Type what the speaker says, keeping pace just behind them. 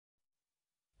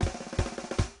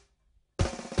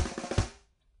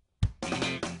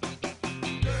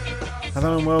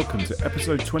Hello and welcome to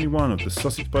episode 21 of the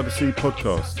SUSSEX by the Sea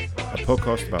podcast, a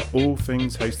podcast about all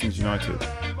things Hastings United.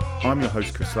 I'm your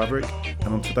host Chris Laverick,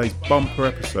 and on today's bumper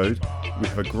episode we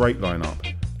have a great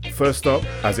lineup. First up,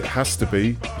 as it has to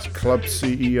be, is Club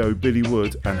CEO Billy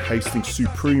Wood and Hastings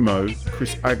Supremo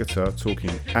Chris Agata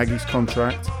talking Aggie's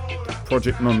contract,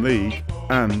 Project Non-League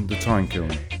and the Time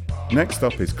Kiln. Next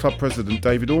up is Club President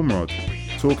David Ormerod,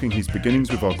 talking his beginnings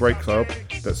with our great club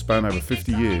that span over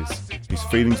 50 years, his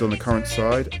feelings on the current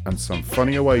side and some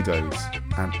funny away days.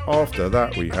 And after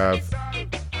that we have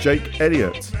Jake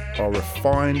Elliott, our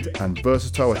refined and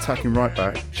versatile attacking right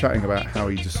back, chatting about how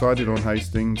he decided on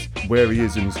Hastings, where he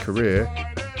is in his career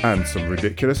and some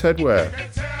ridiculous headwear.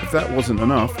 If that wasn't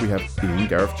enough, we have Ian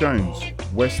Gareth Jones,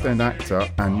 West End actor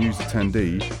and news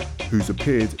attendee who's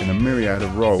appeared in a myriad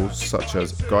of roles such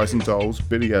as Guys and Dolls,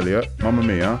 Billy Elliot, Mamma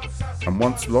Mia, and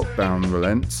once lockdown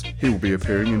relents, he will be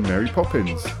appearing in Mary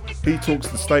Poppins. He talks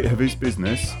the state of his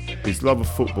business, his love of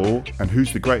football, and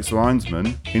who's the greatest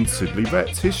linesman in Sidley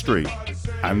Vet's history.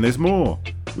 And there's more.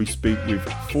 We speak with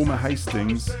former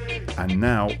Hastings and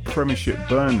now Premiership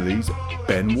Burnley's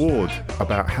Ben Ward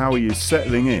about how he is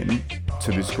settling in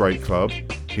to this great club,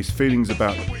 his feelings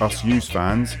about us youth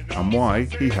fans, and why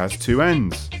he has two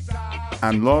ends.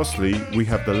 And lastly, we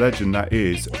have the legend that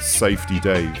is Safety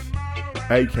Dave,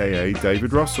 aka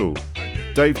David Russell.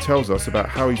 Dave tells us about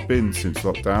how he's been since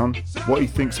lockdown, what he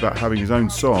thinks about having his own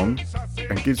song,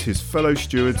 and gives his fellow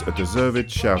stewards a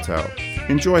deserved shout out.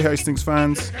 Enjoy, Hastings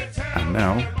fans. And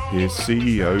now, here's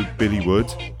CEO Billy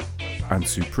Wood and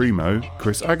Supremo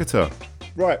Chris Agata.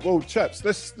 Right, well, chaps,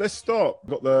 let's start.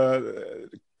 Got the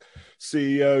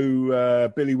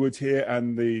CEO Billy Wood here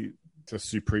and the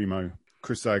Supremo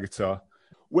Chris Agata.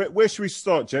 Where should we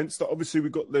start, gents? Obviously,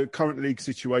 we've got the current league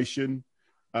situation.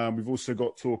 We've also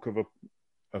got talk of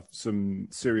some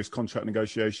serious contract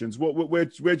negotiations. Where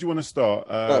do you want to start,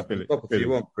 Billy? If you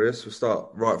want, Chris, we'll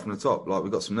start right from the top. Like,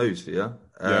 we've got some news for you.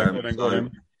 Go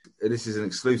on. This is an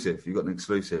exclusive. You've got an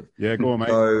exclusive. Yeah, go on, mate.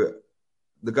 So,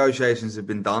 negotiations have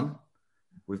been done.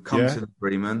 We've come to an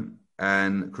agreement,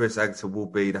 and Chris Agata will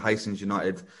be the Hastings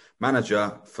United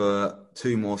manager for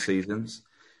 2 more seasons.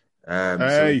 So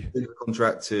the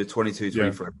contract to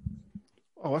 22-23. Yeah.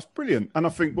 Oh, that's brilliant. And I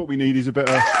think what we need is a bit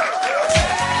of...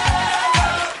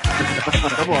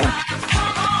 Come on.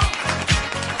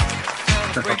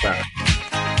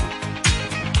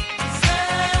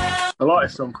 I like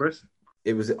this song, Chris.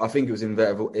 I think it was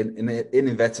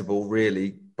inevitable,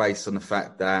 really, based on the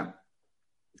fact that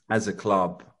as a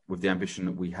club, with the ambition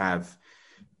that we have,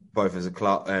 both as a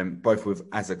club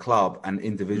and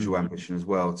individual ambition as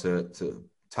well, to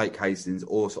take Hastings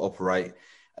or to operate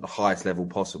at the highest level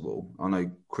possible. I know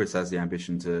Chris has the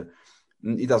ambition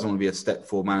he doesn't want to be a step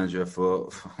 4 manager for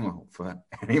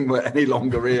any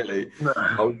longer, really.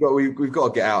 No. We've got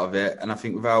to get out of it. And I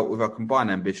think with our combined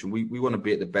ambition, we want to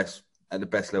be at the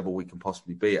best level we can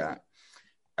possibly be at.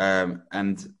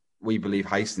 And we believe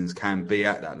Hastings can be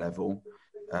at that level.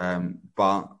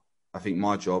 But I think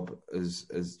my job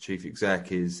as chief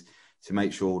exec is to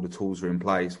make sure all the tools are in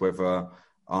place, whether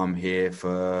I'm here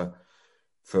for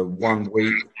 1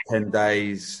 week, 10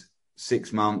 days,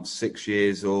 6 months, 6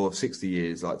 years, or 60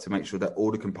 years, like to make sure that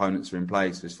all the components are in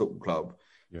place for this football club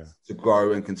to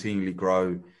grow and continually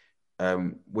grow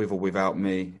with or without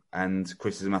me. And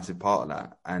Chris is a massive part of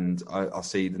that. And I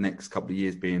see the next couple of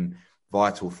years being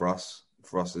vital for us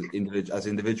as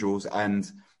individuals and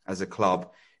as a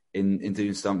club in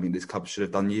doing something this club should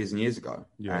have done years and years ago.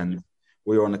 Yeah. And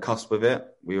we were on the cusp of it.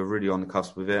 We were really on the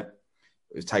cusp of it.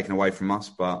 It was taken away from us,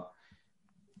 but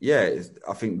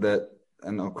I think that,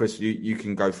 and Chris, you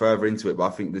can go further into it, but I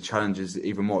think the challenge is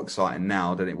even more exciting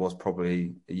now than it was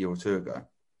probably a year or 2 ago.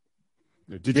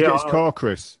 Did you get his car,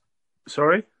 Chris?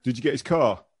 Sorry? Did you get his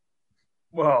car?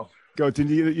 Well... Did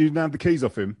you nab the keys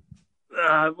off him?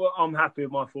 Well, I'm happy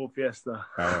with my Ford Fiesta.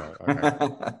 Oh, okay.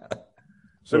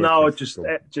 So no, just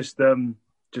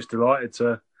delighted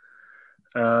to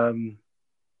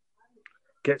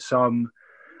get some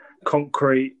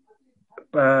concrete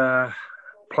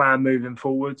plan moving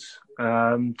forwards.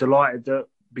 Delighted that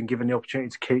I've been given the opportunity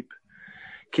to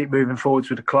keep moving forwards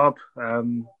with the club.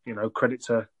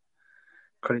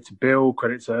 Credit to Bill,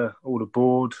 credit to all the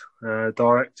board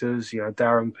directors.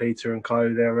 Darren, Peter, and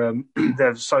co.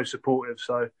 They're so supportive.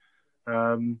 So,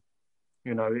 in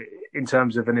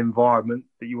terms of an environment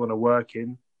that you want to work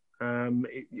in, I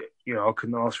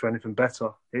couldn't ask for anything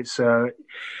better. It's the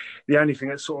only thing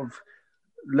that sort of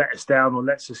let us down or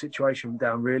lets the situation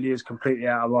down really is completely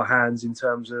out of our hands in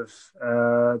terms of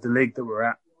the league that we're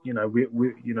at.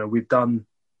 We've done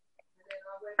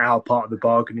our part of the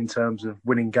bargain in terms of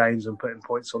winning games and putting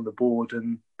points on the board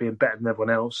and being better than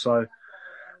everyone else. So,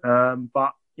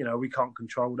 but we can't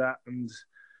control that, and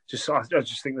I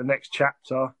just think the next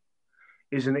chapter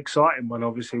is an exciting one.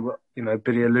 Obviously, what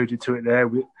Billy alluded to it there.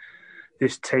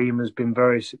 This team has been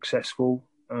very successful,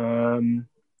 and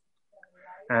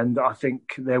I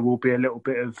think there will be a little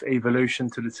bit of evolution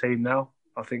to the team now.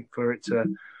 I think for it to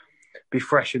be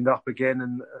freshened up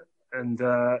again, and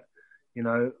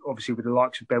obviously with the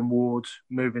likes of Ben Ward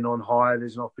moving on higher,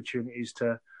 there's an opportunities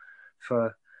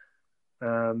for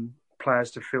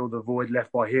players to fill the void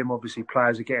left by him. Obviously,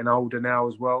 players are getting older now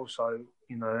as well, so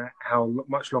how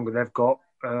much longer they've got,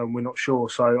 we're not sure.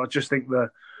 So I just think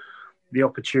the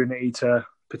opportunity to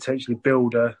potentially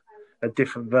build a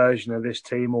different version of this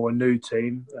team or a new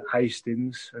team at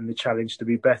Hastings, and the challenge to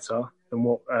be better than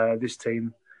what this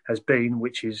team has been,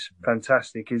 which is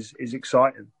fantastic, is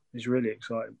exciting. It's really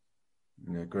exciting.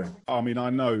 Yeah, great. I mean,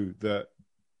 I know that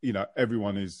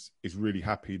everyone is really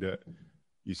happy that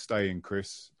you stay in,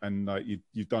 Chris, and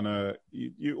you've done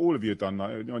all of you have done,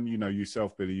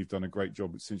 yourself, Billy, you've done a great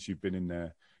job since you've been in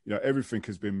there. Everything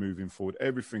has been moving forward.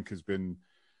 Everything has been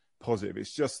positive.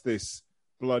 It's just this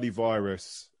bloody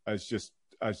virus has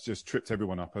just tripped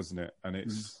everyone up, hasn't it? And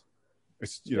it's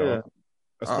Yeah.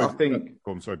 I think.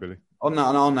 Oh, I'm sorry, Billy. On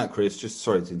that, Chris. Just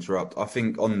sorry to interrupt. I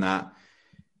think on that,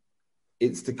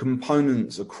 it's the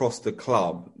components across the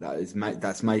club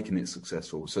that's making it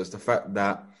successful. So it's the fact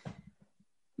that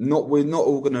we're not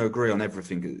all going to agree on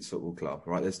everything at this football club,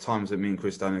 right? There's times that me and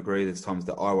Chris don't agree. There's times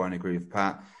that I won't agree with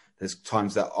Pat. There's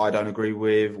times that I don't agree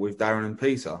with Darren and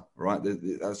Peter, right?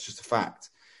 That's just a fact.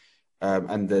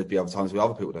 And there'd be other times where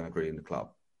other people don't agree in the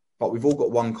club. But we've all got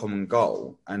one common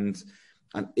goal, and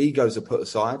egos are put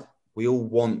aside. We all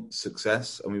want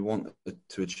success, and we want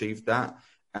to achieve that.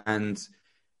 And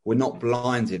we're not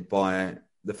blinded by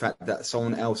the fact that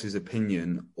someone else's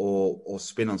opinion or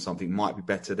spin on something might be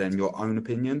better than your own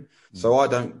opinion. So I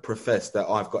don't profess that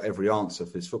I've got every answer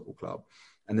for this football club.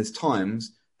 And there's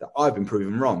times that I've been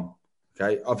proven wrong.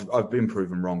 Okay, I've been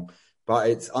proven wrong. But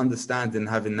it's understanding,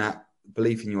 having that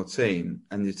belief in your team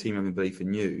and your team having belief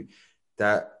in you,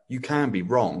 that you can be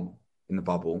wrong in the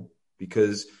bubble,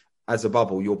 because as a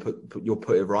bubble, you'll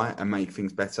put it right and make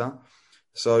things better.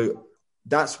 So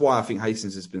that's why I think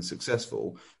Hastings has been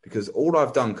successful, because all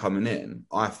I've done coming in,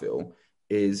 I feel,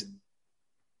 is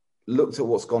looked at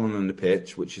what's gone on the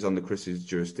pitch, which is under Chris's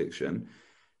jurisdiction,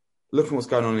 looking what's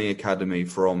going on in the academy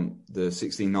from the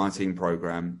 16-19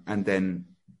 programme, and then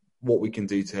what we can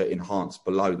do to enhance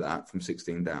below that from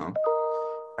 16 down,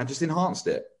 and just enhanced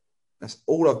it. That's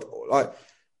all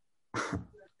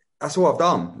that's all I've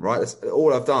done, right? That's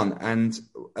all I've done. And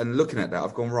looking at that,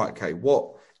 I've gone, right, okay,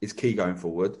 what is key going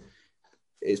forward?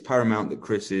 It's paramount that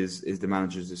Chris is the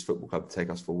manager of this football club to take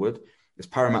us forward. It's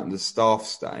paramount that the staff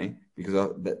stay,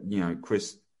 because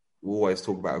Chris will always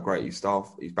talk about how great his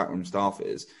backroom staff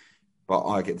is, but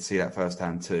I get to see that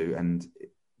firsthand too, and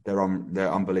they're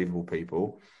unbelievable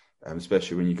people,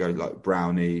 especially when you go like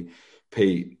Brownie,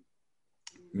 Pete,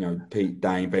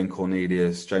 Dane, Ben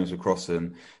Cornelius, James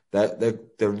McCrossan. They're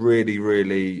really,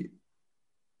 really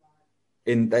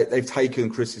they've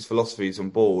taken Chris's philosophies on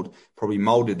board, probably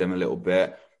moulded them a little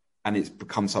bit, and it's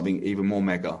become something even more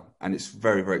mega, and it's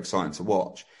very, very exciting to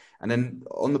watch. And then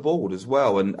on the board as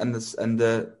well, and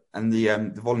the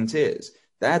volunteers,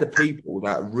 they're the people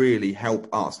that really help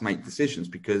us make decisions,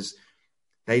 because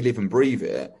they live and breathe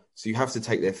it. So you have to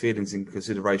take their feelings into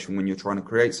consideration when you're trying to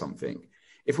create something.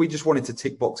 If we just wanted to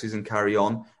tick boxes and carry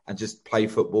on and just play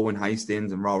football in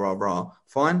Hastings and rah,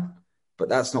 fine. But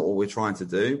that's not what we're trying to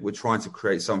do. We're trying to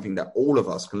create something that all of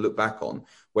us can look back on,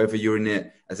 whether you're in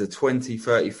it as a 20,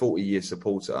 30, 40-year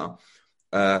supporter,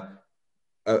 a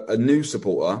new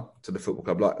supporter to the football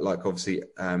club, like obviously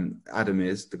Adam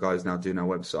is, the guy who's now doing our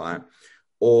website,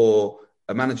 or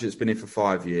a manager that's been here for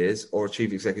 5 years, or a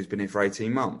chief executive who's been here for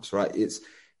 18 months, right?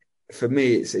 For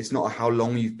me, it's not how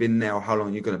long you've been there or how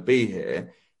long you're going to be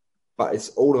here, but it's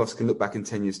all of us can look back in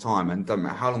 10 years' time, and doesn't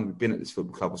matter how long we've been at this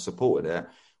football club or supported it,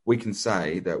 we can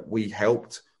say that we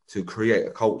helped to create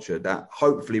a culture that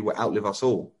hopefully will outlive us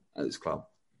all at this club.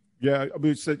 Yeah, I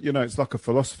mean, it's like a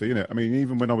philosophy, isn't it? I mean,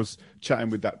 even when I was chatting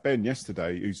with that Ben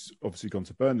yesterday, who's obviously gone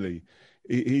to Burnley,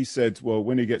 he said, well,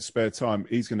 when he gets spare time,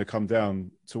 he's going to come down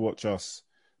to watch us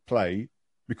play,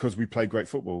 because we play great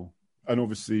football. And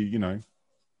obviously,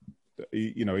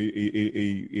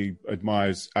 he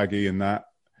admires Aggie and that,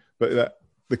 but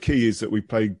the key is that we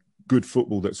play good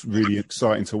football that's really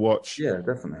exciting to watch. Yeah,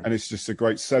 definitely. And it's just a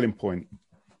great selling point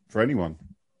for anyone.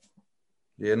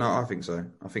 Yeah, no, I think so.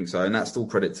 And that's all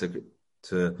credit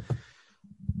to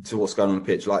what's going on the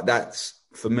pitch. Like, that's,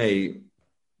 for me,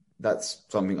 that's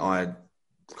something I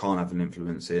can't have an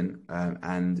influence in,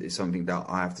 and it's something that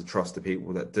I have to trust the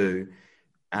people that do,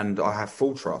 and I have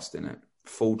full trust in it,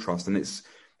 and it's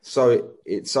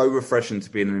so refreshing to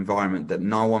be in an environment that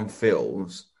no one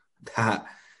feels that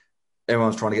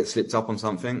everyone's trying to get slipped up on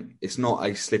something. It's not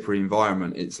a slippery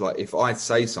environment. It's like, if I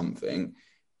say something,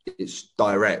 it's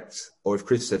direct, or if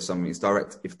Chris says something, it's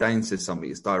direct. If Dane says something,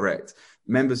 it's direct.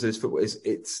 Members of this football,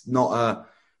 it's not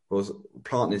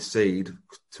plant this seed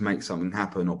to make something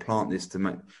happen, or plant this to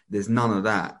make. There's none of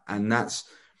that, and that's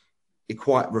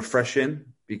quite refreshing,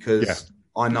 because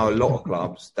I know a lot of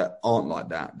clubs that aren't like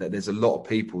that. That there's a lot of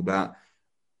people that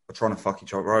are trying to fuck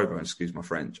each other over, excuse my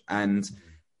French, and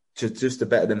just to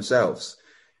better themselves.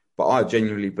 But I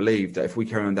genuinely believe that if we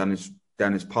carry on down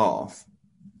this path,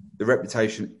 the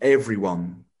reputation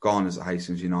everyone garners at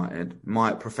Hastings United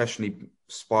might professionally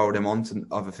spiral them on to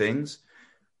other things,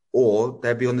 or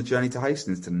they'll be on the journey to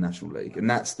Hastings, to the National League, and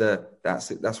that's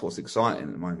what's exciting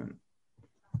at the moment.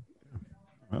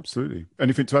 Absolutely.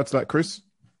 Anything to add to that, Chris?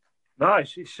 No,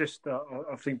 it's just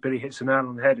I think Billy hits the nail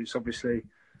on the head. It's obviously,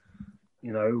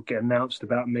 get announced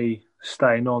about me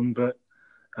staying on, but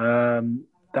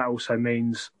that also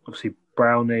means obviously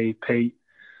Brownie, Pete,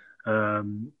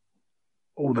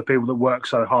 all the people that work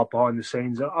so hard behind the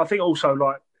scenes. I think also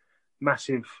like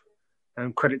massive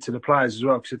credit to the players as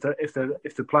well, because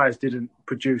if the players didn't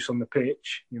produce on the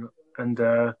pitch, and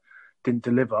didn't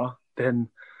deliver, then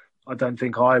I don't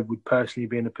think I would personally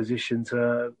be in a position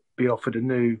to be offered a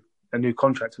new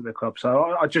contract at the club.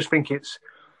 So I just think it's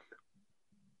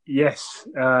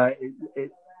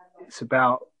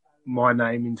about my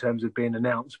name in terms of being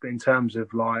announced, but in terms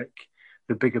of like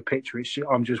the bigger picture,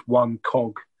 I'm just one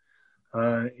cog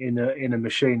in a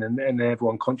machine, and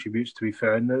everyone contributes, to be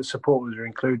fair, and the supporters are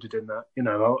included in that.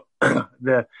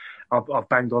 I've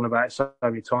banged on about it so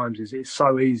many times. It's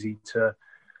so easy to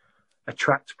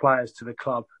attract players to the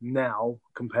club now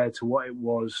compared to what it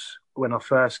was when I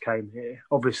first came here.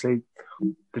 Obviously,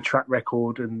 the track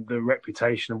record and the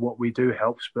reputation of what we do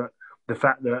helps, but the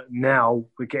fact that now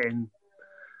we're getting,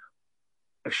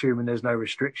 assuming there's no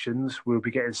restrictions, we'll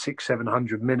be getting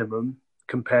 600-700 minimum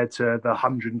compared to the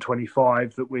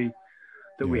 125 that we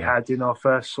had in our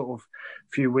first sort of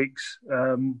few weeks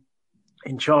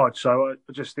in charge. So I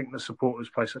just think the supporters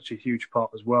play such a huge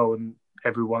part as well, and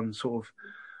everyone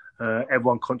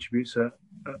everyone contributes a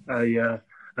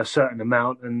certain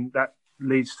amount, and that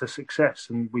leads to success,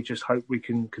 and we just hope we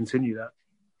can continue that.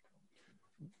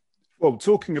 Well,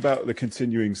 talking about the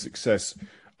continuing success,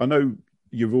 I know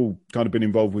you've all kind of been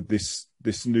involved with this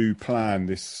new plan,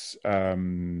 this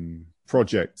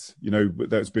project,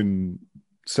 that's been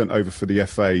sent over for the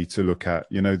FA to look at,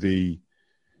 the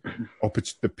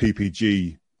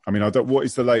PPG. I mean, what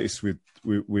is the latest with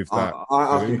that?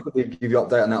 I can quickly give you an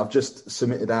update on that. I've just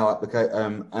submitted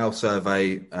our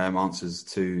survey answers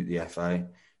to the FA.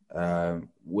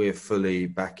 We're fully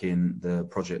backing the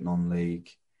Project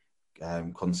Non-League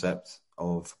concept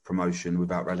of promotion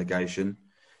without relegation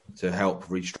to help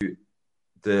redistribute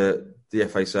the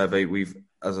FA survey. We've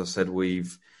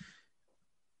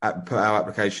put our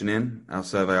application in, our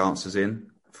survey answers in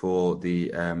for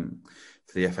the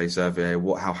FA survey,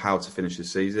 how to finish the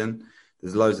season.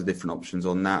 There's loads of different options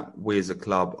on that. We as a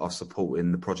club are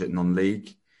supporting the Project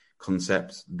Non-League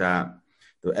concept, that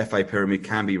the FA pyramid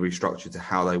can be restructured to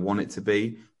how they want it to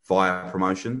be via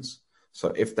promotions.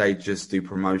 So if they just do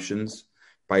promotions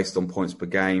based on points per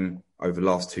game over the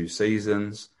last 2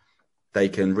 seasons, they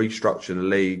can restructure the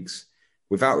leagues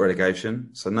without relegation.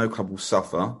 So no club will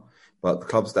suffer, but the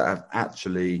clubs that have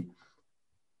actually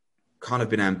kind of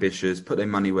been ambitious, put their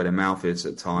money where their mouth is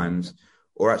at times,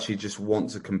 or actually just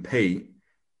want to compete,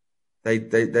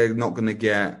 they're not going to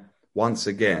get, once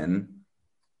again,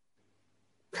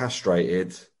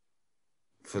 castrated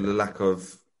for the lack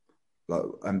of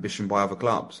ambition by other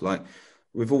clubs.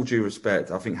 With all due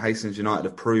respect, I think Hastings United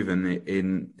have proven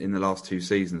in the last 2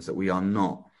 seasons that we are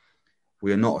not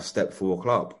a step 4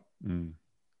 club.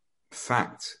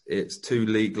 Fact, it's 2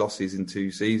 league losses in 2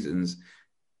 seasons.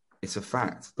 It's a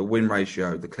fact. The win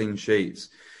ratio, the clean sheets,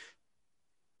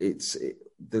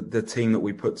 the team that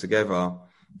we put together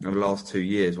over the last 2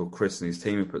 years, or Chris and his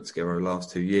team have put together over the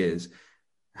last 2 years,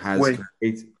 has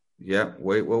competed. Yeah,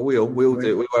 we'll play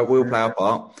our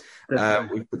part.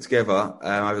 We've put together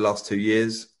over the last 2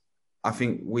 years. I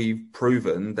think we've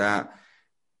proven that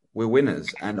we're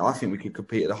winners, and I think we could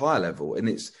compete at a higher level. And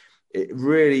it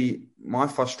really, my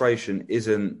frustration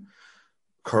isn't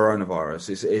coronavirus.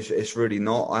 It's really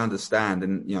not. I understand,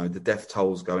 and the death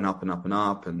tolls going up and up and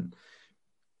up, and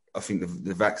I think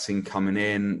the vaccine coming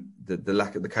in, the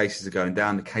lack of the cases are going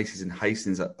down. The cases in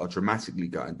Hastings are dramatically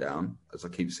going down, as I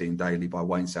keep seeing daily by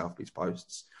Wayne Southby's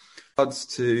posts. Regards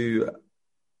to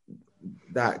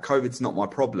that, COVID's not my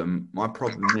problem. My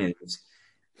problem is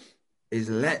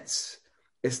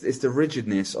it's the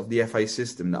rigidness of the FA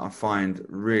system that I find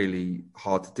really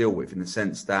hard to deal with, in the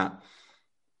sense that,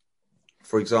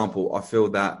 for example, I feel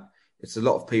that it's a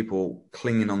lot of people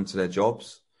clinging on to their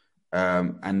jobs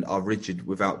and are rigid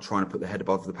without trying to put their head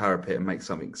above the parapet and make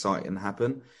something exciting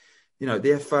happen. You know,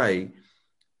 the FA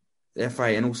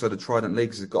and also the Trident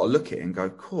Leagues have got to look at it and go,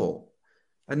 cool,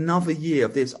 another year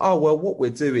of this. Oh, well, what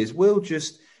we'll do is we'll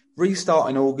just restart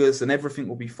in August and everything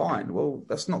will be fine. Well,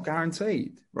 that's not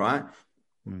guaranteed, right?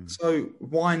 So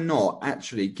why not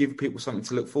actually give people something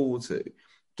to look forward to?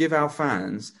 Give our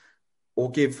fans,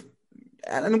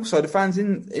 and also the fans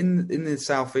in the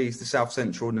South East, the South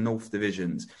Central and the North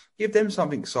Divisions, give them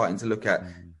something exciting to look at.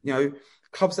 You know,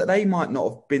 clubs that they might not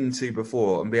have been to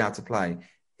before and be able to play.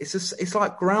 It's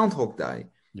like Groundhog Day.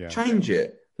 Yeah. Change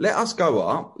it. Let us go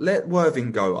up. Let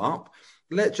Worthing go up.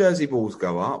 Let Jersey Bulls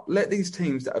go up. Let these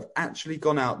teams that have actually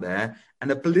gone out there and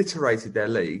obliterated their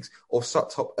leagues or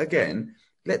sucked up again,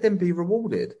 let them be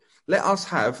rewarded. Let us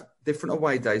have different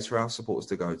away days for our supporters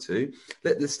to go to.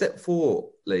 Let the Step 4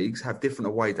 leagues have different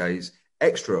away days,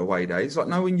 extra away days. Like,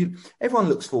 no, everyone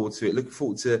looks forward to it, looking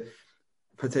forward to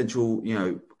potential, you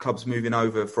know, clubs moving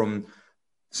over from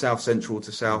South Central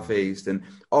to South East, and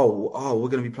we're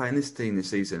going to be playing this team this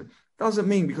season. Doesn't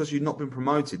mean because you've not been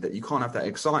promoted that you can't have that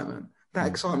excitement. That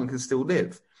excitement can still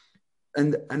live.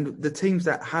 And the teams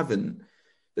that haven't,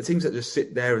 the teams that just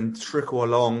sit there and trickle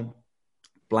along,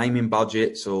 blaming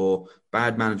budgets or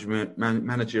bad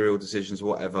managerial decisions or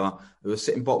whatever, who are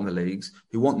sitting bottom of the leagues,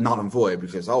 who want null and void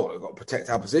because, we've got to protect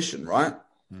our position, right?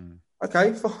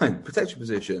 Okay, fine. Protect your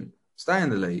position. Stay in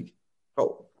the league.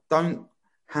 But don't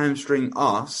hamstring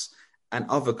us and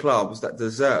other clubs that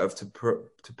deserve to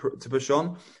push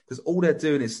on, because all they're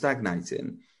doing is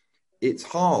stagnating. It's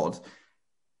hard.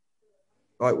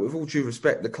 Like, with all due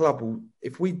respect, the club will,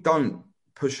 if we don't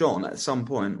push on at some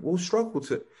point, we'll struggle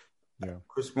to. Yeah.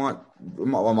 Chris might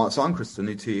sign Chris to a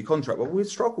new 2-year contract, but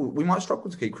we might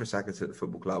struggle to keep Chris Hackett at the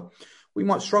football club. We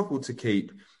might struggle to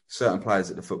keep certain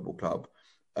players at the football club.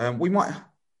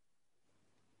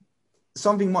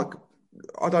 Something might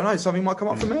come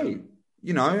up for me.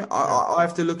 You know, I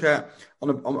have to look at, on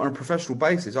a professional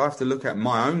basis, I have to look at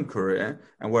my own career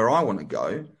and where I want to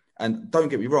go. And don't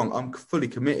get me wrong, I'm fully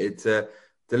committed to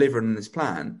delivering this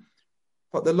plan.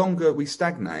 But the longer we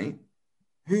stagnate,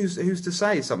 who's to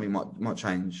say something might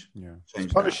change? Yeah,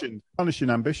 change. Punishing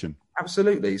ambition.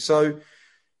 Absolutely. So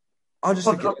I just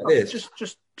look at this.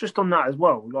 Just on that as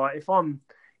well. Like, if I'm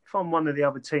one of the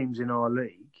other teams in our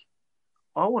league,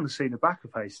 I want to see the back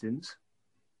of Hastings.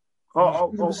 I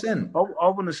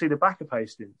want to see the back of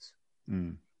Hastings.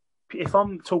 If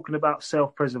I'm talking about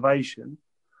self-preservation,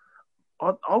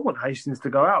 I want Hastings to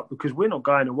go out, because we're not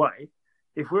going away.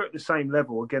 If we're at the same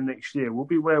level again next year, we'll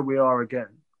be where we are again.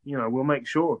 You know, we'll make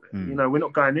sure of it. You know, we're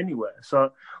not going anywhere.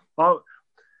 So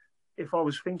if I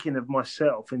was thinking of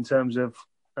myself in terms of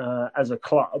as a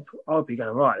club, I'd be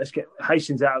going, right, let's get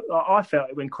Hastings out. I felt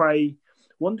it when Cray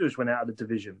Wanderers went out of the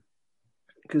division,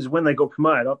 because when they got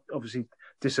promoted, obviously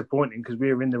disappointing because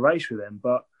we were in the race with them.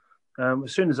 But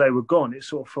as soon as they were gone, it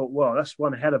sort of thought, well, that's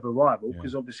one hell of a rival,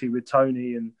 because obviously with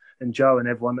Tony and Joe and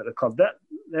everyone at the club,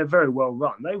 they're very well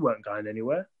run. They weren't going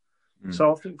anywhere.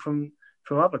 So I think from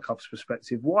other clubs'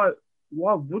 perspective, why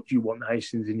would you want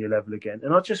Hastings in your level again?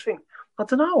 And I just think, I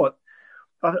don't know.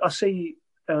 I see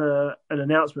an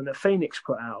announcement that Phoenix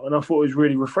put out, and I thought it was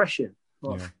really refreshing.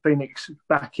 Like Phoenix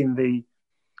back in the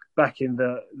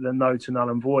no to null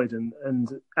and void,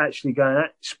 and actually going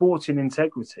at sporting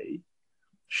integrity.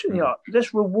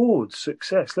 Let's reward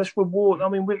success. Let's reward. I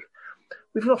mean,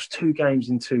 we've lost 2 games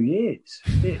in 2 years.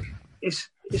 It's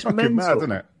mental, mad,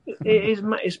 isn't it?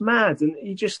 It's mad, and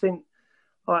you just think,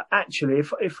 actually,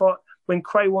 when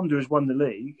Cray Wanderers won the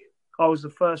league, I was the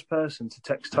first person to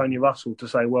text Tony Russell to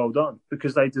say well done,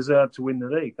 because they deserve to win the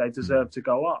league. They deserve to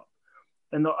go up.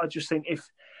 And I just think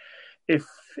if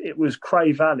it was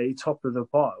Cray Valley top of the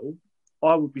pile,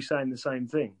 I would be saying the same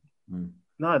thing.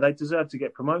 No, they deserve to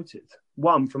get promoted.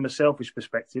 One, from a selfish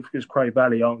perspective, because Cray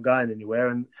Valley aren't going anywhere,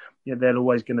 and they're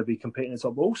always going to be competing at the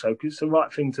top. But also, because it's the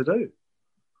right thing to do.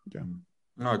 Yeah,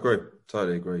 no, I agree,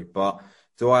 totally agree. But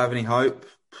do I have any hope?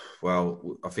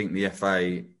 Well, I think the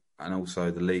FA and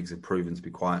also the leagues have proven to be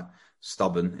quite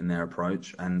stubborn in their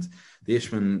approach. And the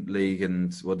Ishman League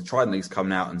and the Trident League's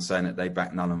coming out and saying that they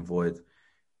back null and void,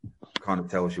 kind of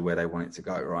tells you where they want it to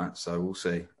go, right? So we'll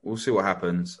see. We'll see what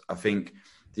happens. I think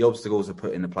the obstacles are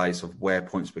put into place of where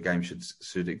points per game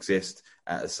should exist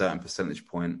at a certain percentage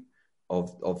point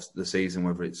of the season,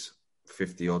 whether it's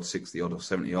 50 odd, 60 odd, or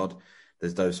 70 odd.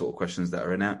 There's those sort of questions that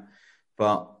are in it.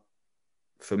 But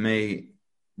for me,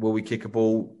 will we kick a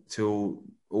ball till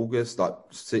August,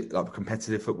 like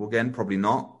competitive football again? Probably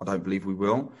not. I don't believe we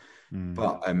will.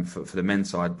 But for the men's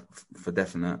side, for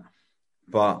definite.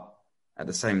 But at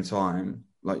the same time,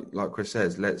 like Chris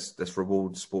says, let's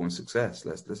reward sport and success.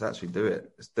 Let's actually do it.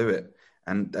 Let's do it,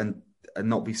 and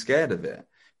not be scared of it.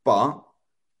 But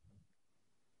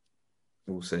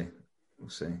we'll see.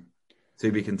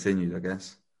 To be continued, I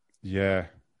guess. Yeah.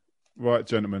 Right,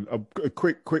 gentlemen. A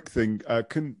quick thing.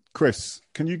 Chris,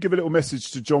 can you give a little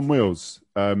message to John Wills?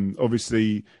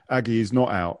 Obviously, Aggie is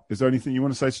not out. Is there anything you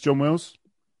want to say to John Wills?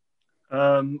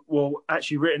 Well,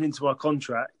 actually, written into my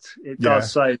contract, it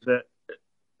does say that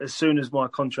as soon as my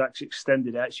contract's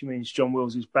extended, it actually means John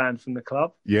Wills is banned from the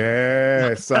club.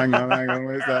 Yes, hang on,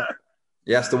 where's that?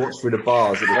 He has to watch through the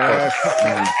bars. Yes.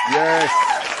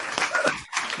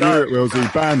 You're at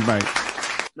Willsy, banned, mate.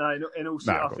 No, in all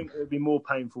I think it would be more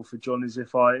painful for John is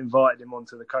if I invited him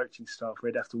onto the coaching staff.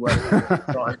 We'd have to work with him all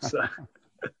the time. So.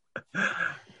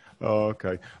 Oh,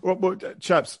 okay. Well,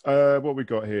 chaps, what we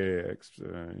got here?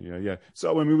 Yeah.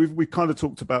 So, I mean, we kind of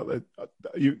talked about that.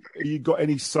 You got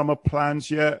any summer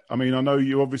plans yet? I mean, I know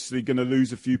you're obviously going to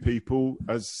lose a few people,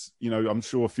 as you know. I'm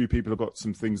sure a few people have got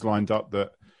some things lined up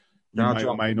that you may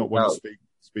or may not want to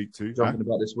speak to. Jumping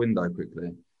about this window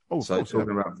quickly. Oh, so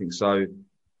talking about things. So,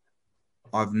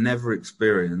 I've never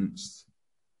experienced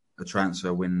a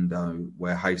transfer window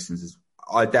where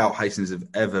I doubt Hastings have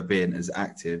ever been as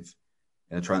active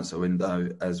in a transfer window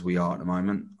as we are at the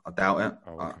moment. I doubt it.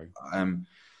 Oh, okay.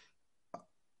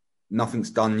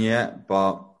 Nothing's done yet,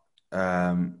 but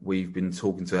we've been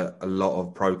talking to a lot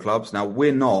of pro clubs. Now,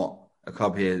 we're not a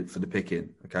club here for the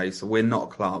picking, okay? So we're not a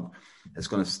club that's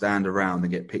going to stand around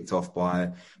and get picked off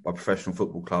by professional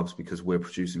football clubs because we're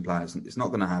producing players. It's not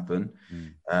going to happen.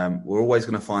 We're always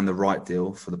going to find the right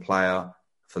deal for the player,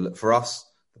 for us,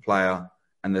 the player,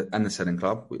 and the selling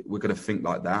club. We're going to think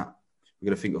like that. We're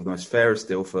going to think of the most fairest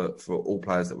deal for all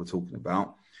players that we're talking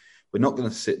about. We're not going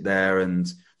to sit there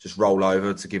and just roll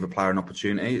over to give a player an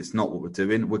opportunity. It's not what we're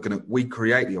doing. We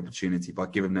create the opportunity by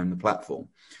giving them the platform.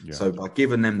 Yeah. So by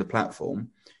giving them the platform,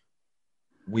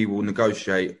 we will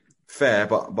negotiate fair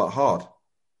but hard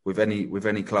with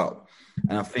any club.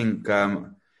 And I think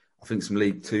some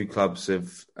League Two clubs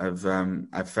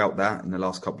have felt that in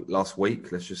the last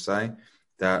week. Let's just say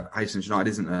that Hastings United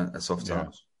isn't a soft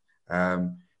touch.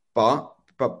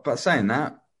 But saying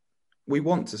that, we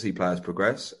want to see players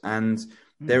progress, and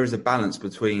there is a balance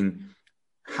between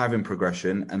having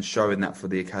progression and showing that for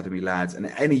the academy lads. And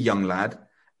any young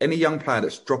player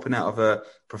that's dropping out of a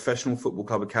professional football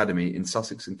club academy in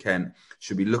Sussex and Kent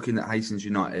should be looking at Hastings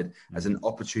United as an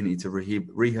opportunity to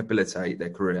rehabilitate their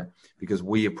career, because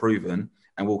we have proven,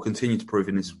 and will continue to prove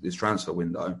in this transfer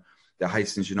window, that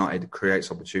Hastings United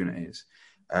creates opportunities.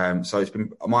 So it's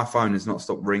been, my phone has not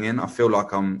stopped ringing. I feel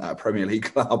like I'm at a Premier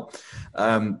League club.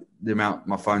 The amount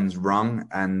my phone's rung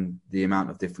and the amount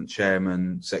of different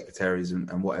chairmen, secretaries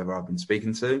and whatever I've been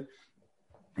speaking to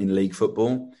in league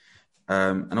football.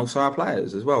 And also our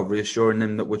players as well, reassuring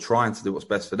them that we're trying to do what's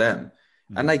best for them.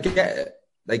 And they get it.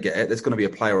 There's going to be a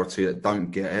player or two that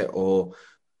don't get it, or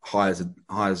hires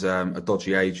a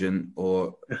dodgy agent,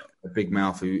 or a big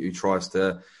mouth who tries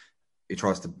to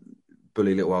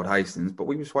bully little old Hastings, but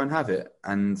we just won't have it.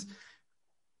 And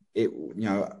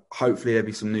hopefully there'll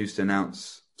be some news to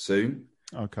announce soon.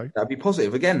 Okay. That'd be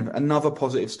positive. Again, another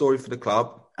positive story for the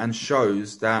club, and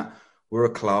shows that we're a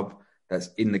club that's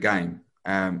in the game.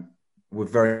 We're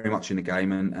very much in the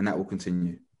game, and that will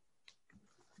continue.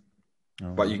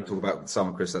 But you can talk about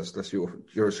summer, Chris. That's your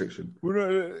restriction.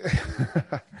 Well,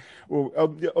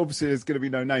 obviously there's going to be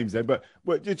no names there, but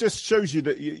it just shows you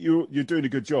that you're doing a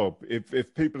good job.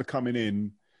 If people are coming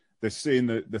in, they're seeing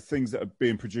the things that are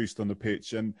being produced on the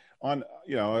pitch. And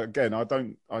maybe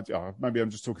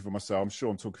I'm just talking for myself. I'm sure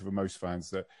I'm talking for most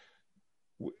fans that,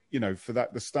 for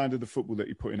that, the standard of football that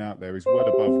you're putting out there is well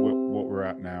above what we're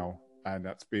at now, and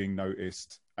that's being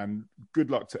noticed. And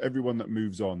good luck to everyone that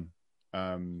moves on.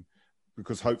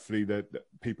 Because hopefully that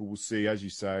people will see, as you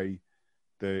say,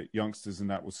 the youngsters and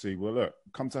that will see, well, look,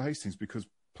 come to Hastings because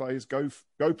players go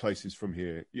places from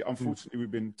here. Yeah, unfortunately,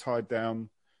 we've been tied down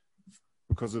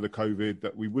because of the COVID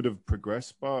that we would have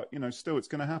progressed, but, still it's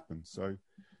going to happen. So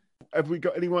have we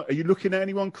got anyone? Are you looking at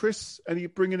anyone, Chris? Are you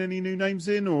bringing any new names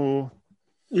in or?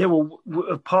 Yeah, well,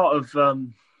 part of,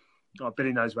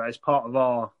 Billy knows about it, it's part of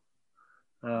our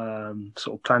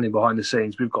sort of planning behind the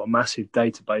scenes. We've got a massive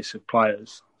database of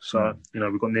players. So,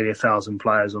 we've got nearly 1,000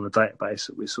 players on the database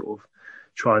that we sort of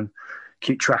try and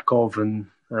keep track of, and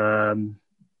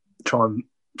try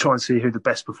and see who the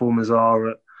best performers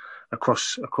are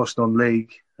across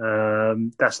non-league.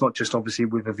 That's not just obviously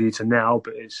with a view to now,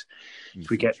 but it's if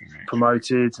we get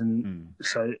promoted, and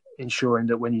so ensuring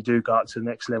that when you do go up to the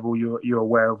next level, you're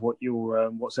aware of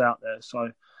what's out there.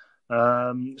 So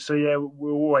yeah,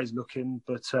 we're always looking,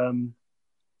 but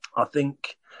I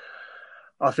think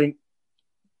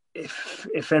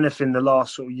if anything, the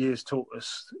last sort of years taught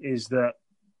us is that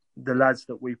the lads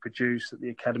that we produce, that the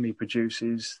academy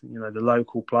produces, the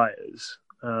local players,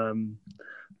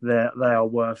 they are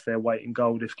worth their weight in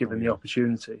gold if given the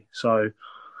opportunity. So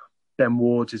Ben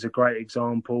Ward is a great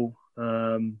example.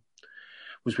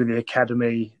 Was with the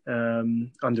academy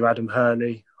under Adam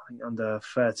Hurley, I think under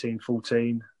 13,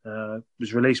 14.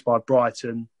 Was released by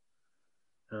Brighton,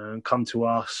 come to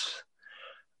us,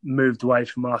 moved away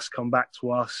from us, come back to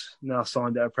us, now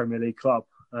signed at a Premier League club.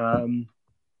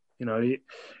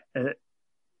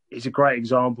 He's a great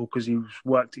example because he's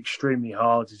worked extremely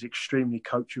hard. He's extremely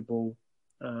coachable.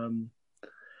 And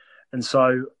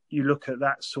so you look at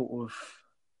that sort of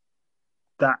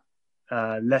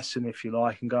lesson, if you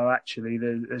like, and go, actually,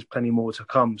 there's plenty more to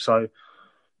come. So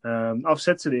I've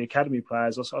said to the academy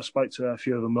players, I spoke to a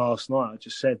few of them last night, I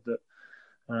just said that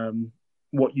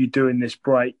what you do in this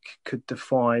break could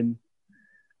define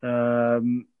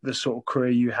the sort of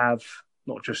career you have,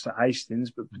 not just at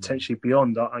Hastings, but potentially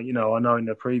beyond. I know in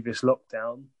the previous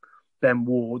lockdown, Ben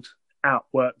Ward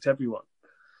outworked everyone,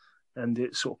 and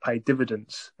it sort of paid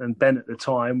dividends. And Ben at the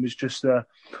time was just an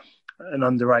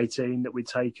under 18 that we'd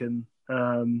taken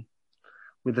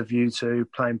with a view to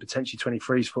playing potentially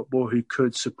 23s football, who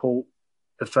could support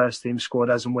the first team squad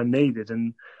as and when needed.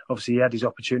 And obviously he had his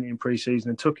opportunity in pre-season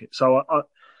and took it. So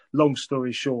long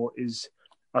story short is,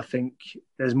 I think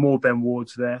there's more Ben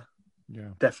Wards there. Yeah,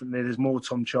 definitely. There's more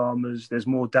Tom Chalmers. There's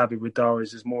more David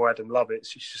Widaris. There's more Adam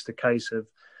Lovitz. It's just a case of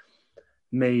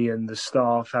me and the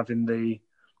staff having the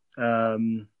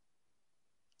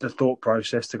thought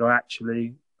process to go,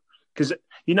 actually, because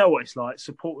you know what it's like.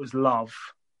 Supporters love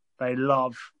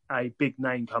a big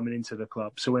name coming into the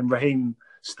club. So when Raheem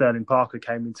Sterling Parker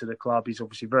came into the club, he's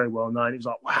obviously very well known. It was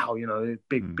like, wow, a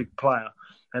big player.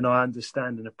 And I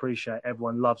understand and appreciate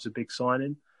everyone loves a big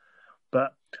signing.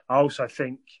 But I also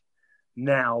think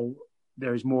now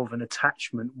there is more of an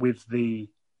attachment with the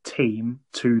team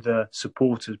to the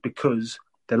supporters because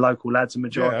the local lads are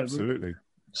majority. Yeah, absolutely.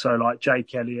 So like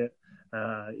Jake Elliott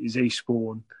is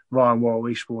Eastbourne, Ryan Worrell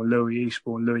Eastbourne,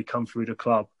 Louis come through the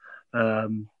club.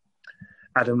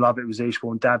 Adam Lovett was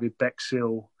Eastbourne, David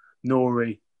Bexhill,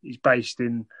 Nori, he's based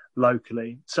in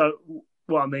locally. So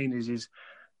what I mean is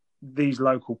these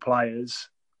local players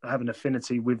have an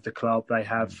affinity with the club. They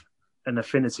have an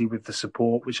affinity with the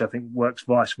support, which I think works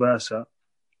vice versa.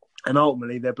 And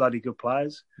ultimately, they're bloody good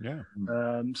players. Yeah.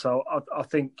 So I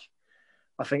think,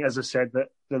 as I said, that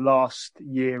the last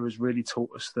year has really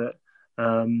taught us that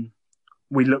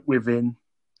we look within,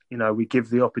 we give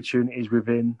the opportunities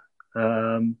within,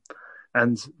 and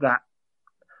that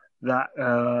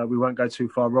we won't go too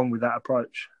far wrong with that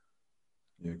approach.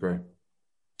 Yeah, great.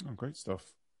 Oh, great stuff.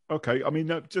 Okay, I mean,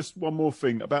 just one more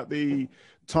thing about the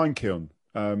Tyne Kiln.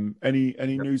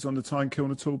 Any news on the Tyne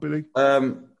Kiln at all, Billy?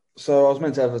 So I was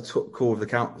meant to have a call with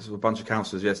a bunch of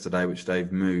councillors yesterday, which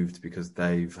they've moved because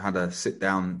they've had a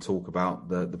sit-down talk about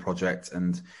the project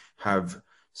and have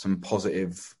some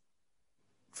positive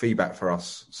feedback for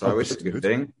us. So it's a good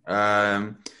thing.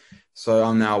 So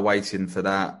I'm now waiting for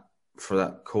that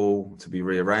call to be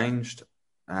rearranged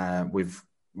with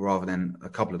rather than a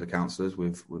couple of the councillors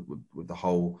with the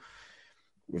whole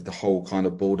kind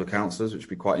of board of councillors, which would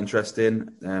be quite interesting.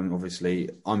 Obviously,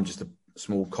 I'm just a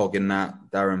small cog in that.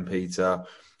 Darren, Peter,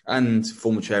 and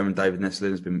former chairman David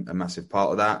Nestlin has been a massive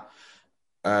part of that.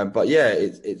 But yeah,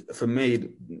 it for me,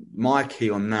 my key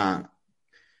on that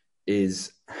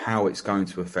is how it's going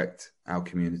to affect our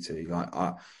community.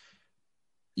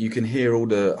 You can hear all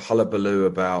the hullabaloo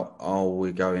about,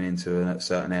 we're going into a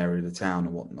certain area of the town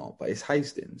and whatnot, but it's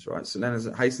Hastings, right?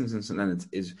 Hastings and St Leonard's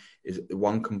is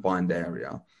one combined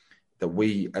area that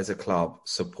we, as a club,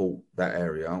 support that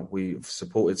area. We've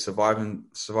supported Surviving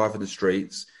the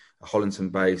Streets, a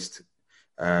Hollington-based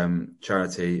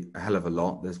charity, a hell of a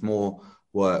lot. There's more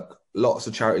work. Lots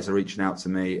of charities are reaching out to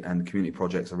me and community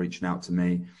projects are reaching out to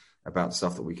me about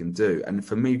stuff that we can do. And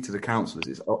for me, to the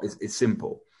councillors, it's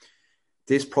simple.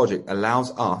 This project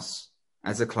allows us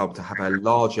as a club to have a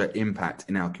larger impact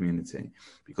in our community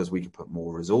because we can put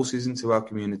more resources into our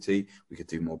community, we could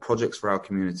do more projects for our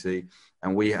community,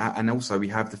 and also we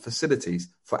have the facilities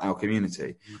for our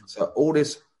community. So all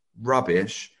this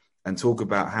rubbish and talk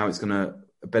about how it's going to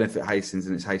benefit Hastings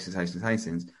and it's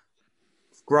Hastings.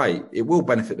 Great. It will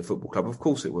benefit the football club. Of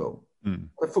course it will.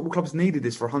 The football club's needed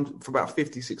this for about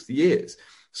 50, 60 years.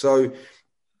 So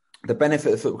the benefit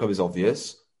of the football club is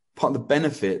obvious. Part of the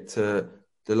benefit to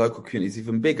the local community is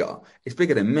even bigger. It's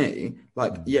bigger than me.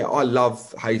 I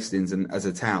love Hastings and as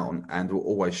a town and will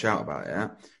always shout about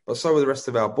it. But so will the rest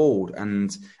of our board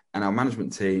and our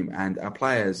management team and our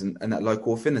players and that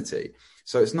local affinity.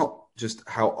 So it's not just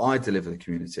how I deliver the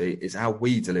community, it's how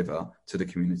we deliver to the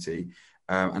community.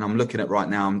 And I'm looking at right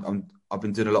now, I've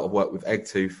been doing a lot of work with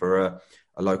Egg2 for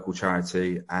a local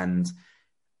charity, and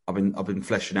I've been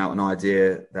fleshing out an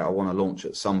idea that I want to launch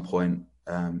at some point.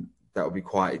 That would be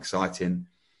quite exciting.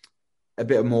 A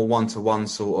bit of more one-to-one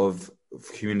sort of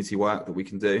community work that we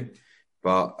can do.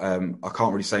 But I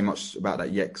can't really say much about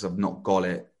that yet because I've not got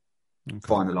it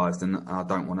finalised and I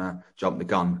don't want to jump the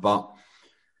gun. But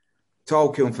Tile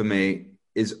Kiln for me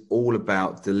is all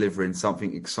about delivering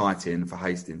something exciting for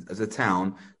Hastings as a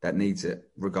town that needs it,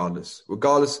 regardless.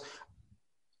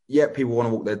 Yeah, people want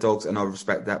to walk their dogs and I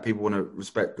respect that. People want to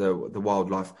respect the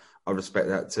wildlife. I respect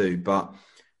that too. But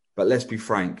let's be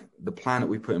frank, the plan that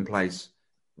we put in place,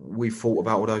 we thought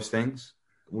about all those things.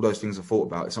 All those things are thought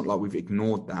about. It's not like we've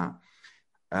ignored that.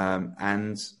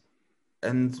 And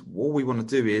what we want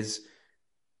to do is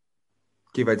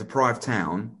give a deprived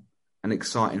town an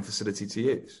exciting facility to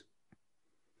use.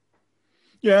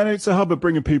 Yeah, and it's a hub of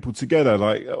bringing people together.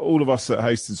 Like all of us at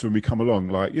Hastings, when we come along,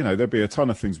 there'll be a ton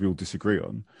of things we all disagree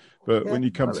on, but when you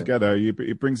come together,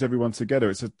 it brings everyone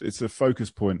together. It's a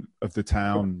focus point of the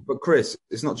town. But Chris,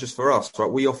 it's not just for us,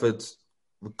 right? We offered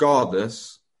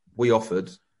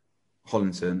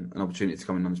Hollington an opportunity to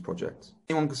come in on this project.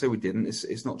 Anyone can say we didn't.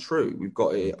 It's not true. We've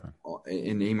got it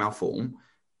in email form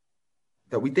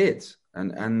that we did,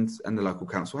 and the local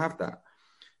council have that.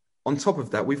 On top of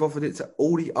that, we've offered it to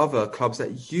all the other clubs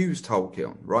that use Tile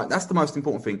Kiln, right? That's the most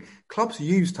important thing. Clubs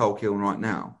use Tile Kiln right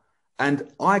now. And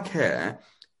I care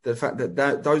the fact that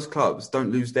those clubs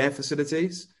don't lose their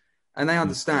facilities, and they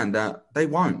understand that they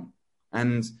won't.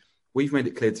 And we've made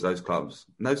it clear to those clubs,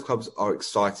 and those clubs are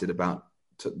excited about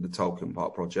the Tile Kiln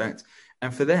Park project.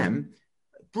 And for them,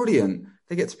 brilliant.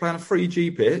 They get to play on a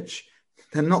 3G pitch.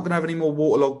 They're not going to have any more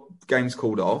waterlogged games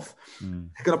called off.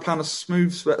 They're going to play on a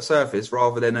smooth surface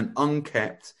rather than an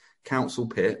unkept council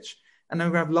pitch. And they're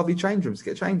going to have lovely change rooms to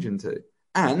get changed into.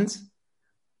 And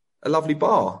a lovely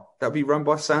bar that'll be run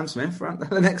by Sam Smith right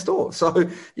next door. So,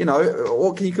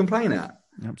 what can you complain at?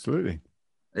 Absolutely.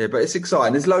 Yeah, but it's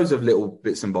exciting. There's loads of little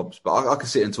bits and bobs. But I could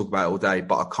sit and talk about it all day,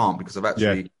 but I can't because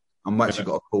I'm actually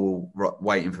got a call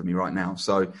waiting for me right now.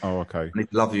 So, okay. I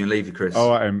need to love you and leave you, Chris. All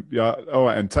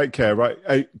right, and take care. Right,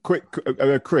 hey,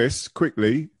 Chris,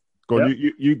 quickly, go on.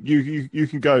 You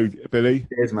can go, Billy.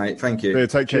 Cheers, mate. Thank you. Yeah,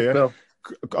 take care. Yeah?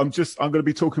 I'm going to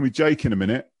be talking with Jake in a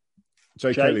minute.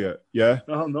 Jake Elliott, yeah.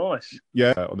 Oh, nice.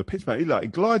 Yeah, on the pitch, mate. He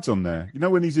glides on there.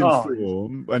 When he's in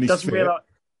form and he's fit.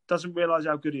 Doesn't realise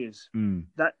how good he is.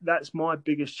 That's my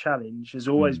biggest challenge. Has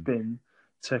always been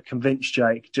to convince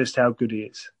Jake just how good he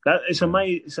is. It's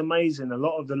amazing. A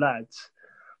lot of the lads,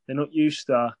 they're not used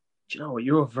to, do you know what,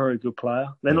 you're a very good player.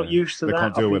 They're not used to that. They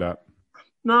can't deal with that.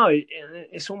 No,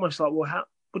 it's almost like, well,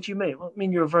 what do you mean? I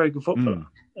mean, you're a very good footballer.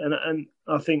 And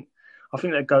I think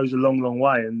that goes a long, long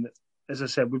way. And as I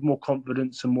said, with more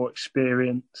confidence and more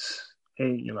experience,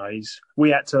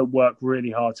 we had to work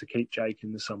really hard to keep Jake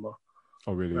in the summer.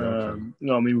 Oh, really? Okay.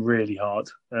 Really hard.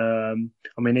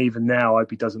 Even now, I hope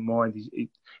he doesn't mind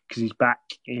because he's back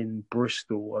in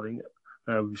Bristol, I think,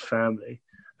 with his family.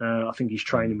 I think he's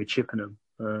training with Chippenham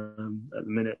at the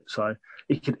minute. So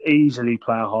he could easily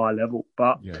play a high level.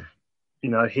 But,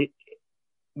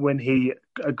 when he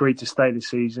agreed to stay this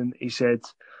season, he said,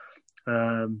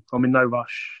 I'm in no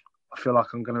rush. I feel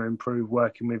like I'm going to improve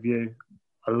working with you.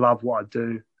 I love what I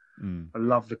do. I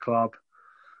love the club.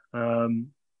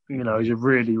 He's a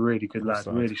really, really good lad,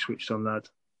 really switched on lad.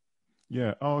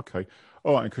 Yeah. Oh, okay.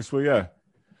 All right, Chris. Well, yeah.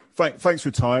 Thanks for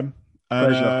your time.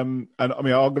 Pleasure. And I'm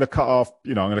going to cut off.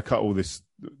 I'm going to cut all this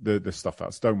the stuff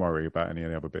out. So don't worry about any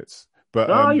of the other bits. But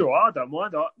no, you're all right. I don't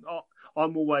mind.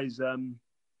 I'm always. I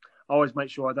always make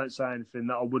sure I don't say anything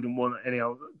that I wouldn't want any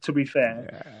other. To be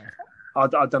fair, I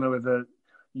don't know whether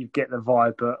you get the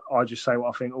vibe, but I just say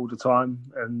what I think all the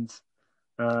time, and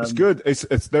it's good.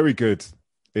 It's very good.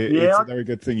 It's a very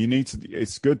good thing.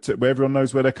 It's good to where everyone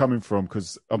knows where they're coming from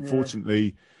because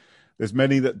unfortunately, there's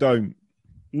many that don't.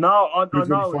 No, I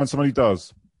know. Find someone who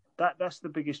does. That's the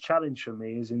biggest challenge for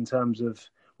me is in terms of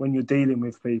when you're dealing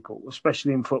with people,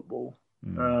 especially in football,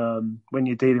 when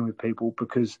you're dealing with people,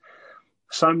 because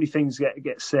so many things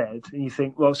get said, and you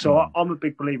think, well, I'm a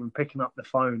big believer in picking up the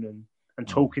phone and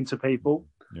talking to people.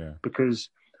 Yeah. Because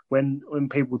when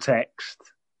people text,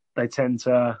 they tend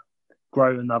to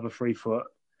grow another 3 foot,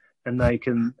 and they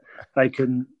can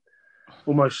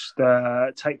almost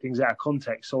take things out of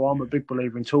context. So I'm a big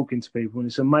believer in talking to people, and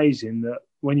it's amazing that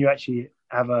when you actually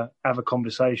have a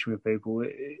conversation with people,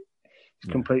 it's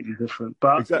completely different.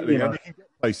 But exactly,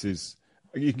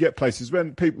 and you can get places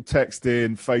when people text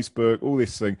in, Facebook, all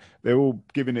this thing, they're all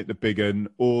giving it the big one,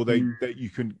 or that you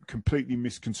can completely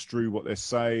misconstrue what they're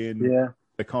saying. Yeah.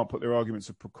 They can't put their arguments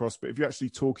across. But if you're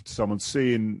actually talking to someone,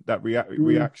 seeing that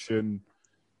reaction,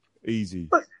 easy.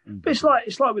 But it's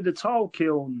like with the tile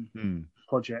kiln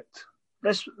project.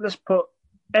 Let's put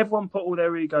all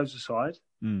their egos aside.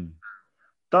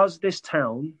 Does this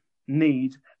town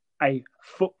need a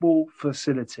football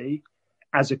facility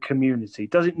as a community?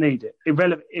 Does it need it?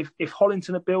 Irrelevant. If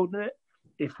Hollington are building it,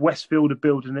 if Westfield are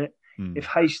building it, if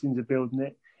Hastings are building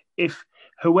it, if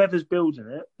whoever's building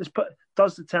it,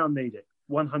 does the town need it?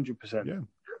 100%. Yeah.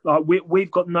 Like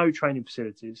we've got no training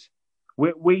facilities.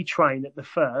 We train at the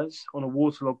Firs on a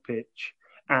waterlogged pitch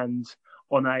and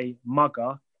on a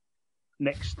mugger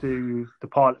next to the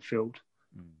pilot field,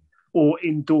 or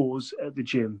indoors at the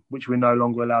gym, which we're no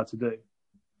longer allowed to do.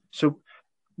 So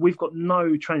we've got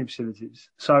no training facilities.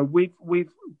 So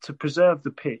we've to preserve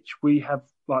the pitch, we have,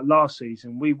 like last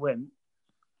season, we went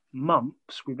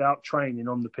months without training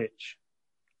on the pitch.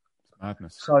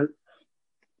 Madness. So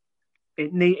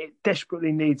it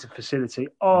desperately needs a facility.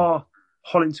 Are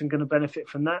Hollington going to benefit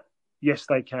from that? Yes,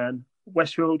 they can.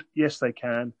 Westfield, yes, they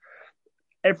can.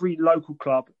 Every local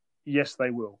club, yes, they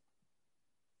will.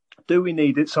 Do we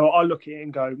need it? So I look at it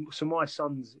and go, so my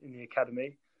son's in the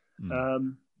academy.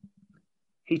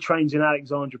 He trains in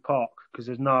Alexandra Park because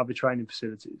there's no other training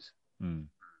facilities.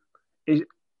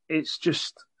 It's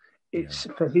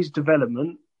for his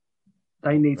development,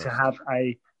 they need to have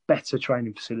a better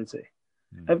training facility.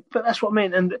 But that's what I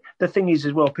mean. And the thing is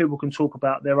as well, people can talk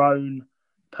about their own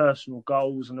personal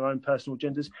goals and their own personal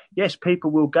agendas. Yes,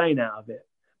 people will gain out of it.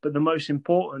 But the most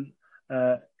important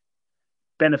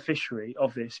beneficiary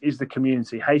of this is the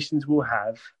community. Hastings will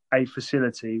have a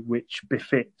facility which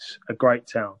befits a great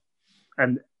town,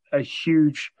 and a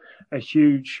huge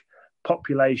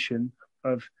population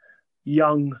of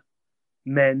young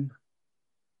men,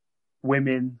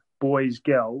 women, boys,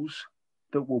 girls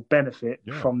that will benefit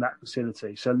from that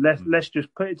facility. So let's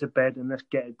just put it to bed and let's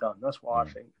get it done. That's what I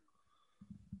think.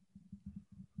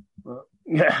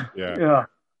 Yeah.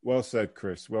 Well said,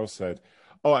 Chris. Well said.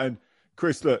 All right, and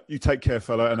Chris, look, you take care,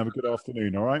 fella, and have a good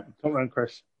afternoon, all right? Come on,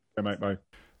 Chris. Okay, mate, bye.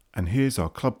 And here's our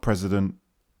club president,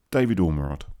 David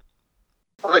Ormerod.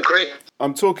 I agree.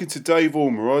 I'm talking to Dave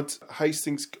Ormerod,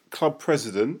 Hastings club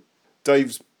president.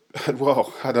 Dave's had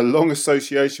a long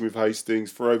association with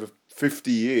Hastings for over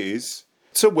 50 years.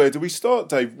 So where do we start,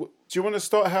 Dave? Do you want to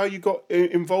start how you got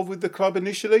involved with the club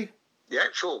initially? Yeah,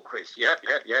 sure, Chris. Yeah.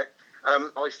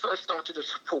 I first started to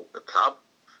support the club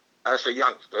as a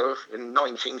youngster in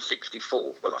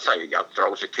 1964. Well, I say a youngster, I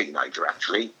was a teenager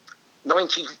actually.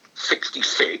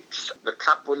 1966, the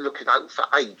club were looking out for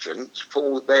agents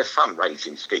for their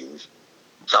fundraising schemes.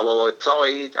 So I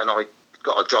applied and I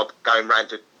got a job going around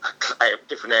to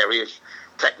different areas,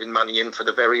 collecting money in for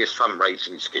the various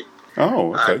fundraising schemes.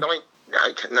 Oh, okay. In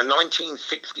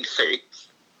 1966,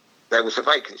 there was a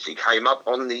vacancy came up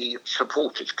on the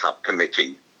Supporters Club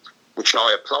Committee, which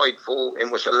I applied for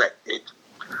and was elected.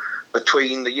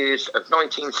 Between the years of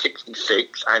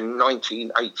 1966 and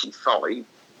 1985,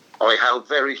 I held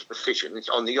various positions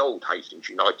on the old Hastings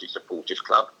United Supporters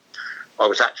Club. I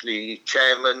was actually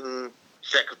chairman,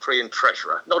 secretary and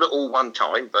treasurer. Not at all one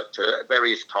time, but at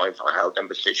various times I held them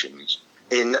positions.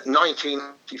 In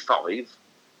 1985,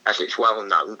 as it's well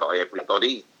known by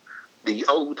everybody, the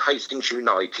old Hastings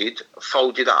United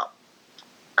folded up,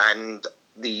 and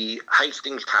the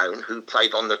Hastings Town, who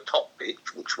played on the top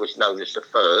pitch, which was known as the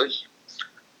Firs,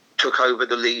 took over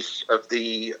the lease of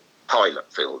the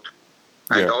pilot field.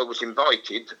 And I was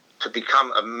invited to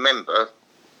become a member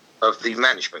of the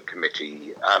management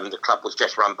committee. The club was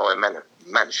just run by a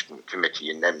management committee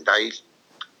in them days,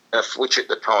 of which at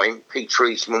the time Peter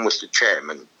Eastman was the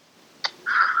chairman.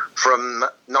 From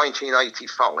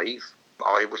 1985,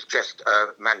 I was just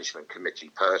a management committee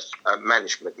person,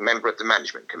 member of the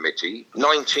management committee.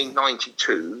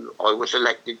 1992, I was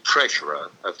elected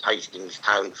treasurer of Hastings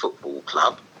Town Football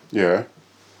Club. Yeah.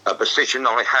 A position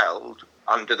I held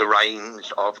under the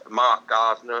reins of Mark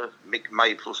Gardner, Mick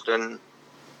Mapleston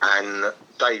and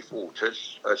Dave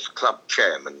Waters as club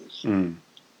chairman and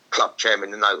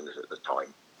owners at the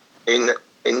time. In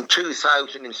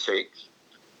 2006,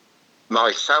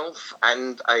 myself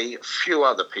and a few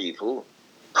other people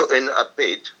put in a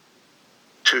bid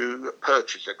to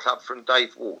purchase a club from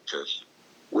Dave Waters,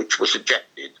 which was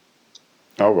rejected.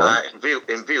 Oh, right.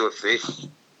 In view of this,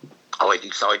 I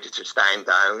decided to stand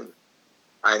down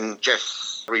and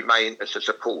just remain as a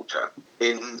supporter.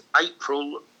 In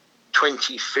April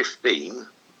 2015,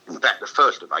 in fact, the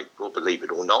 1st of April, believe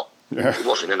it or not, it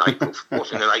wasn't an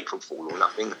April Fool or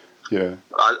nothing. Yeah.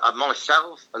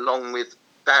 Myself, along with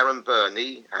Darren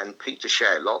Burney and Peter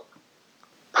Sherlock,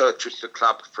 purchased the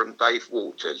club from Dave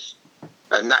Waters.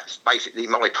 And that's basically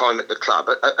my time at the club.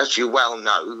 As you well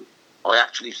know, I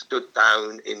actually stood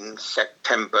down in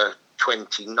September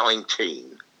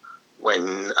 2019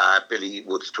 when Billy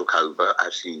Woods took over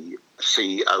as the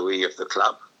COE of the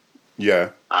club. Yeah.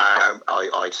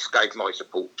 I gave my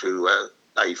support to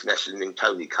Dave Nesson and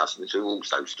Tony Cousins, who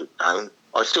also stood down.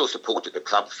 I still supported the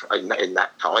club in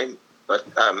that time, but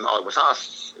I was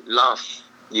asked last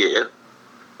year,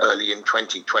 early in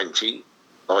 2020,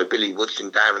 by Billy Woods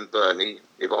and Darren Burney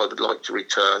if I would like to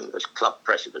return as club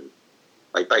president.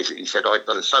 They basically said I'd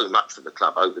done so much for the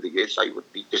club over the years, they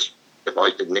would be if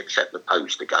I didn't accept the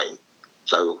post again.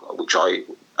 So, which I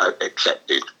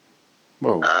accepted.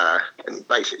 Well, and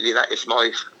basically that is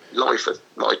my life of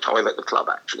my time at the club,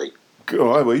 actually.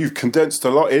 God, well, you've condensed a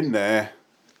lot in there,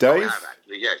 Dave. I have,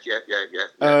 actually,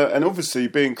 yeah. And obviously,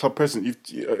 being club president,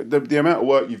 the amount of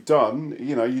work you've done,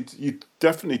 you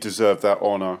definitely deserve that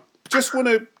honour. Just want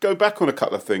to go back on a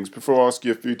couple of things before I ask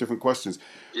you a few different questions.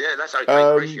 Yeah, that's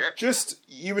okay, Chris, yeah. Just,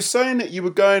 you were saying that you were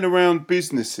going around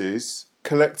businesses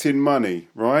collecting money,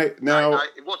 right? Now,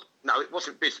 it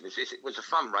wasn't business. It was a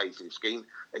fundraising scheme,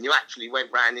 and you actually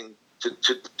went round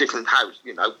to different houses,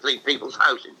 people's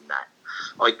houses and that.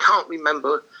 I can't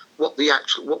remember what we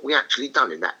actually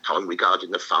done in that time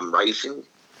regarding the fundraising.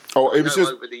 Oh, it was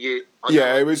just over the year.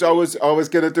 it was. I was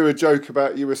going to do a joke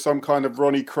about you were some kind of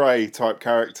Ronnie Cray type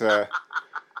character,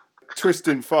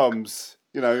 twisting thumbs.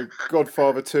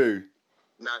 Godfather 2.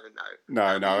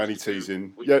 No, only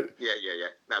teasing. Yeah.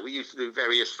 No, we used to do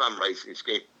various fundraising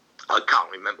schemes. I can't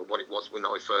remember what it was when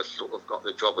I first sort of got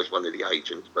the job as one of the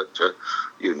agents, but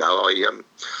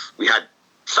we had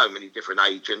so many different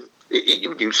agents.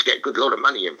 You used to get a good lot of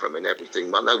money in from and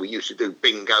everything. I know we used to do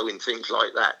bingo and things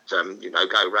like that.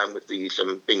 Go around with these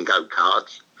bingo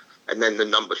cards, and then the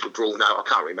numbers were drawn out. I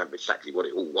can't remember exactly what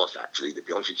it all was, actually, to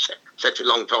be honest. It's such a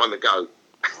long time ago.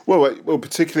 Well,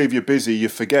 particularly if you're busy, you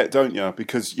forget, don't you?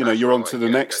 Because you're on to the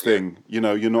next thing.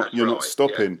 You're not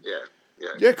stopping.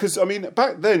 Yeah, because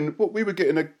back then, we were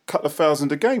getting a couple of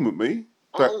thousand a game, weren't we?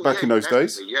 Back in those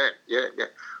days. Yeah.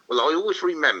 Well, I always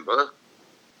remember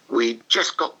we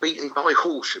just got beaten by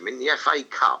Horsham in the FA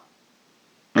Cup,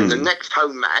 and the next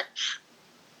home match,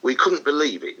 we couldn't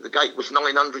believe it. The gate was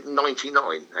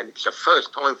 999, and it's the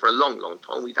first time for a long, long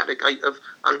time we'd had a gate of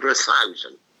under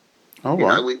 1,000. Oh,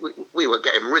 right. We were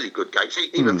getting really good gates.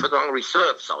 Even for our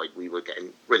reserve side, we were getting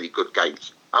really good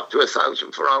gates, up to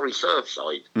 1,000 for our reserve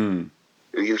side.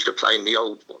 Who used to play in the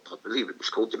old, I believe it was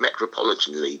called the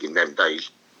Metropolitan League in them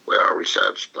days, where our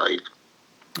reserves played.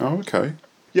 Oh, okay.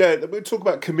 Yeah, we'll talk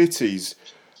about committees.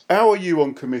 How are you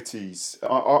on committees?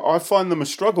 I find them a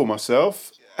struggle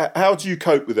myself. How do you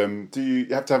cope with them? Do you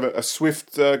have to have a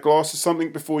swift glass of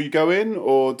something before you go in,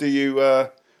 or are you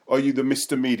the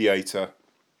Mr. Mediator?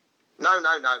 No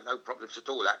problems at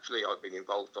all. Actually, I've been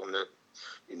involved on the,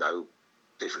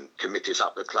 different committees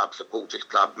up the club, supporters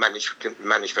club,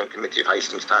 management committee of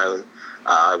Hastings Town.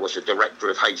 I was a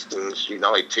director of Hastings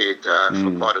United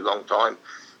for quite a long time.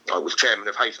 I was chairman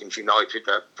of Hastings United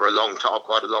for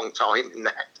quite a long time in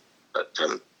that. But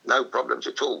no problems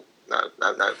at all. No.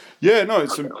 Yeah, no,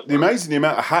 it's the amazing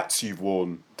amount of hats you've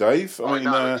worn, Dave. I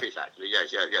know it is, actually,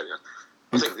 yes.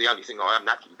 I think the only thing I haven't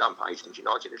actually done for Hastings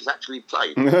United is actually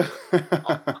played.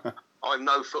 I'm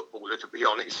no footballer, to be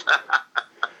honest.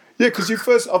 Yeah, because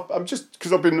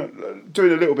I've been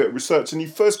doing a little bit of research, and you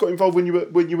first got involved when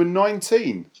you were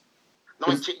 19.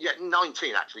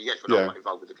 19 actually, yes, when I got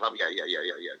involved with the club, yeah.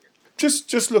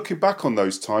 Just looking back on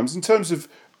those times, in terms of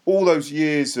all those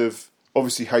years of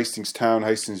obviously Hastings Town,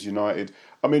 Hastings United,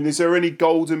 is there any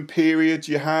golden period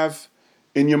you have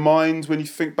in your mind when you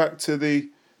think back to the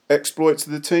exploits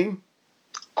of the team?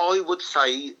 I would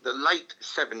say the late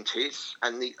 70s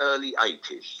and the early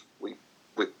 80s. We've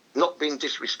not been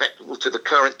disrespectful to the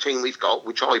current team we've got,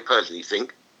 which I personally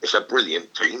think is a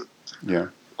brilliant team. Yeah.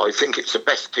 I think it's the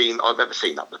best team I've ever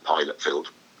seen up the Pilot Field,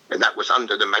 and that was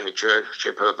under the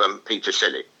managership of Peter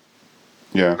Sillick.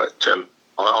 Yeah. But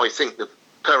I think the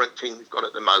current team we've got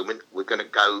at the moment, we're going to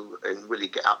go and really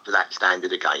get up to that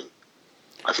standard again.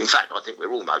 In fact, I think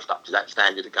we're almost up to that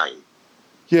standard again.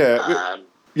 Yeah.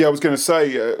 Yeah, I was going to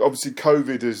say, obviously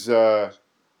COVID has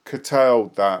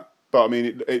curtailed that, but I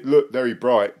mean, it looked very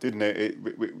bright, didn't it?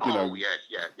 Yeah.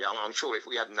 I'm sure if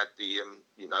we hadn't had the,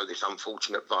 this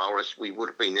unfortunate virus, we would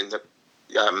have been in the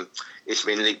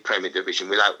Isthmian League Premier Division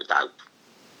without a doubt.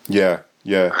 Yeah.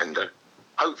 And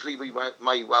hopefully we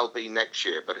may well be next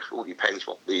year, but it all depends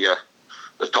what the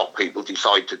top people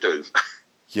decide to do.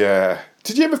 Yeah.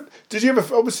 Did you ever?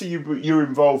 Obviously, you were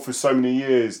involved for so many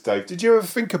years, Dave. Did you ever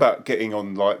think about getting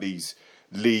on like these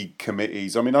league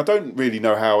committees? I mean, I don't really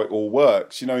know how it all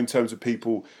works. In terms of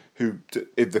people who,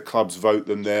 if the clubs vote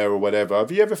them there or whatever.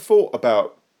 Have you ever thought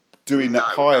about doing that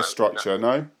higher structure?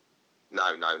 No.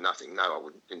 No, nothing.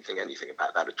 No, didn't think anything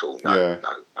about that at all. No.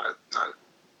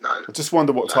 I just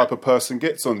wonder what type of person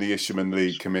gets on the Isthmian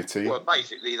League committee. Well,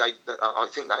 basically, I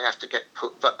think they have to get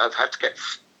put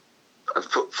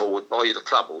forward by the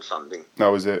club or something.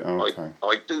 No, is it? Oh, okay.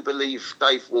 I do believe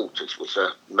Dave Waters was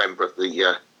a member of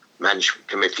the management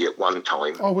committee at one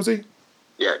time. Oh, was he?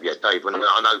 Yeah, Dave. And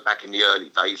I know back in the early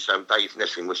days, Dave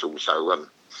Nessing was also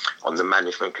on the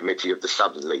management committee of the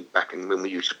Southern League back when we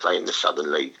used to play in the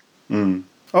Southern League. Mm.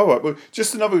 All right. Well,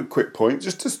 just another quick point.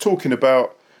 Just talking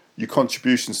about your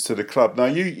contributions to the club. Now,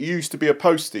 you used to be a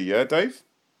postie, yeah, Dave?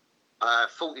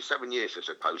 47 years as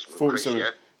a postman. 47.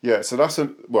 Chris, yeah. So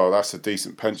that's a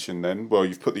decent pension then. Well,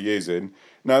 you've put the years in.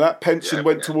 Now that pension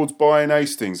went towards buying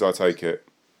Hastings, I take it.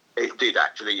 It did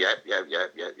actually. Yeah.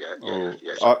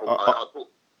 Oh.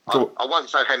 I won't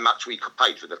say how much we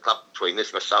paid for the club between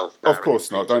this myself. Of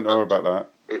course not. Don't know about that.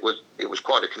 It was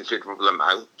quite a considerable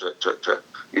amount.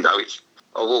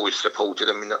 I've always supported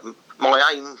them.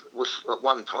 My aim was at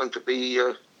one time to be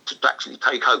to actually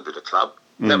take over the club.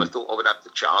 Never thought I would have the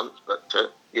chance, but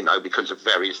because of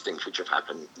various things which have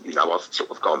happened, I've sort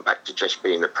of gone back to just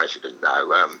being the president now.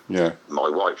 My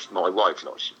wife's not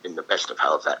in the best of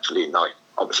health actually, and I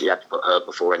obviously had to put her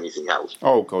before anything else.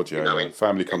 Oh God, yeah.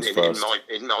 Family comes first.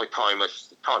 In my time, the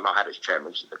time I had as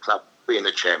chairman of the club, being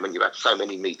the chairman, you had so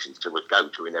many meetings to go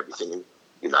to and everything, and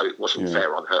it wasn't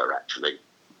fair on her actually.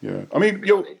 Yeah, I mean,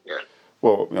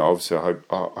 well, obviously, I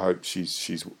hope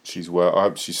she's well. I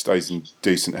hope she stays in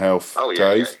decent health. Oh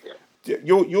yeah, Dave. Yeah.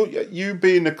 You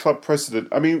being the club president.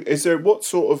 I mean, what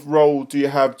sort of role do you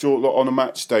have on a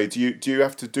match day? Do you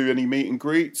have to do any meet and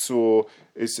greets, or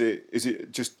is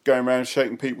it just going around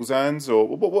shaking people's hands, or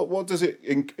what does it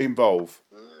involve?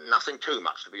 Nothing too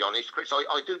much, to be honest, Chris.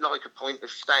 I do like a point of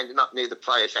standing up near the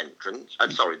players' entrance.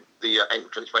 The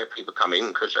entrance where people come in,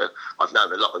 because I've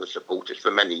known a lot of the supporters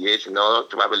for many years, and I like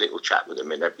to have a little chat with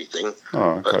them and everything.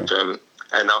 Oh, okay. But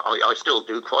and I still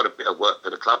do quite a bit of work for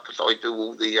the club, because I do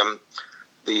all the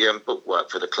bookwork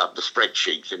for the club, the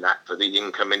spreadsheets and that for the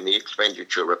income and the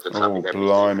expenditure of the club. Oh,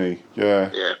 blimey,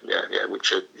 yeah.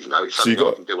 Which it's something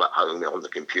I can do at home on the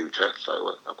computer.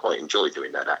 So I quite enjoy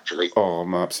doing that actually. Oh,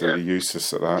 I'm absolutely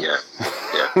useless at that. Yeah.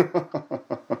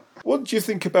 What do you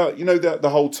think about the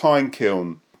whole Time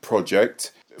Kiln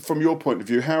project? From your point of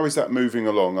view, how is that moving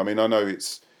along? I mean, I know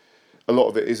a lot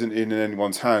of it isn't in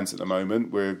anyone's hands at the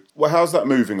moment. How's that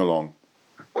moving along?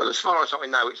 Well, as far as I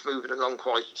know, it's moving along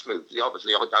quite smoothly.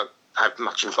 Obviously, I don't have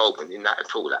much involvement in that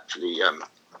at all, actually.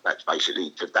 That's basically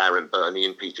to Darren Burney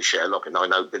and Peter Sherlock, and I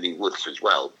know Billy Woods as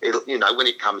well. When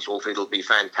it comes off, it'll be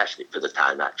fantastic for the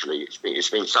town, actually. It's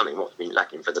been something what's been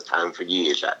lacking for the town for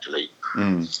years, actually.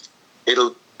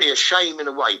 It'll be a shame in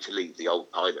a way to leave the old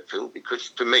pilot field, because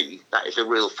to me, that is a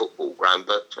real football ground,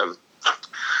 but...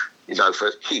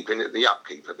 for keeping it, the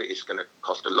upkeep of it is going to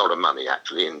cost a lot of money,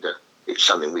 actually, and it's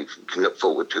something we can look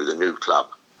forward to, the new club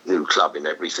and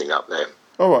everything up there.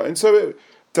 All right, and so,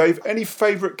 Dave, any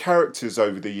favourite characters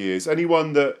over the years?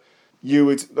 Anyone that you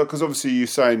would... Because obviously you're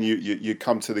saying you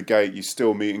come to the gate, you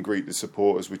still meet and greet the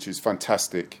supporters, which is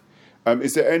fantastic.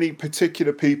 Is there any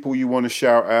particular people you want to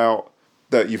shout out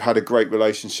that you've had a great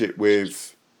relationship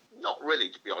with? Not really,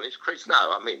 to be honest, Chris. No,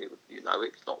 I mean,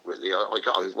 it's not really. I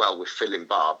got on well with Phil and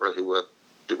Barbara, who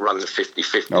run the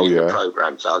 50-50 in the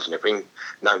programme sales and everything.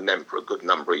 Known them for a good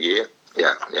number of years.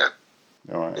 Yeah.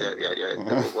 All right. Yeah.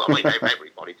 Well, I mean,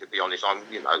 everybody, to be honest. I'm,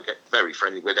 get very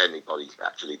friendly with anybody,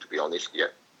 actually, to be honest. Yeah.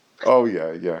 Oh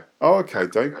yeah. Oh, okay,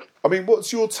 Dave. I mean,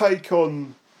 what's your take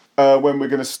on when we're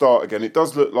going to start again? It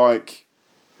does look like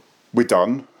we're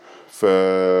done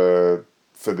for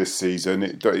this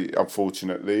season,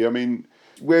 unfortunately. I mean,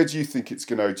 where do you think it's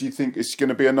going to go? Do you think it's going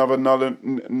to be another null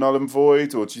and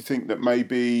void, or do you think that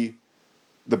maybe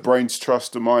the Brains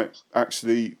Trust might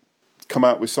actually come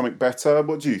out with something better?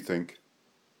 What do you think?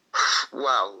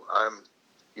 Well,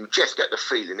 you just get the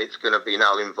feeling it's going to be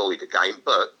null and void again,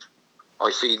 but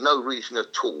I see no reason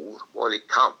at all why it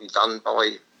can't be done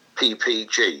by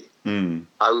PPG.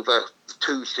 over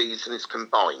 2 seasons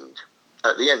combined.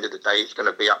 At the end of the day, it's going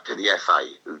to be up to the FA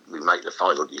who make the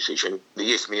final decision.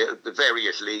 The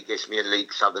various leagues, Isthmian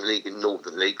League, Southern League, and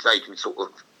Northern Leagues, they can sort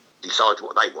of decide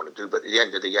what they want to do. But at the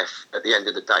end of the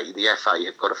day, the FA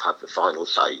have got to have the final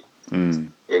say.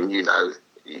 And you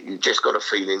just got a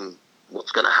feeling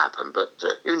what's going to happen. But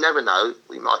you never know.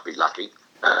 We might be lucky.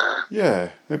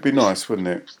 Yeah, it'd be nice, wouldn't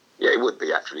it? Yeah, it would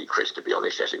be actually, Chris. To be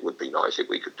honest, yes, it would be nice if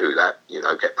we could do that.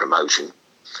 Get promotion.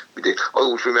 We did. I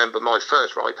always remember my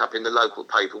first write-up in the local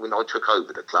paper when I took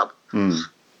over the club,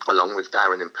 along with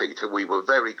Darren and Peter. We were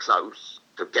very close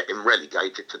to getting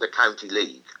relegated to the county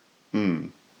league.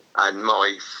 And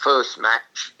my first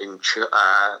match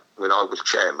when I was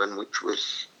chairman, which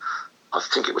was, I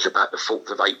think it was about the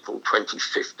 4th of April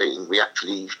 2015, we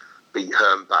actually beat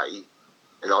Herne Bay.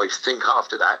 And I think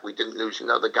after that, we didn't lose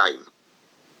another game.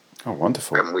 Oh,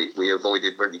 wonderful. And we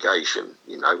avoided relegation,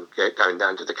 going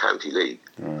down to the county league.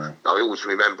 I always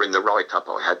remember in the write-up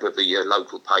I had with the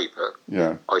local paper,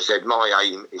 I said, my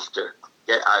aim is to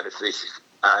get out of this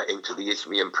into the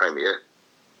Isthmian Premier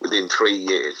within 3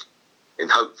 years,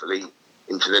 and hopefully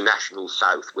into the National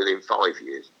South within 5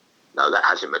 years. No, that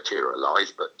hasn't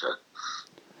materialised, but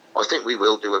I think we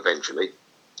will do eventually.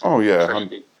 Oh, yeah. But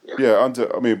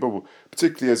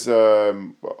particularly as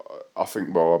I think,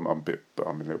 I'm a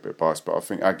little bit biased, but I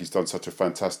think Aggie's done such a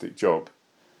fantastic job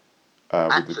with the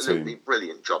team. Absolutely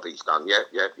brilliant job he's done. Yeah.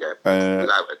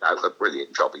 Without a doubt, a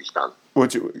brilliant job he's done.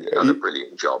 He's done a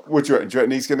brilliant job. What do you reckon? Do you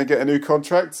reckon he's going to get a new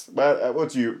contract? What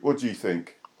do you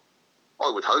think?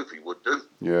 I would hope he would do.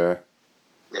 Yeah.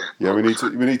 Yeah. We need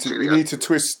to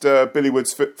twist Billy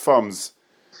Wood's thumbs.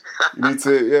 You need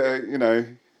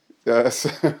to,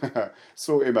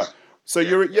 sort him out. So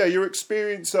your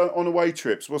experience on away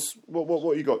trips.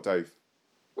 What you got, Dave?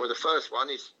 Well, the first one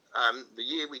is the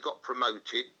year we got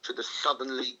promoted to the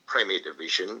Southern League Premier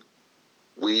Division.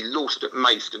 We lost at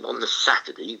Maidstone on the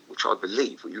Saturday, which I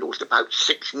believe we lost about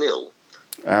 6-0.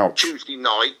 Ouch. Tuesday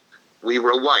night we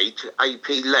were away to AP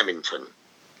Leamington.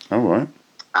 All right.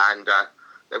 And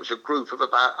there was a group of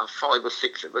about 5 or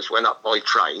 6 of us went up by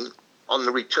train. On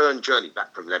the return journey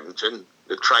back from Leamington,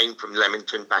 the train from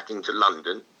Leamington back into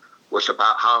London was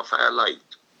about half hour late.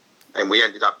 And we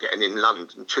ended up getting in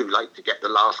London too late to get the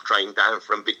last train down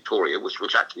from Victoria, which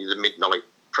was actually the midnight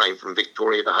train from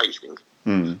Victoria to Hastings.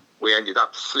 We ended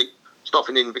up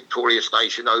stopping in Victoria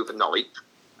Station overnight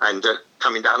and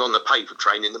coming down on the paper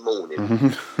train in the morning.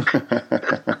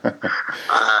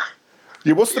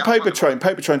 What's the paper train?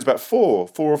 Paper train's about 4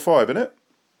 or 5, isn't it?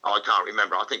 I can't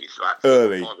remember. I think it's about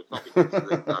early. 5 o'clock in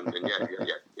London. Yeah.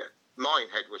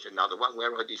 Minehead was another one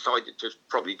where I decided to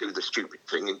probably do the stupid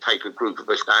thing and take a group of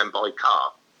us down by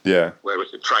car. Yeah.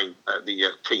 Whereas the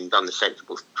team done the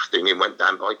sensible thing and went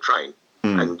down by train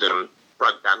and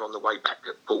broke down on the way back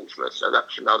to Portsmouth. So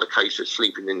that's another case of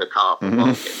sleeping in the car for a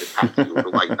while, getting the taxi all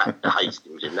the way back to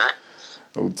Hastings in that.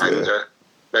 Oh dear. And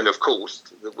then, of course,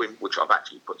 which I've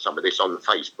actually put some of this on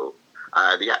Facebook,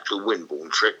 the actual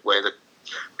Wimborne trip where the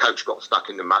coach got stuck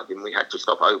in the mud and we had to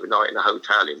stop overnight in a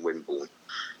hotel in Wimborne.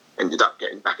 Ended up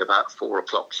getting back about 4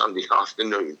 o'clock Sunday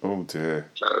afternoon. Oh dear.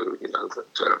 So,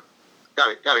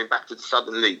 but going back to the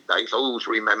Southern League days, I always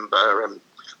remember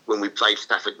when we played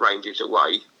Stafford Rangers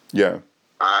away. Yeah.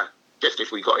 Just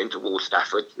as we got into Wall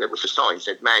Stafford, there was a sign that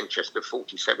said Manchester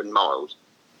 47 miles.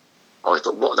 I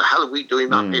thought, what the hell are we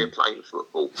doing up here playing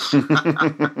football?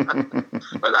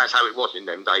 But that's how it was in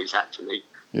them days, actually.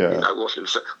 Yeah. Wasn't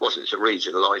so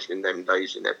regionalised in them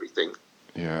days and everything.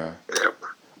 Yeah.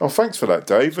 Oh, thanks for that,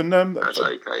 Dave. And that's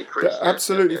okay, Chris.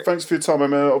 Absolutely, thanks for your time.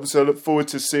 Obviously, I look forward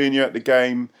to seeing you at the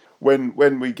game when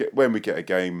we get a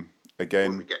game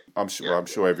again. I'm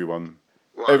sure everyone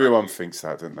thinks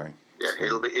that, don't they? Yeah,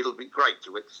 it'll be great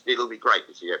to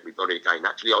see everybody again.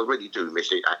 Actually, I really do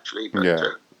miss it. Actually, but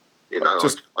I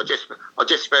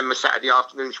just spend my Saturday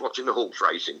afternoons watching the horse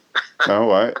racing. All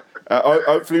right.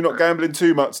 Hopefully, not gambling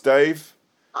too much, Dave.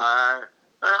 A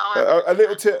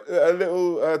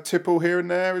little tipple here and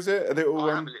there, is it? I have a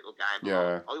little gamble.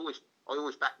 Yeah. I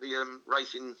always back the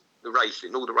racing,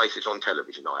 all the races on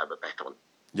television. I have a bet on.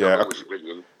 Yeah. I've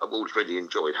always really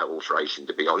enjoyed horse racing,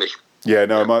 to be honest. Yeah,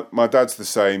 no, my dad's the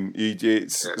same.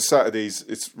 Saturdays,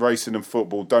 it's racing and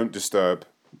football. Don't disturb.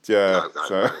 Yeah. No,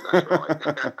 that's right.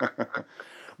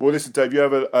 Well, listen, Dave, you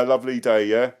have a lovely day,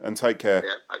 yeah, and take care.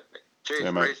 Yeah. Okay.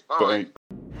 Cheers, Chris. Bye.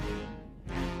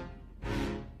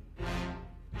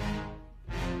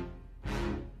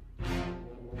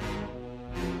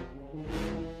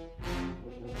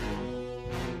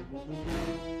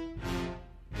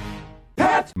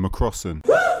 McCrossan.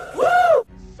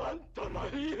 Santa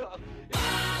Maria!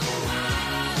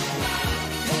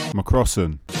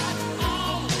 McCrossan.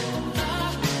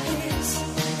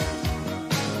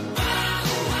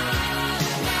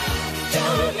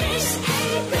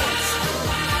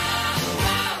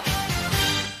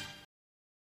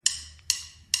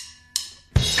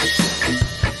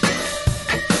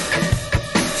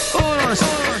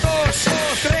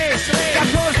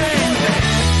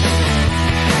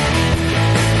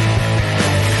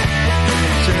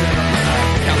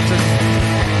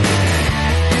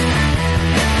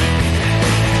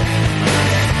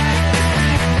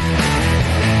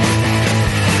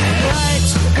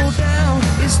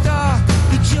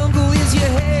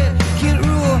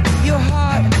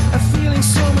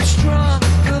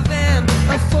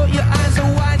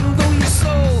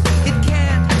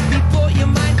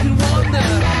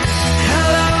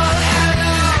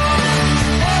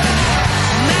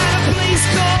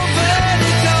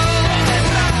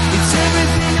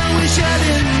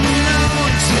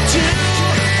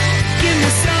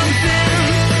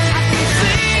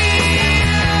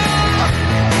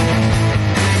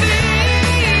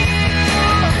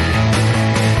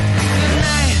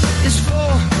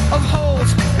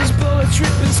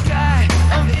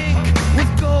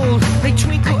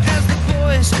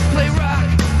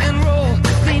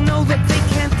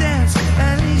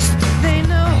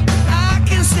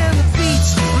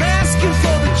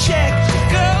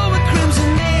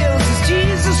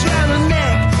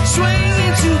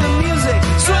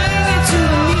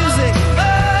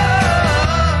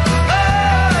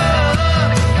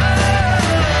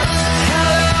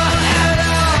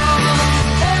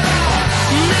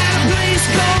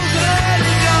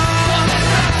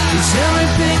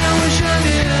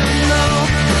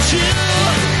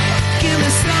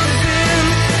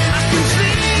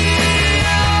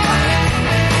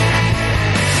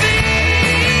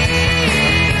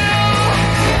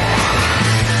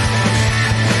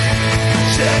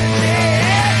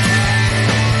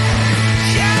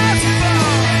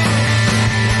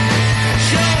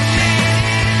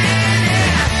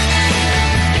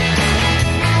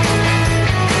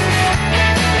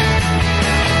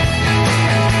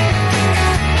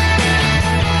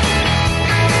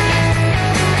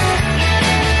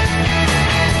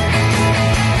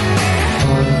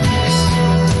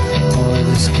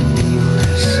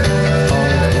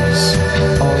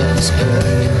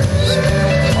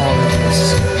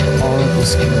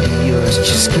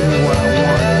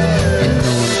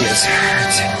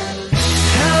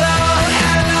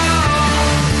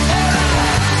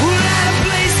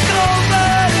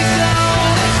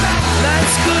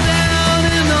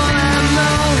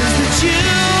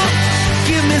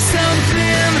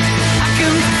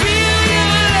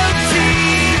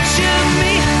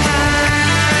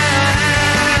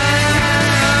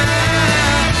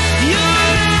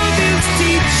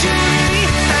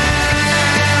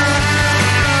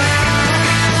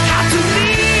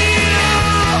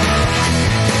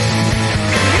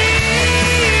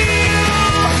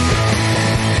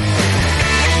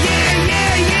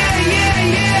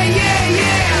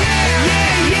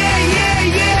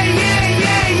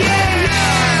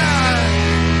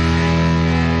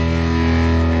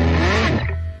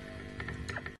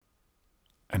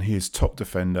 Top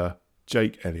defender,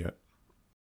 Jake Elliott.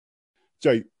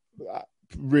 Jake,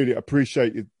 really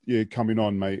appreciate you coming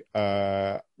on, mate.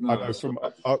 I know from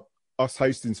us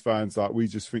Hastings fans, like, we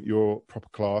just think you're proper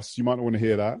class. You might not want to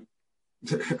hear that.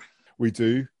 We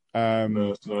do.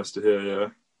 No, it's nice to hear, yeah.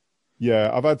 Yeah,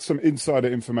 I've had some insider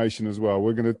information as well.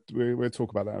 We'll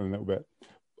talk about that in a little bit.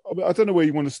 I don't know where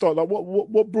you want to start. Like,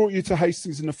 what brought you to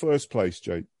Hastings in the first place,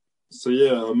 Jake? So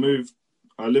yeah,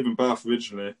 I live in Bath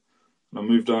originally. I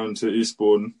moved down to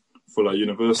Eastbourne for like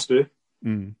university,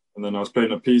 and then I was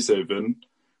playing at Peacehaven.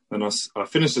 Then I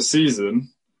finished the season,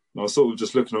 and I was sort of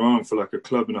just looking around for like a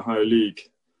club in a higher league,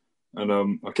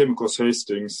 and I came across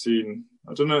Hastings.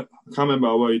 I don't know, I can't remember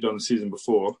how well he'd done the season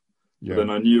before. Yeah. But then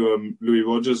I knew Louis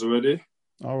Rogers already.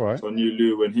 All right. So I knew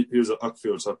Lou when he was at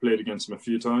Uckfield, so I played against him a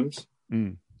few times.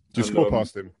 Did you score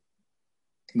past him?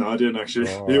 No, I didn't actually.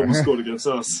 He almost scored against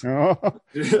us.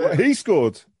 He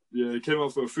scored. Yeah, he came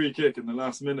out for a free kick in the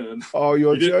last minute. And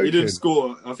you're joking. He didn't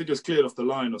score. I think it was cleared off the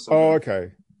line or something. Oh,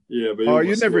 okay. Yeah, but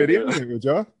you never really hit it, would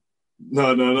you?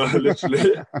 No,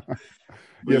 literally.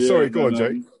 Sorry, go on,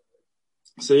 Jake.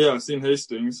 So yeah, I've seen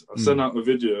Hastings. I sent out a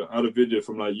video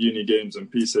from like uni games in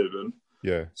Peacehaven.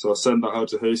 Yeah. So I sent that out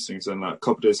to Hastings, and like a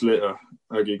couple of days later,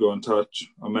 Aggie got in touch.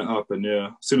 I met up, and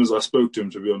yeah, as soon as I spoke to him,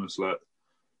 to be honest, like, it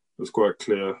was quite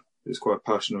clear. He's quite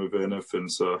passionate with it and everything.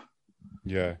 So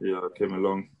yeah, I came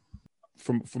along.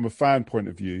 From a fan point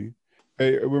of view,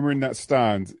 when we're in that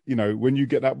stand, when you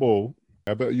get that ball,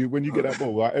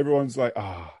 like, everyone's like,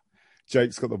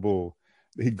 Jake's got the ball.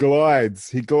 He glides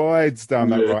down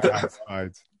that right-hand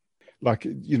side. Like,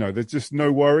 you know, there's just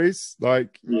no worries.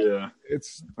 Like, yeah,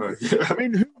 it's. I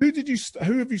mean,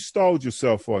 who have you styled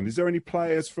yourself on? Is there any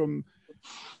players from?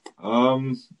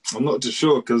 I'm not too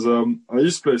sure because I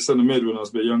used to play centre mid when I was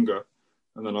a bit younger,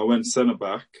 and then I went centre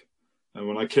back. And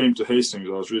when I came to Hastings,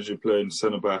 I was originally playing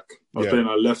centre back. I was playing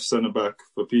our left centre back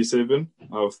for Peacehaven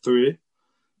out of 3.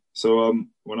 So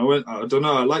when I went, I don't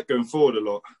know, I like going forward a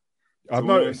lot. I've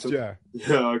noticed, Yeah,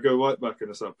 I go right back and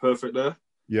it's like perfect there.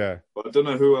 Yeah. But I don't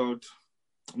know who I'm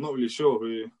not really sure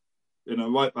who, in a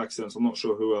right back sense, I'm not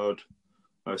sure who I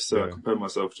would compare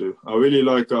myself to. I really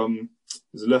like,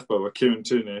 there's a left back, Kieran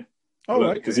Tierney. Oh,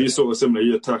 right. Because he's sort of similar,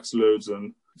 he attacks loads.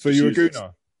 And so you're a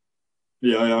gooner?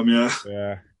 Yeah, I am, yeah.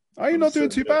 Yeah. Oh, you're not doing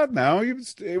too bad now. It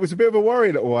was a bit of a worry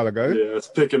a little while ago. Yeah, it's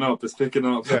picking up.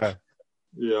 Yeah.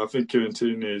 Yeah, I think Kieran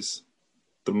Tierney is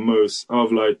the most,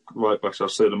 of like right backs, I'd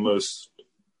say the most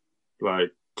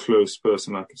like close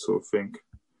person I could sort of think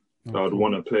that I'd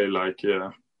want to play like,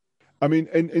 yeah. I mean,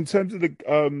 in terms of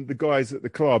the guys at the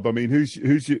club, I mean, who's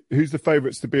the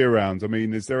favourites to be around? I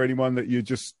mean, is there anyone that you're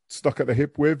just stuck at the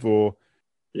hip with, or?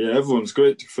 Yeah, everyone's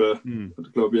great to be fair at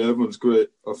the club. Yeah, everyone's great.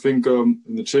 I think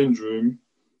in the change room,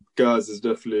 Gaz is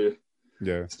definitely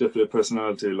a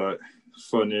personality, like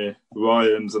funny.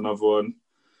 Ryan's another one.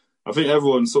 I think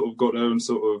everyone's sort of got their own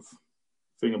sort of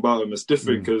thing about them. It's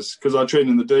different because I train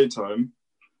in the daytime,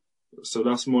 so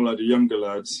that's more like the younger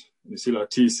lads. You see, like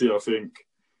TC, I think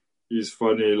he's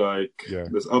funny. Like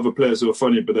there's other players who are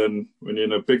funny, but then when you're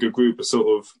in a bigger group, it's sort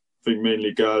of I think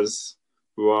mainly Gaz,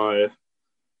 Ryan,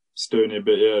 Stoney a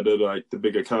bit. Yeah, they're like the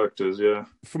bigger characters. Yeah.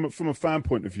 From a fan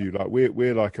point of view, like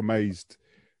we're like amazed.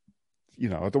 You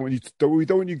know, we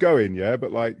don't want you going,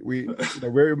 but like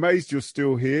we're amazed you're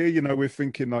still here. You know, we're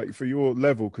thinking like for your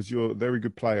level because you're a very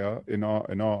good player in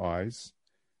our eyes.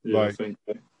 Yeah, like I think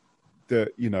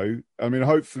that. You know, I mean,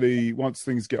 hopefully once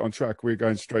things get on track, we're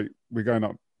going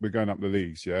up the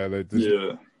leagues. Yeah,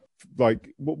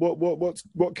 Like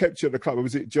what kept you at the club?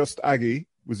 Was it just Aggie?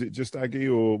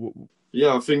 Or?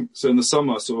 Yeah, I think so. In the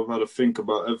summer, I sort of had to think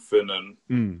about everything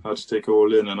and how to take it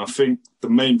all in. And I think the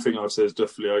main thing I'd say is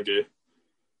definitely Aggie.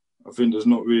 I think there's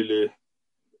not really,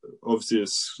 obviously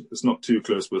it's not too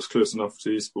close, but it's close enough to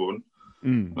Eastbourne.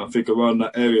 And I think around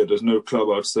that area, there's no club,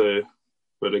 I'd say,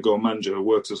 where they got a manager who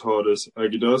works as hard as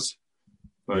Aggie does.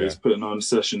 Like he's putting on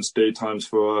sessions, daytimes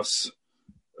for us.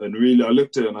 And really, I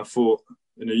looked at it and I thought,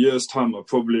 in a year's time,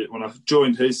 when I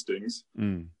joined Hastings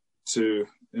to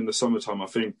in the summertime, I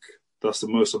think that's the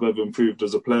most I've ever improved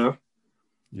as a player.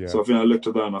 Yeah. So I think I looked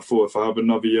at that and I thought, if I have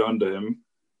another year under him,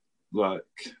 like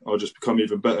I'll just become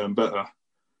even better and better.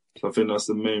 So I think that's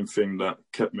the main thing that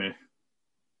kept me.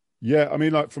 Yeah, I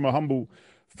mean, like from a humble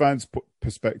fan's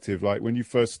perspective, like when you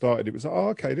first started, it was like, oh,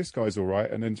 okay, this guy's all right.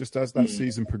 And then just as that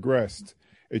season progressed,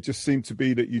 it just seemed to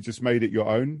be that you just made it your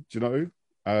own. Do you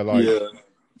know?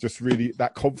 Just really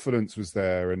that confidence was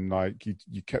there, and like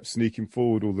you kept sneaking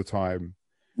forward all the time.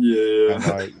 Yeah. And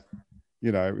like,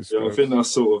 you know, it was. Yeah, I think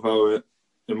that's sort of how it.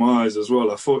 In my eyes as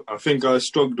well, I think I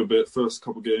struggled a bit first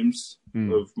couple of games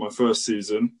of my first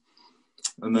season,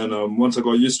 and then once I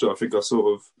got used to it, I think I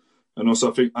sort of, and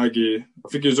also I think Aggie,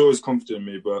 he was always confident in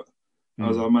me, but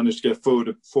as I managed to get forward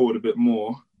a bit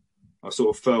more, I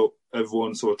sort of felt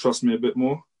everyone sort of trust me a bit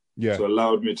more. Yeah, so it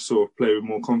allowed me to sort of play with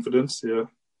more confidence. Yeah.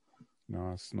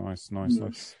 Nice.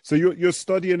 So you're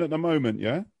studying at the moment,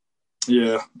 yeah?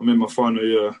 Yeah, I'm in my final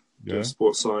year doing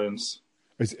sports science.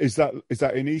 Is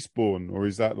that in Eastbourne, or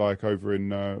is that like over in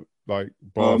like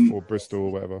Bath or Bristol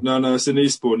or whatever? No, it's in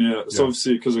Eastbourne. Yeah, it's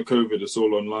obviously because of COVID, it's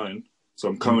all online. So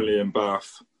I'm currently in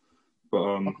Bath,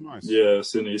 but nice. Yeah,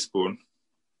 it's in Eastbourne.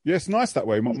 Yeah, it's nice that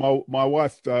way. My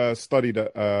wife studied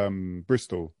at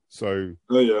Bristol, so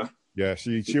yeah,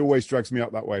 she always drags me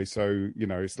up that way. So you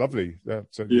know, it's lovely. Yeah.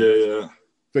 So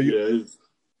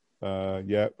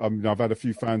I've had a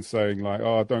few fans saying like,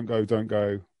 "Oh, don't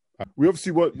go." We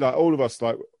obviously want, like all of us,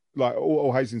 like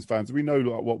all Hastings fans, we know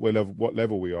like what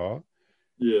level we are.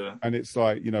 Yeah. And it's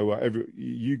like, you know,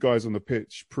 you guys on the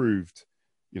pitch proved,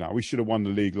 you know, we should have won the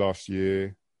league last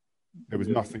year. There was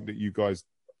nothing that you guys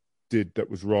did that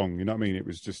was wrong. You know what I mean? It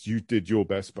was just you did your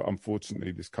best, but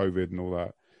unfortunately, this COVID and all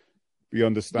that. We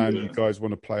understand you guys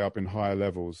want to play up in higher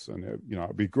levels, and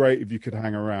it'd be great if you could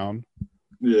hang around.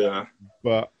 Yeah.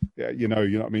 But yeah, you know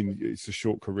what I mean. It's a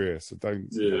short career, so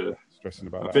don't. Stressing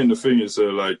about that. I think the thing is,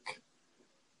 like,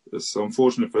 it's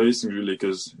unfortunate for Hastings really,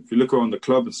 because if you look around the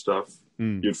club and stuff,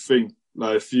 you'd think,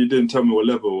 like, if you didn't tell me what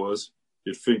level it was,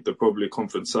 you'd think they're probably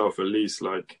Conference South at least,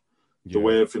 like the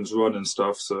way everything's run and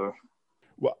stuff. So,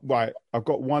 well, right, I've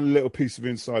got one little piece of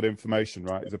inside information.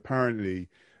 Right, is apparently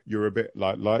you're a bit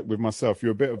like with myself,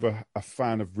 you're a bit of a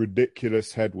fan of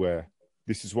ridiculous headwear.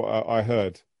 This is what I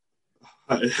heard.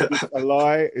 Is this a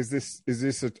lie? Is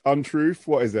this an untruth?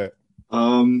 What is it?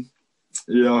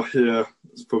 Yeah,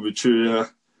 it's probably true.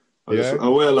 Yeah, I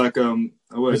wear like a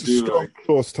strong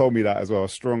source told me that as well. A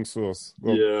strong source.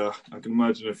 Well, yeah, I can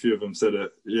imagine a few of them said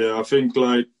it. Yeah, I think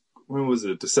like when was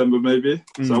it? December maybe.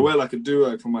 So I wear like a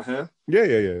do-rag for my hair.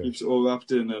 Yeah. Keeps it all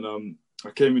wrapped in, and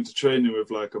I came into training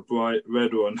with like a bright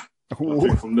red one. I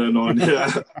think from then on,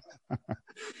 yeah.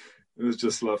 It was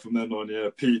just like from then on, yeah.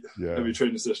 Pete, every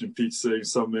training session, Pete saying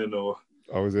something or.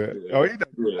 Oh, was it?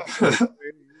 Yeah.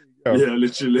 Yeah,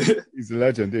 literally. He's a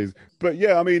legend, But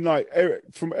yeah, I mean, like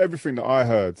from everything that I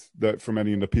heard, that from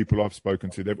any of the people I've spoken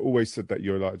to, they've always said that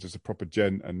you're like just a proper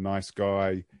gent and nice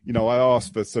guy. You know, I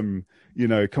asked for some,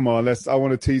 come on, I want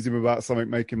to tease him about something,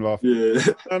 make him laugh. Yeah.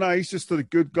 No, he's just a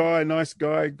good guy, nice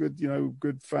guy, good,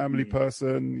 good family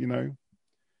person,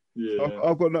 Yeah.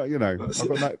 I've got no,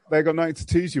 they got nothing to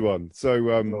tease you on. So,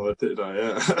 I did,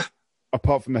 yeah.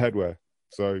 Apart from the headwear.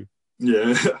 So.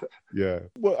 Yeah. Yeah.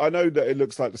 Well, I know that it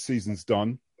looks like the season's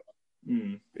done.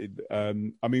 I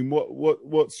mean,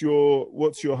 what's your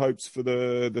hopes for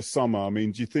the summer? I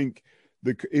mean, do you think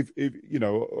if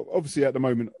obviously at the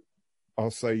moment, I'll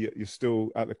say you're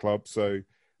still at the club. So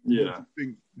yeah.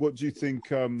 What do you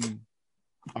think?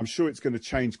 I'm sure it's going to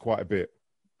change quite a bit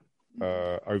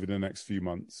over the next few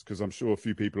months, because I'm sure a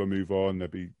few people will move on.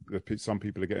 Some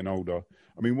people are getting older.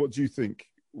 I mean, what do you think?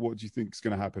 What do you think is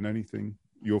going to happen? Anything?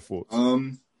 Your thoughts?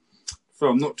 I'm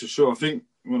not too sure. I think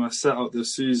when I set out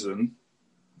this season,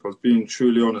 if I was being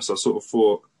truly honest, I sort of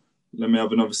thought, let me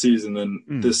have another season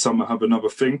and this summer have another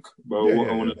think about what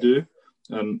I want to do.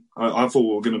 And I thought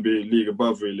we were going to be league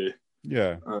above, really.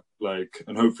 Yeah.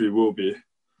 And hopefully we'll be.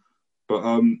 But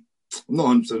I'm not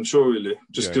 100% sure, really.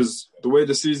 Just because the way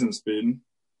the season's been,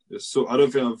 I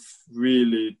don't think I've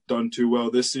really done too well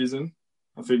this season.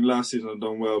 I think last season I've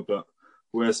done well, but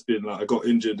where it's been like I got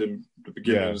injured in the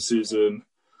beginning of the season,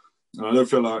 and I don't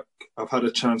feel like I've had a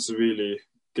chance to really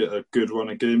get a good run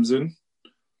of games in.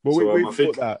 Well, so,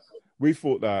 we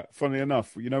thought that. Funnily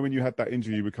enough, when you had that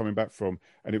injury you were coming back from,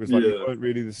 and it was like you weren't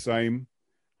really the same.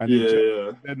 And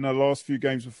then the last few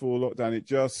games before lockdown, it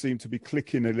just seemed to be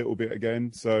clicking a little bit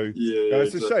again. So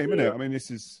it's a shame, isn't it? I mean,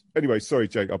 anyway. Sorry,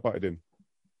 Jake, I butted in.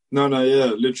 No,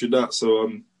 literally that.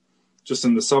 So just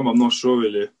in the summer, I'm not sure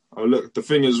really. The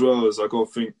thing as well is I got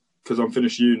to think, because I'm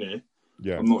finished uni,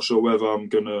 I'm not sure whether I'm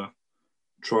going to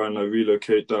try and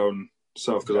relocate down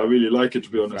south, because I really like it, to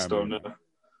be honest, down there.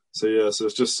 So so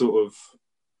it's just sort of,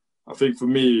 I think for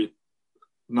me,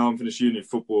 now I'm finished uni,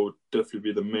 football would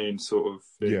definitely be the main sort of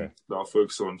thing that I'll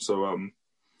focus on. So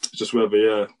it's just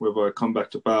whether I come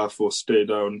back to Bath or stay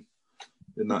down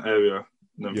in that area.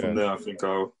 And then from there, I think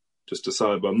I'll just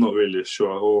decide, but I'm not really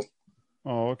sure at all.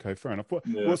 Oh, okay, fair enough.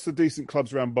 What's the decent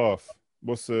clubs around Bath?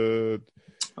 What's the...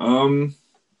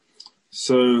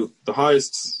 So the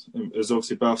highest is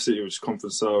obviously Bath City, which is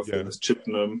Conference South. Yeah. There's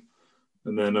Chippenham.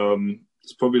 And then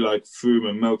it's probably like Frome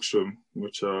and Melksham,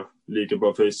 which are league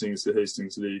above Hastings, the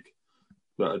Hastings League,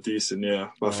 that are decent,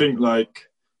 But I think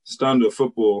standard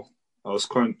football, I was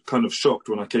kind of shocked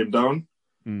when I came down.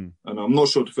 And I'm not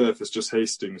sure if it's just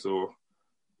Hastings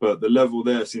but the level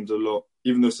there seems a lot,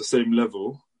 even though it's the same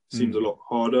level, seems a lot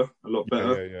harder, a lot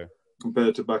better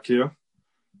compared to back here.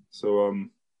 So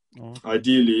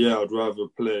ideally, I'd rather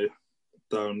play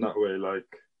down that way,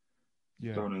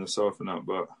 down in the south and that,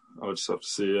 but I'll just have to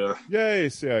see.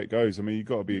 See how it goes. I mean, you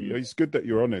got to be. It's good that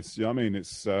you're honest. You know what I mean, it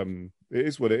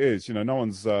is what it is. No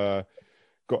one's got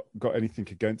anything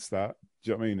against that.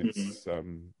 Do you know what I mean? It's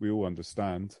we all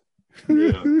understand.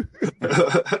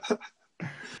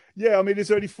 Yeah, I mean, is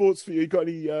there any thoughts for you? You got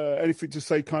anything to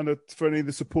say, kind of, for any of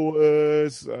the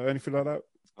supporters, anything like that?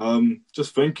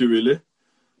 Just thank you, really.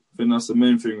 I think that's the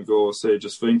main thing we got to say.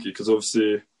 Just thank you, because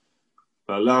obviously,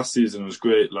 last season was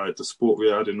great. Like the sport we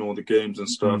had in all the games and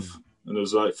stuff, and it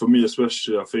was for me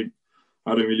especially. I think I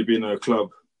hadn't really been at a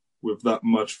club with that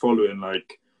much following.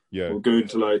 We're going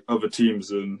to other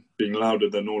teams and being louder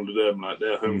than all of them,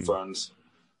 their home fans.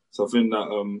 So I think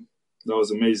that that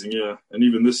was amazing, And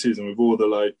even this season, with all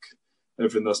the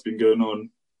everything that's been going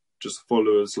on, just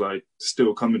followers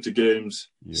still coming to games,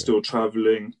 still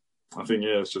travelling. I think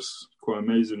it's just quite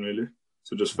amazing, really.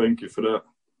 So just thank you for that.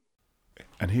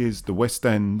 And here's the West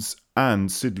End's and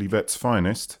Sidley Vet's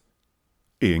finest,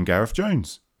 Ian Gareth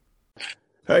Jones.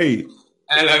 Hey.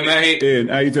 Hello, mate. Ian,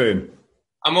 how you doing?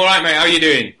 I'm all right, mate. How are you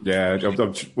doing? Yeah,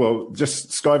 I'm just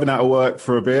skiving out of work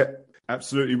for a bit.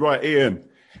 Absolutely right, Ian.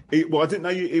 Well, I didn't know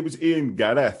it was Ian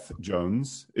Gareth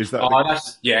Jones. Is that?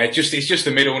 It's just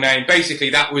a middle name. Basically,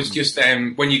 that was just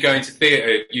when you go into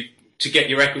theatre, to get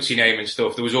your equity name and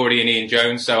stuff. There was already an Ian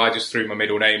Jones, so I just threw my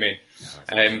middle name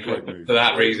in for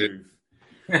that reason.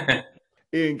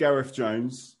 Ian Gareth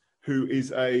Jones, who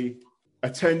is a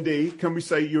attendee. Can we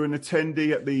say you're an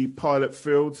attendee at the Pilot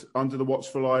Field under the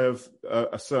watchful eye of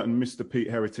a certain Mr. Pete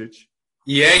Heritage?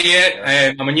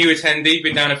 Yeah. I'm a new attendee.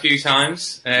 Been down a few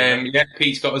times.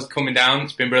 Pete's got us coming down.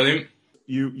 It's been brilliant.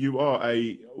 You are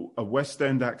a West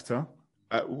End actor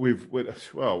with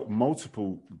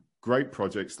multiple great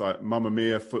projects like Mamma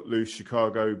Mia, Footloose,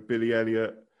 Chicago, Billy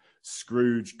Elliot,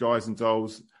 Scrooge, Guys and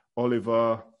Dolls,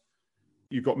 Oliver.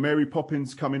 You've got Mary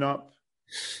Poppins coming up.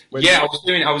 I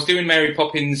was doing Mary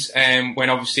Poppins when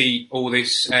obviously all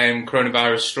this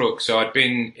coronavirus struck. So I'd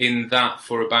been in that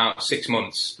for about 6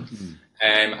 months. Mm-hmm.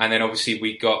 And then obviously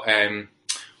we got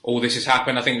all this has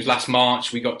happened. I think it was last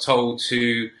March. We got told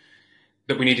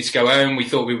that we needed to go home. We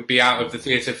thought we would be out of the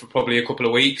theatre for probably a couple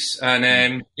of weeks.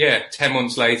 And 10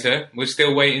 months later, we're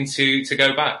still waiting to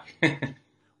go back.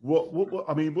 What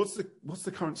I mean, what's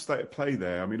the current state of play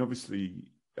there? I mean, obviously,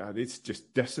 it's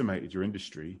just decimated your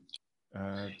industry.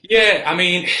 I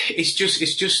mean, it's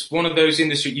just one of those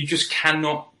industries. You just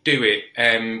cannot do it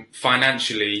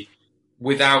financially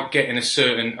without getting a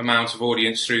certain amount of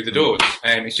audience through the doors.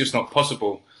 It's just not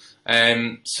possible.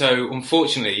 So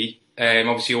unfortunately,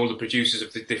 obviously all the producers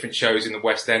of the different shows in the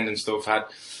West End and stuff had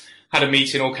a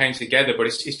meeting, all came together, but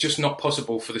it's just not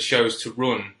possible for the shows to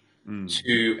run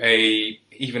to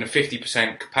even a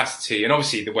 50% capacity. And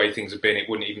obviously the way things have been, it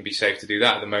wouldn't even be safe to do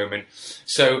that at the moment.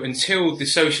 So until the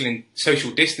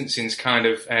social distancing's kind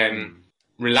of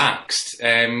relaxed,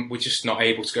 we're just not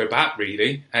able to go back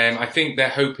really. I think they're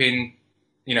hoping,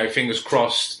 fingers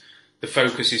crossed, the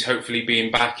focus is hopefully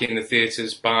being back in the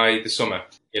theatres by the summer.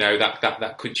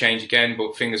 That could change again,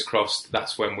 but fingers crossed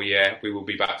that's when we will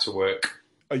be back to work.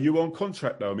 Are you on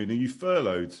contract though? I mean, are you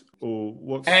furloughed or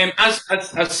what? As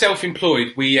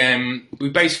self-employed, we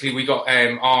got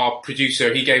our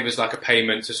producer. He gave us like a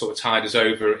payment to sort of tide us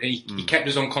over. He kept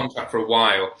us on contract for a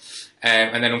while,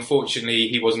 and then unfortunately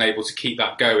he wasn't able to keep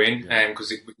that going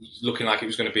because it was looking like it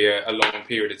was going to be a long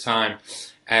period of time.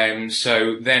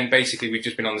 So then basically we've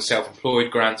just been on the self-employed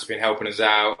grants, been helping us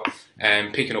out,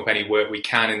 picking up any work we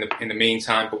can in the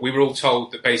meantime. But we were all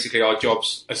told that basically our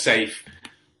jobs are safe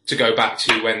to go back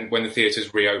to when the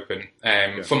theatres reopen.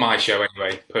 For my show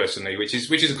anyway, personally, which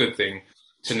is a good thing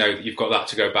to know that you've got that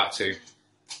to go back to.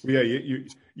 Yeah,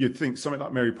 you'd think something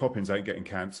like Mary Poppins ain't getting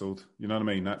cancelled. You know what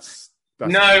I mean?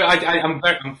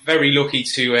 I'm very lucky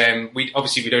to.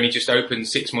 We'd only just opened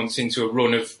 6 months into a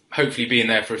run of hopefully being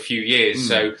there for a few years.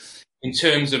 So, in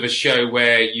terms of a show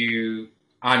where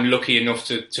I'm lucky enough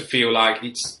to feel like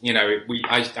it's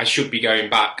I should be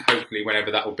going back. Hopefully, whenever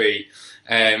that will be.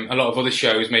 A lot of other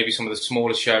shows, maybe some of the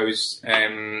smaller shows,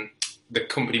 the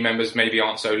company members maybe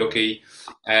aren't so lucky.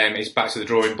 It's back to the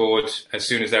drawing board. As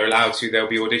soon as they're allowed to, they'll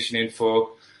be auditioning for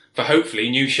hopefully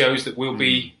new shows that will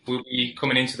be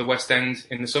coming into the West End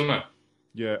in the summer.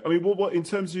 Yeah, I mean, what in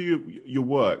terms of your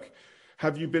work,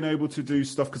 have you been able to do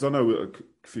stuff? Because I know a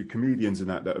few comedians in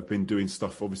that have been doing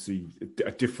stuff, obviously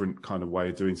a different kind of way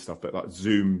of doing stuff, but like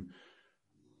Zoom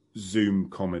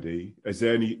comedy. Has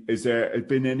there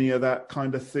been any of that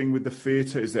kind of thing with the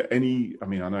theatre? Is there any? I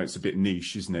mean, I know it's a bit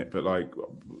niche, isn't it? But like.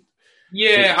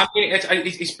 Yeah, I mean,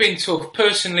 it's been tough.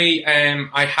 Personally,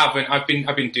 I haven't. I've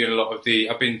been doing a lot of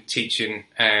I've been teaching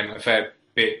a fair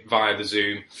bit via the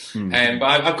Zoom, but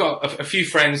I've got a few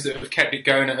friends that have kept it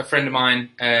going. A friend of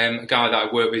mine, a guy that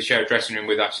I work with, share a dressing room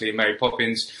with, actually, Mary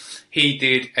Poppins. He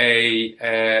did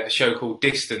a show called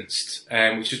Distanced,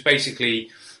 which was basically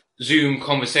Zoom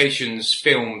conversations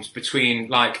filmed between,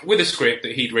 like, with a script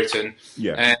that he'd written.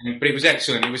 Yeah. But it was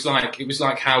excellent. It was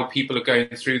like how people are going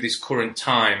through this current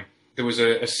time. There was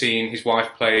a scene his wife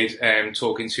played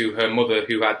talking to her mother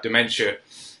who had dementia,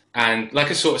 and like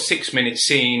a sort of 6-minute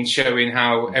scene showing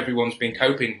how everyone's been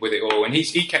coping with it all. And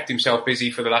he kept himself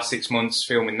busy for the last 6 months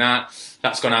filming that.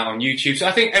 That's gone out on YouTube. So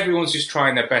I think everyone's just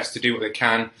trying their best to do what they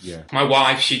can. Yeah. My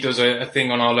wife, she does a thing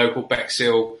on our local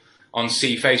Bexhill on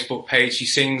C Facebook page. She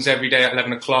sings every day at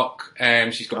 11 o'clock.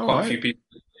 She's got quite a few people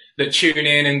that tune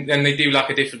in and they do like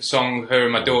a different song, her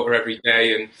and my daughter, every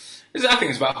day. And I think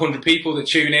it's about 100 people that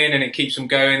tune in, and it keeps them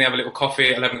going. They have a little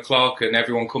coffee at 11 o'clock and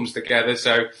everyone comes together.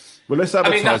 So, well, let's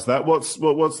advertise that. What's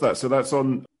that? So that's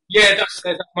on. Yeah, that's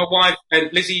my wife,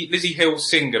 Lizzie Hill's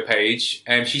singer page.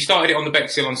 She started it on the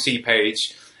Bexhill on C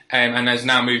page, and has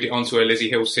now moved it onto a Lizzie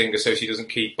Hill singer, so she doesn't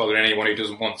keep bothering anyone who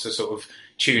doesn't want to sort of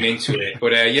tune into it.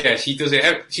 But yeah, she does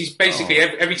it. She's basically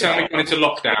every time we go into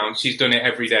lockdown, she's done it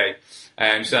every day.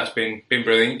 So that's been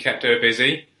brilliant. Kept her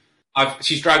busy.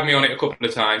 She's dragged me on it a couple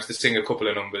of times to sing a couple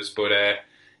of numbers, but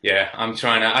yeah,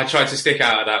 I tried to stick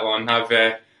out of that one.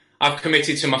 I've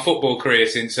committed to my football career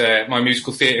since my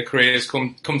musical theatre career has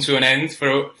come to an end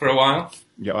for a while.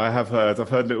 Yeah, I've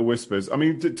heard little whispers. I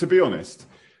mean, to be honest,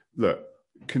 look,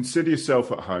 consider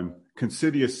yourself at home.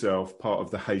 Consider yourself part of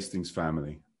the Hastings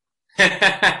family.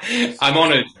 I'm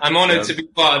honoured to be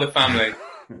part of the family.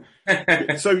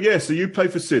 So you play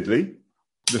for Sidley.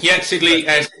 Sidley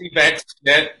Vets,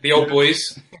 the old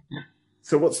boys.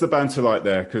 So what's the banter like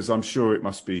there? Because I'm sure it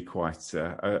must be quite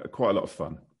a lot of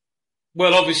fun.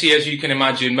 Well, obviously, as you can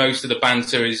imagine, most of the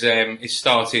banter is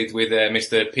started with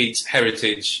Mr. Pete's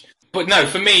heritage. But no,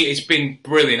 for me, it's been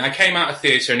brilliant. I came out of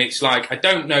theatre and it's like, I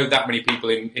don't know that many people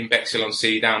in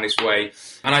Bexhill-on-Sea down this way.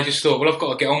 And I just thought, well, I've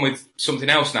got to get on with something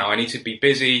else now. I need to be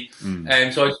busy.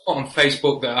 And so I just put on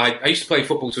Facebook that I used to play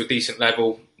football to a decent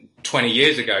level 20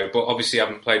 years ago, but obviously I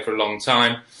haven't played for a long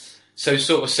time. So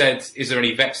sort of said, is there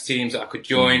any Vets teams that I could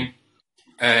join?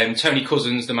 Tony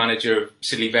Cousins, the manager of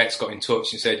Sidley Vets, got in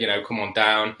touch and said, come on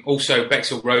down. Also,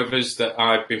 Bexhill Rovers that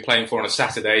I've been playing for on a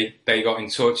Saturday, they got in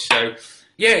touch. So,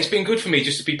 yeah, it's been good for me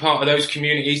just to be part of those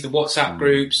communities, the WhatsApp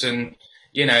groups. And,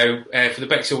 for the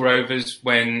Bexhill Rovers,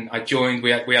 when I joined,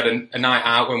 we had a night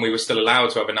out when we were still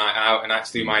allowed to have a night out, and I had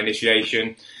to do my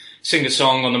initiation, sing a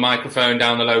song on the microphone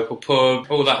down the local pub,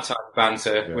 all that type of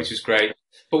banter, which was great.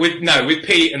 But with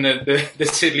Pete and the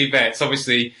Sidley Vets,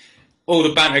 obviously, all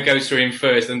the banter goes through him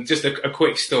first. And just a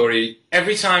quick story.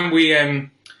 Every time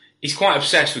he's quite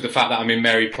obsessed with the fact that I'm in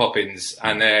Mary Poppins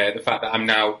and the fact that I'm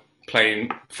now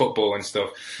playing football and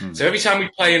stuff. So every time we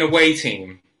play an away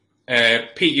team,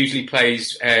 Pete usually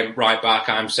plays right back,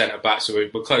 I'm centre back, so we're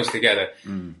close together.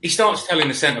 He starts telling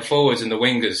the centre forwards and the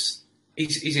wingers,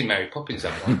 he's in Mary Poppins,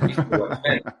 that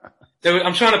one. So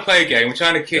I'm trying to play a game, we're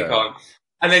trying to kick on.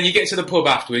 And then you get to the pub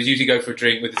afterwards, usually go for a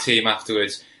drink with the team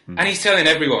afterwards. And he's telling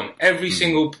everyone, every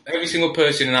single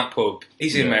person in that pub,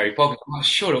 he's in Mary Poppins. I'm like,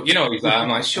 shut up. You know what he's like? I'm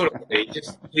like, shut up, Pete.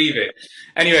 Just leave it.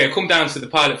 Anyway, I come down to the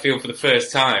pilot field for the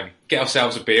first time, get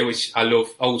ourselves a beer, which I love,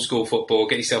 old school football,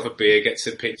 get yourself a beer, get to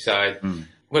the pitch side.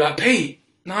 We're like, Pete,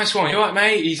 nice one. You all right,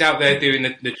 mate? He's out there doing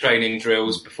the training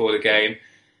drills before the game.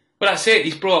 Well, that's it.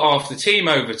 He's brought half the team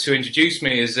over to introduce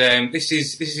me as, this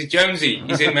is Jonesy.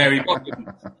 He's in Mary Poppins.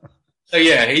 So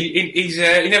yeah,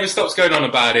 he never stops going on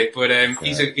about it, but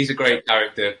he's a great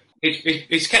character.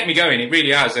 It's kept me going, it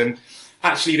really has. And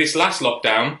actually, this last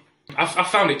lockdown, I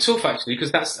found it tough actually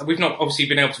because we've not obviously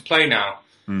been able to play now,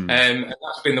 and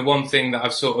that's been the one thing that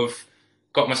I've sort of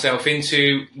got myself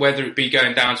into, whether it be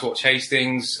going down to watch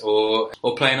Hastings or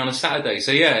playing on a Saturday.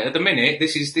 So yeah, at the minute,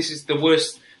 this is the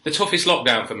toughest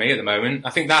lockdown for me at the moment. I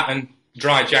think that and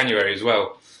dry January as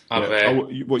well.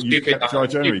 You kept dry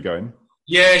January going?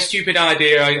 Yeah, stupid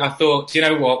idea. I thought, you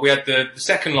know what, we had the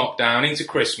second lockdown into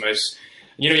Christmas.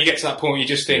 You get to that point where you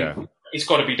just think, it's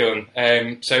got to be done.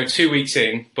 So 2 weeks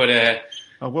in, but I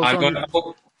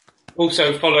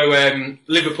also follow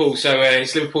Liverpool, so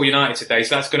it's Liverpool United today,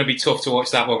 so that's going to be tough to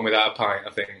watch that one without a pint,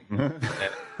 I think.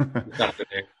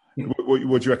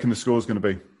 What do you reckon the score's going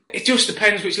to be? It just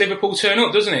depends which Liverpool turn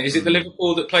up, doesn't it? Is it the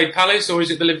Liverpool that played Palace or is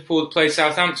it the Liverpool that played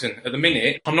Southampton? At the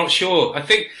minute, I'm not sure. I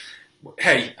think...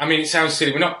 Hey, I mean, it sounds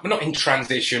silly. We're not in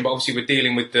transition, but obviously we're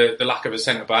dealing with the lack of a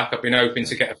centre back. I've been hoping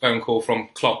to get a phone call from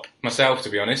Klopp myself, to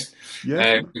be honest,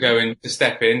 to go and to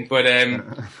step in. But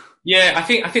yeah, I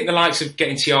think the likes of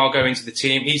getting Thiago into the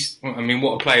team.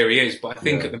 What a player he is. But I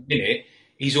think at the minute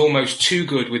he's almost too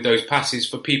good with those passes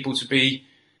for people to be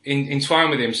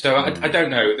entwined with him. So I don't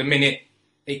know. At the minute,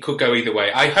 it could go either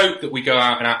way. I hope that we go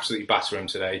out and absolutely batter them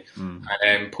today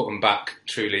and put them back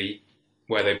truly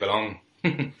where they belong.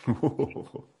 Good.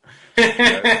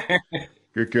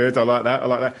 I like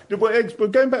that.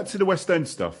 But going back to the West End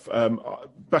stuff,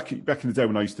 back in the day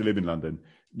when I used to live in London,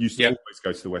 used to always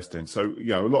go to the West End. So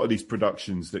a lot of these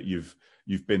productions that you've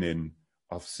been in,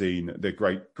 I've seen. They're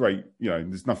great.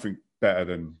 There's nothing better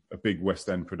than a big West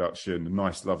End production, a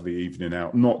nice, lovely evening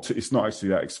out. It's not actually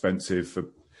that expensive.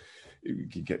 You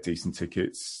can get decent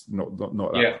tickets. Not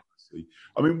that. Yeah.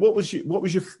 I mean,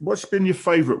 what's been your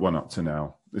favourite one up to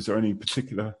now? Is there any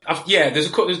particular? There's a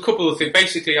couple of things.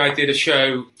 Basically, I did a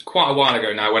show quite a while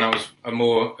ago now when I was a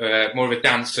more of a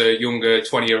dancer, younger,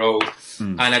 20-year-old,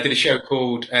 and I did a show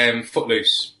called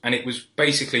Footloose, and it was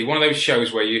basically one of those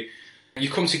shows where you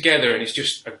come together and it's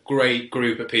just a great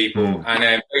group of people,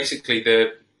 and basically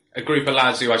a group of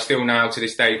lads who I still now to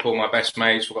this day call my best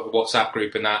mates. We've got the WhatsApp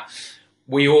group and that.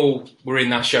 we all were in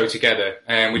that show together,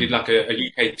 and we did like a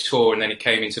UK tour, and then it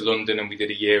came into London, and we did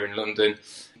a year in London.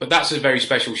 But that's a very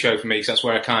special show for me, because that's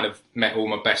where I kind of met all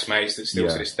my best mates that still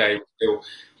to this day, we're still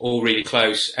all really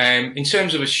close. In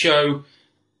terms of a show,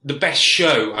 the best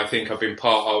show I think I've been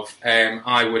part of,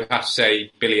 I would have to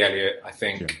say Billy Elliot. I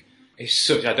think it's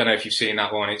such, I don't know if you've seen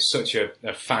that one, it's such a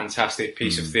fantastic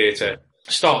piece of theatre.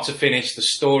 Start to finish, the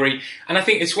story. And I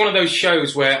think it's one of those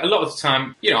shows where a lot of the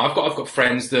time, you know, I've got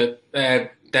friends that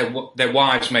their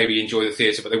wives maybe enjoy the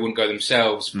theatre, but they wouldn't go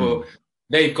themselves. But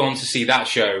they've gone to see that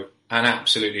show and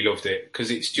absolutely loved it,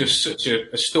 because it's just such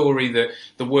a story that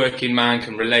the working man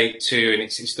can relate to, and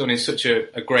it's done in such a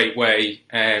great way.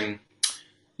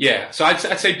 So I'd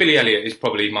say Billy Elliot is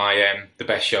probably my the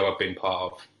best show I've been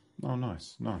part of. Oh,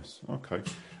 nice. Okay.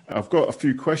 I've got a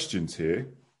few questions here.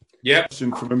 Yep.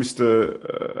 Question from a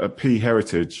Mr. P.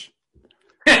 Heritage.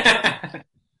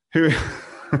 who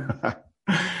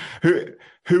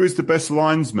is the best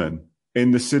linesman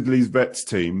in the Sidley's Vets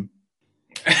team?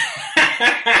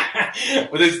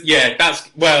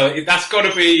 That's got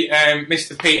to be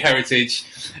Mr. Pete Heritage.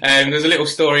 There's a little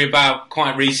story about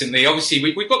quite recently. Obviously,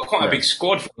 we've got quite a big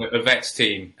squad from the Vets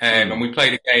team, and we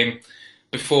played a game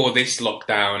before this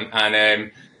lockdown,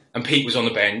 and Pete was on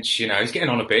the bench. You know, he's getting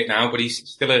on a bit now, but he's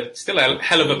still a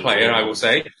hell of a player, I will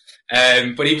say.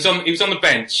 But he was on the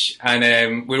bench,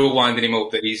 and we're all winding him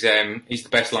up that he's the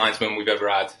best linesman we've ever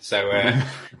had. So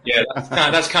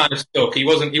that's kind of stuck. He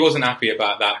wasn't happy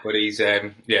about that, but he's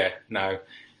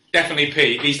definitely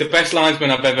Pete. He's the best linesman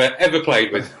I've ever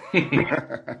played with.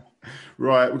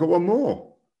 Right, we've got one more.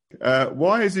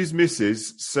 Why is his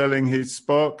missus selling his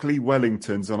sparkly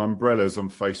Wellingtons and umbrellas on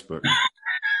Facebook?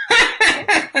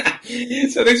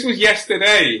 So this was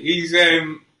yesterday. He's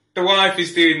the wife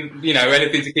is doing, you know,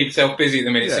 anything to keep herself busy at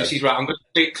the minute. Yeah. So she's right, I'm going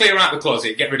to clear out the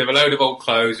closet, get rid of a load of old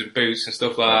clothes and boots and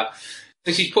stuff like that.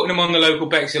 So she's putting them on the local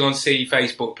Bexhill on Sea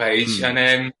Facebook page.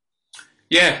 And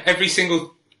every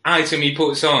single item he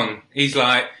puts on, he's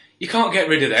like, you can't get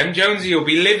rid of them. Jonesy will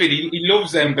be livid. He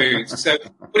loves them boots. So,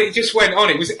 but it just went on.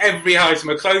 It was every item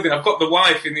of clothing. I've got the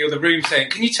wife in the other room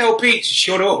saying, can you tell Pete to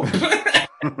shut up?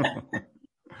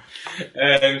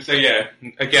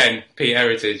 Again, Pete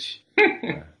Heritage.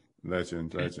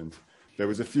 Legend. There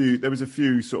was a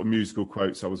few sort of musical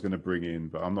quotes I was going to bring in,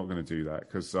 but I'm not going to do that,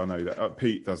 because I know that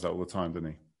Pete does that all the time,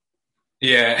 doesn't he?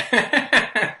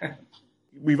 Yeah.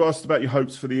 We've asked about your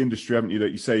hopes for the industry, haven't you?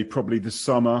 That you say probably this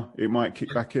summer it might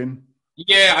kick back in.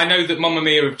 Yeah, I know that Mamma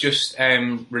Mia have just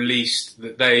released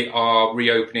that they are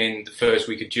reopening the first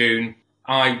week of June.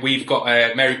 We've got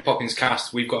Mary Poppins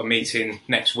cast. We've got a meeting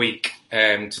next week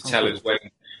to tell us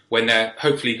when they're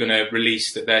hopefully going to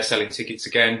release that they're selling tickets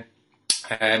again.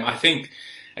 I think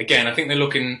they're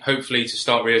looking hopefully to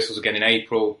start rehearsals again in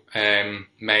April,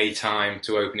 May time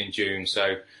to open in June.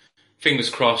 So fingers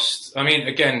crossed. I mean,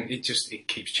 again, it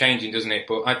keeps changing, doesn't it?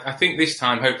 But I think this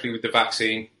time, hopefully with the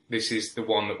vaccine, this is the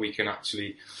one that we can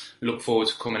actually look forward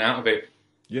to coming out of it.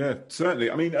 Yeah,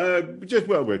 certainly. I mean,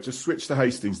 we'll just switch to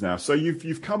Hastings now. So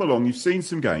you've come along, you've seen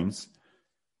some games.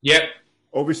 Yep.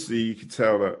 Obviously, you can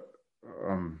tell that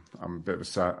I'm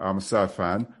a sad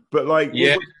fan. But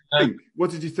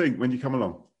what did you think when you come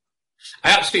along?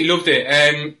 I absolutely loved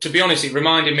it. To be honest, it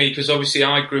reminded me, because obviously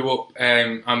I grew up,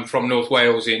 I'm from North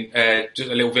Wales in just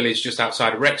a little village just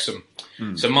outside of Wrexham.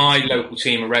 So my local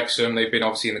team are Wrexham. They've been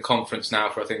obviously in the conference now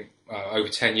for I think over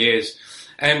 10 years.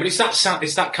 But it's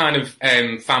that kind of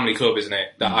family club, isn't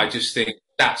it? That I just think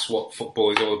that's what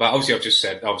football is all about. Obviously, I've just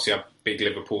said, I'm a big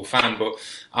Liverpool fan, but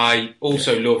I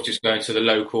also love just going to the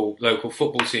local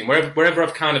football team wherever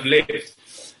I've kind of lived.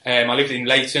 I lived in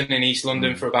Leighton in East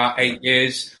London for about 8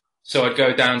 years. So I'd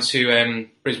go down to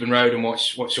Brisbane Road and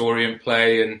watch Orient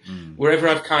play, and wherever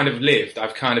I've kind of lived,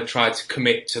 I've kind of tried to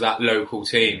commit to that local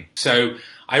team. So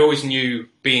I always knew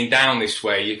being down this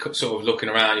way, you're sort of looking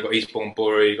around, you've got Eastbourne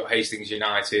Borough, you've got Hastings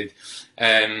United,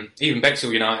 even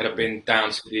Bexhill United. I've been down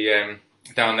to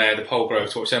down there, the Polgrove,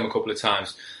 to watch them a couple of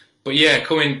times. But yeah,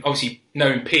 obviously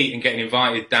knowing Pete and getting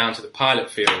invited down to the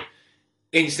pilot field,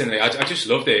 instantly, I just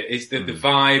loved it. It's the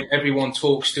vibe. Everyone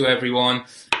talks to everyone.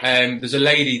 There's a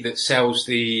lady that sells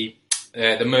the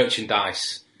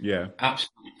merchandise. Yeah.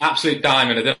 Absolute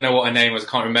diamond. I don't know what her name was. I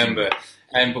can't remember.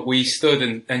 But we stood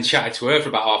and chatted to her for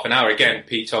about half an hour. Again,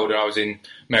 Pete told her I was in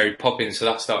Mary Poppins, so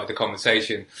that started the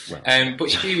conversation. Wow.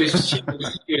 But she was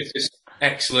just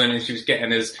excellent, and she was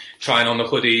getting us trying on the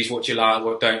hoodies, what you like,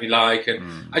 what don't you like.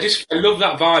 And I love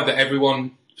that vibe that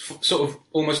everyone sort of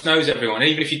almost knows everyone. And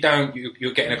even if you don't,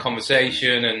 you're getting a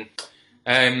conversation.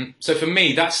 And so for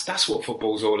me, that's what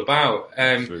football's all about.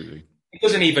 Absolutely. It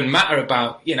doesn't even matter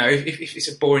about, if it's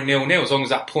a boring 0-0, as long as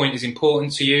that point is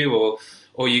important to you,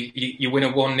 or you win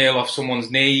a 1-0 off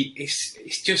someone's knee.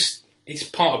 It's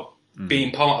part of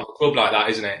being part of a club like that,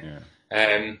 isn't it?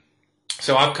 Yeah.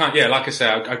 So like I say,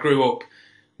 I grew up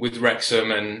with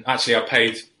Wrexham, and actually I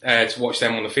paid to watch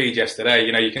them on the feed yesterday.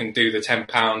 You know, you can do the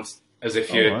 £10 as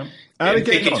if you're. Right. How are they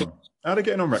getting on? How are they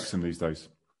getting on, Wrexham, these days?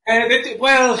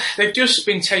 They've just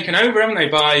been taken over, haven't they,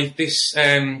 by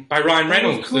Ryan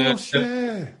Reynolds, of course,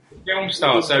 the film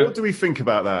star. So what do we think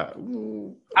about that?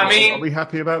 I mean, are we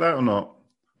happy about that or not?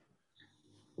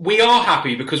 We are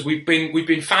happy because we've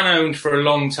been fan owned for a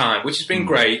long time, which has been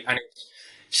great, and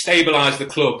it's stabilised the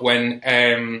club when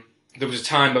there was a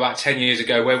time about 10 years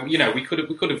ago where we could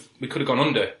have gone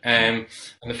under, and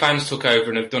the fans took over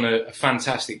and have done a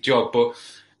fantastic job. But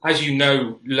as you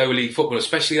know, lower league football,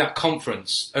 especially that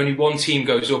conference, only one team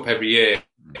goes up every year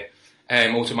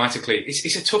automatically.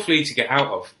 It's a tough league to get out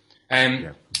of.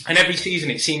 And every season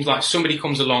it seems like somebody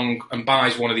comes along and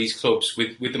buys one of these clubs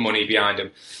with the money behind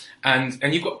them.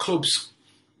 And you've got clubs,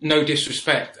 no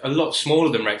disrespect, a lot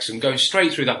smaller than Wrexham going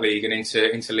straight through that league and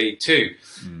into League Two.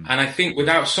 And I think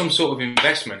without some sort of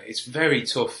investment, it's very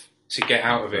tough to get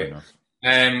out of it.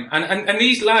 And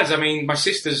these lads, I mean, my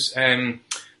sister's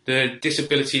the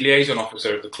disability liaison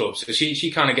officer at the club, so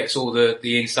she kind of gets all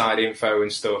the inside info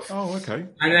and stuff. Oh, okay.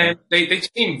 And they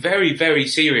seem very, very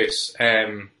serious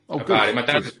about it. My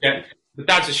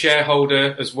dad's a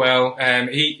shareholder as well.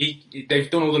 They've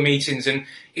done all the meetings, and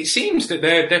it seems that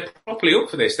they're properly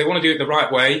up for this. They want to do it the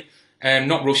right way,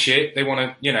 not rush it. They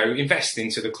want to, invest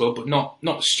into the club, but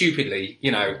not stupidly,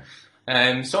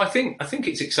 So I think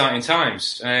it's exciting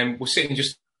times. We're sitting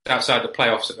just outside the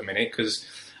playoffs at the minute because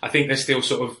I think they're still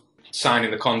sort of signing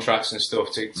the contracts and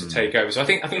stuff to take over. So I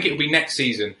think it'll be next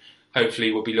season.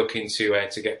 Hopefully, we'll be looking to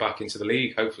get back into the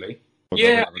league. Hopefully.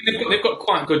 Yeah, I mean, they've got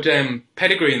quite good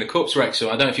pedigree in the cups, Wrexham.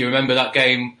 I don't know if you remember that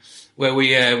game where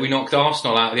we knocked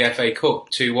Arsenal out of the FA Cup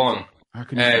 2-1. How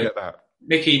can you forget that?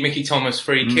 Mickey Thomas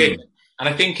free kick. And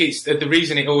I think it's the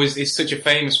reason it always is such a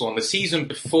famous one. The season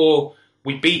before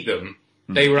we beat them,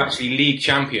 they were actually league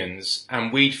champions,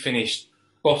 and we'd finished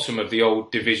bottom of the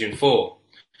old Division 4.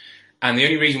 And the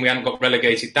only reason we hadn't got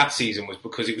relegated that season was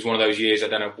because it was one of those years, I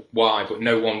don't know why, but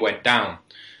no one went down.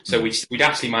 So we'd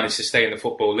actually managed to stay in the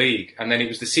Football League. And then it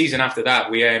was the season after that,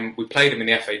 we played them in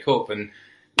the FA Cup and,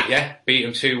 beat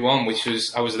them 2-1, which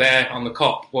was, I was there on the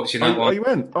Kop watching that one. Oh, you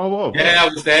went? Oh, wow. Yeah, I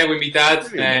was there with my dad.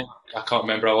 I can't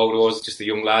remember how old I was, just a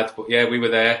young lad. But we were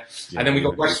there. Yeah, and then we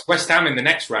got West Ham in the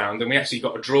next round, and we actually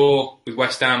got a draw with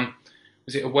West Ham.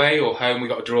 Was it away or home? We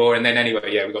got a draw. And then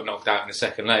anyway, we got knocked out in the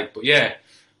second leg. But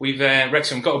we've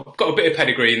Wrexham got a bit of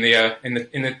pedigree in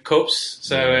the cups.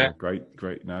 So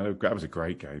great. No, that was a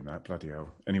great game. That bloody hell.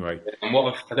 Anyway, and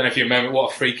I don't know if you remember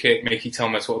what a free kick, Mickey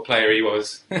Thomas. What a player he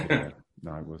was.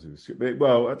 No, it was good.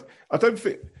 Well, I don't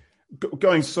think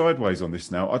going sideways on this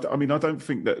now. I mean, I don't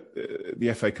think that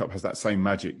the FA Cup has that same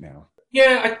magic now.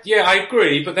 Yeah, I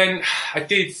agree. But then I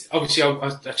did. Obviously,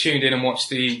 I tuned in and watched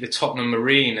the Tottenham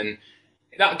Marine and.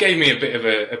 That gave me a bit of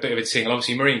a tingle.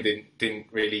 Obviously, Marine didn't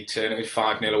really turn it. It was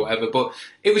 5-0 or whatever, but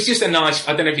it was just a nice.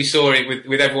 I don't know if you saw it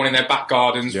with everyone in their back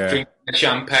gardens drinking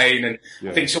champagne, and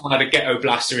I think someone had a ghetto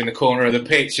blaster in the corner of the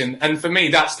pitch, and for me,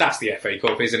 that's the FA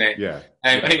Cup, isn't it? Yeah.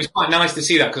 And it was quite nice to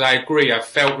see that because I agree. I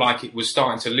felt like it was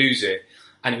starting to lose it,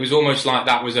 and it was almost like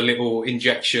that was a little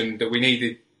injection that we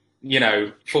needed,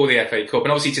 for the FA Cup,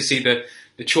 and obviously to see the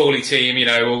Chorley team,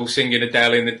 all singing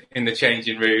Adele in the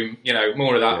changing room,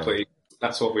 more of that, please.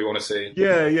 That's what we want to see.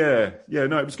 Yeah.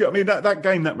 No, it was good. I mean, that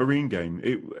game, that Marine game,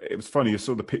 it was funny. You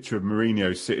saw the picture of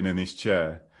Mourinho sitting in his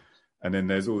chair, and then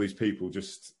there's all these people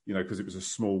just, because it was a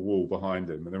small wall behind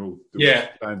him, and they're all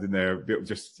standing there,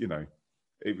 just,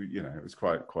 it was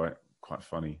quite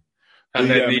funny. And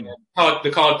then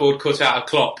the cardboard cut out of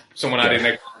Klopp, someone had in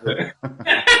there.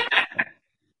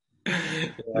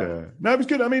 Yeah. No, it was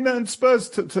good. I mean, and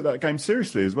Spurs took that game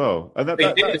seriously as well. And they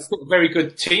did. They put a very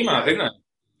good team out, didn't they?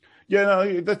 Yeah,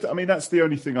 no, that's the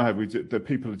only thing I have. The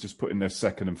people are just putting their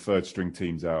second and third string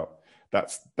teams out.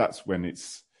 That's when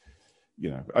it's,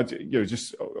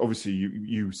 just obviously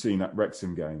you seen that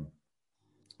Wrexham game.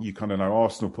 You kind of know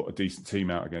Arsenal put a decent team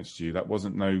out against you. That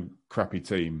wasn't no crappy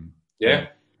team. Yeah.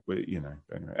 But, anyway,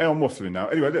 I'm waffling now.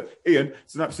 Anyway, look, Ian,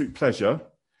 it's an absolute pleasure.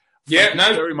 Thank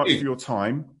you very much for your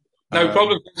time. No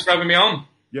problem. Thanks for having me on.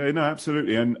 Yeah, no,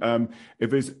 absolutely. And if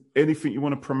there's anything you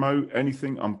want to promote,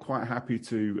 anything, I'm quite happy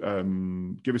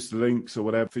to give us the links or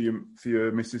whatever for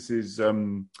your missus's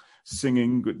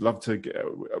singing. Would love to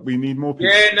we need more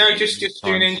people. Yeah, no, just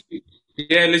tune in.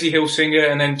 Yeah, Lizzie Hill singer,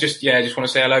 and then just want to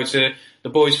say hello to the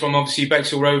boys from obviously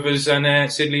Bexhill Rovers and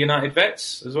Sidley United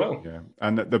Vets as well. Yeah,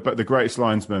 and the greatest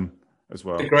linesman as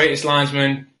well. The greatest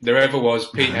linesman there ever was,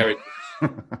 Pete Herrick.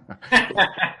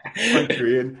 Thank you,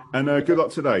 Ian. And good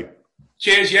luck today.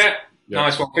 Cheers, yeah.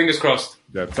 Nice one. Fingers crossed.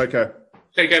 Yeah, take care.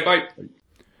 Take care, bye.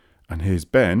 And here's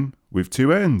Ben with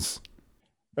two N's.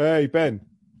 Hey, Ben.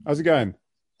 How's it going?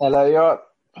 Hello, you alright?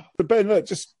 So Ben, look,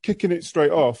 just kicking it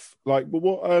straight off. Like,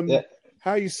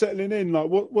 how are you settling in? Like,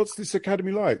 what's this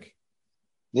academy like?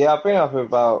 Yeah, I've been up for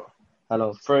about,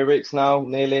 3 weeks now,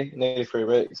 nearly 3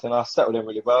 weeks, and I settled in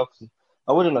really well.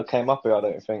 I wouldn't have came up here, I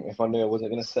don't think, if I knew I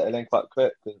wasn't going to settle in quite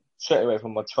quick. Cause straight away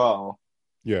from my trial,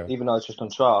 even though I was just on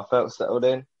trial, I felt settled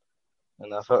in,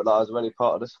 and I felt like I was really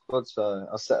part of the squad, so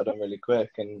I settled in really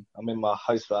quick, and I'm in my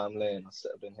host family, and I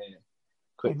settled in here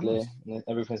quickly, and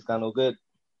everything's going all good.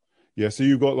 Yeah, so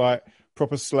you've got like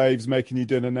proper slaves making you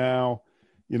dinner now.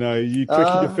 You know, you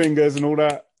clicking your fingers and all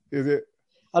that. Is it?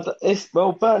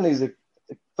 Burnley's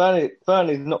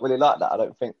not really like that. I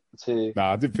don't think.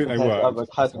 I didn't think they were. Other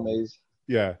academies.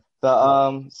 Yeah.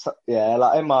 But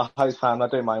like in my host family, I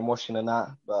do my own washing and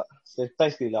that. But so it's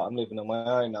basically like I'm living on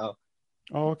my own now.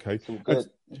 Oh, okay. It's all good.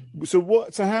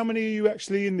 So how many are you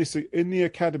actually in the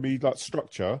academy like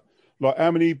structure? Like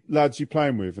how many lads you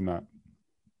playing with and that?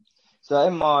 So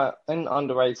in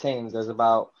under 18s, there's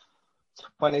about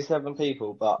 27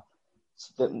 people, but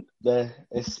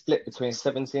it's split between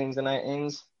 17s and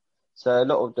 18s. So a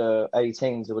lot of the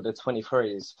 18s are with the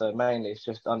 23s. So mainly it's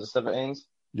just under 17s.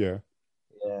 Yeah.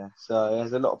 Yeah. So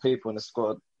there's a lot of people in the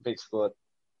squad, big squad.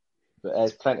 But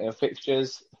there's plenty of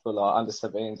fixtures for like under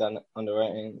 17s and under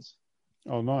 18s.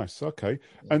 Oh, nice. Okay.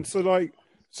 Yeah. And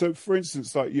so for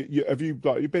instance, like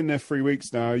you've been there 3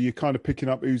 weeks now. You're kind of picking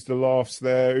up who's the laughs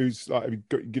there, who's like have you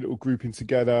got your little grouping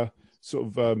together, sort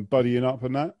of buddying up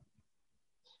and that.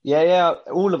 Yeah.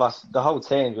 All of us, the whole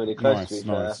team's really close to each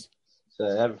other. So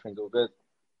everything's all good.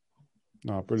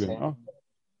 No, brilliant. Oh.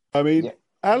 I mean,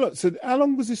 how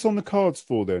long was this on the cards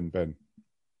for then, Ben?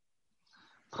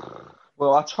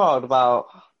 Well, I tried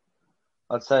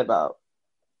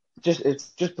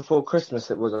just before Christmas.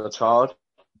 It was a child.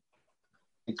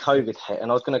 COVID hit,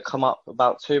 and I was going to come up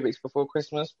about 2 weeks before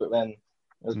Christmas, but then it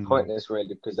was pointless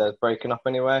really because they were breaking up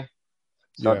anyway.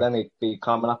 So then it'd be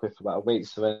coming up here for about a week.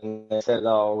 So when they said,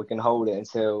 "Oh, we can hold it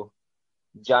until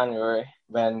January,"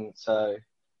 so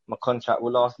my contract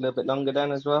will last a little bit longer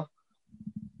then as well.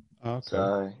 Okay.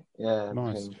 So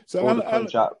nice. So the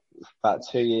contract about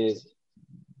 2 years.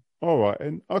 All right,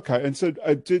 and so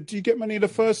do you get many of the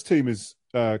first teamers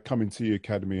coming to your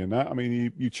academy and that? I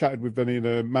mean, you chatted with any of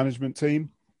the management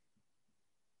team?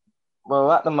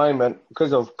 Well, at the moment,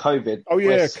 because of COVID. Oh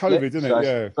yeah, COVID, isn't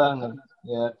it?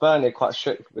 Yeah. Burnley are quite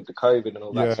strict with the COVID and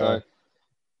all that. So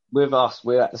with us,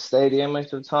 we're at the stadium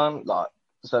most of the time. Like,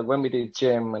 so when we do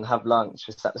gym and have lunch,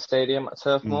 it's at the stadium at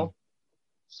Turf Moor.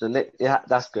 So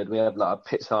that's good. We have like a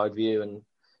pit side view and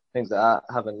things like that.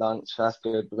 Having lunch, that's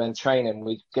good. But then training,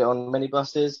 we get on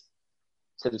minibuses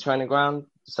to the training ground.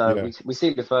 So we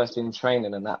see the first team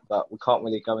training and that, but we can't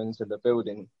really go into the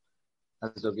building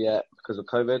as of yet because of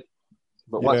COVID.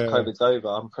 But once COVID's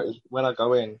over, when I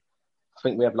go in, I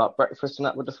think we have like breakfast and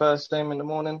that with the first team in the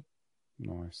morning.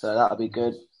 Nice. So that'll be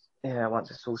good. Yeah,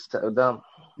 once it's all settled down.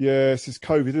 Yeah, it's just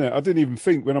COVID, isn't it? I didn't even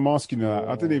think when I'm asking you that.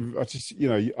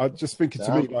 I just thinking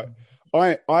to me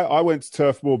like, I went to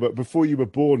Turf Moor, but before you were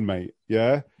born, mate.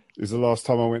 Yeah, it was the last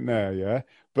time I went there. Yeah,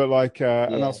 but like,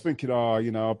 and I was thinking,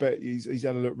 I bet he's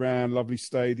had a look round, lovely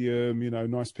stadium,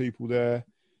 nice people there.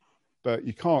 But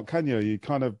you can't, can you? You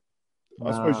kind of,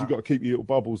 I suppose you've got to keep your little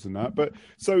bubbles and that. But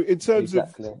so in terms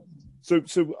of,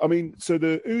 so I mean, so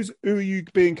who are you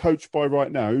being coached by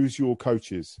right now? Who's your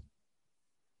coaches?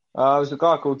 There's a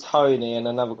guy called Tony and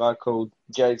another guy called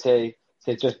JT.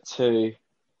 So just two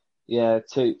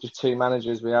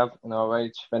managers we have in our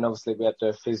age. Then obviously we have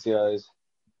the physios.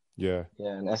 Yeah.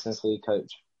 Yeah, an S&C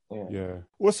coach. Yeah.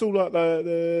 What's all like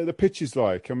the pitches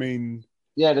like? I mean.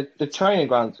 Yeah, the training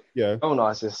grounds. Yeah. Oh,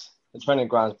 nice. The training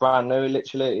grounds brand new.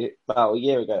 Literally about a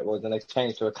year ago it was, and they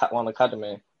changed to a Cat 1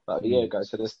 academy about a year ago.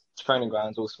 So this training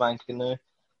grounds all spanking new.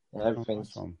 Yeah,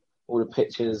 everything's all the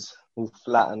pitches all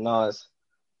flat and nice.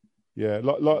 Yeah,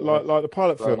 like the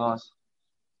pilot field. Nice.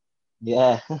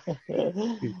 Yeah.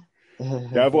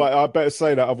 Yeah, I better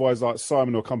say that, otherwise like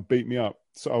Simon will come beat me up.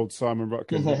 So old Simon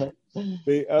Rutkin.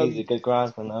 He's a good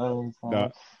grassman, though.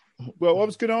 No. Well, I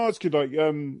was going to ask you, like,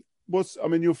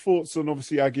 your thoughts on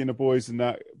obviously Aggie and the boys and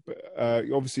that.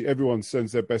 Obviously, everyone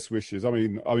sends their best wishes. I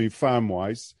mean, fan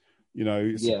wise,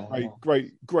 it's a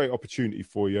great opportunity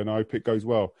for you, and I hope it goes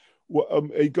well.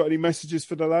 What you got any messages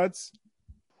for the lads?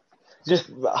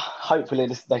 Just hopefully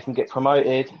they can get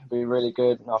promoted. Be really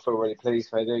good. I feel really pleased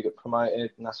if they do get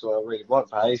promoted, and that's what I really want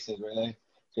for Hastings. Really,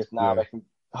 just now they can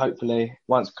hopefully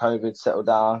once COVID settled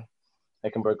down, they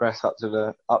can progress up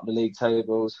the league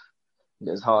tables,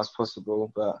 get as high as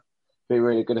possible. But it'd be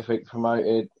really good if we get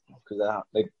promoted, because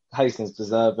Hastings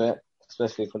deserve it,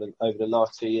 especially over the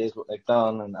last 2 years, what they've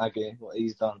done, and Aggie, what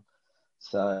he's done.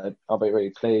 So I'll be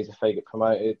really pleased if they get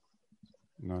promoted.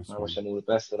 Nice. I wish them all the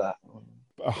best of that.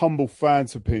 A humble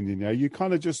fan's opinion, yeah. You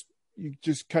kind of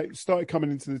started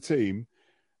coming into the team,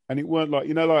 and it weren't like,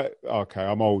 okay,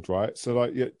 I'm old, right? So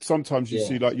like, sometimes you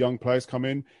see like young players come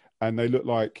in and they look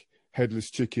like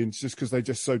headless chickens just because they're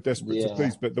just so desperate to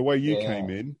please. But the way you came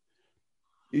in,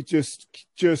 it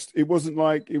it wasn't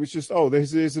like, it was just, oh,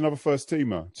 here's another first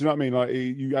teamer. Do you know what I mean? Like,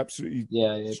 you absolutely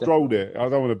strolled definitely. it. I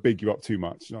don't want to big you up too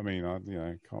much. You know what I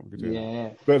mean? Can't be doing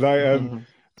that. But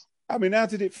I mean, how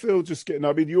did it feel just getting?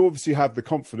 I mean, you obviously have the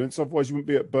confidence. Otherwise, you wouldn't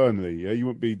be at Burnley. Yeah, you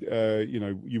wouldn't be.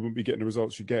 You wouldn't be getting the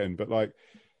results you're getting. But like,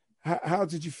 how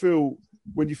did you feel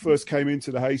when you first came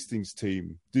into the Hastings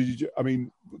team? Did you? I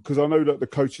mean, because I know that the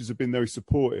coaches have been very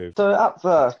supportive. So at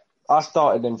first, I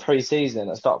started in pre-season.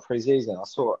 I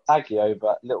saw Aggie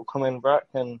over at Little Comminbrook,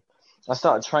 and I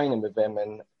started training with him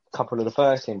and a couple of the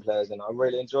first team players, and I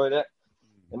really enjoyed it.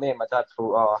 And me and my dad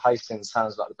thought, Hastings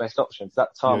sounds like the best option. At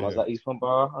that time, I was at Eastbourne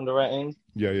Borough under 18s.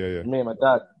 Yeah. And me and my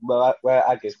dad, where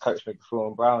Aggie's coached me before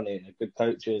in Brownie, and they're good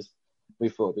coaches, we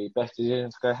thought it'd be best decision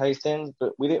to go Hastings.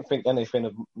 But we didn't think anything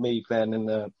of me playing in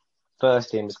the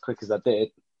first team as quick as I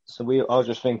did. So I was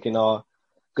just thinking, go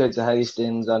to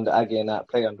Hastings under Aggie and that,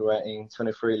 play under 18,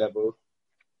 23 level.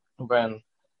 And then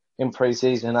in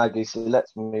pre-season, Aggie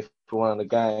selected me for one of the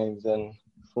games, and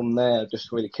from there,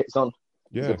 just really kicked on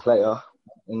as a player.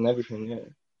 And everything,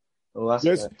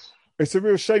 it's a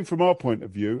real shame from our point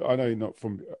of view. I know not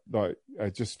from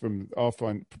just from our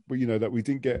point, but that we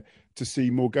didn't get to see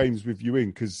more games with you in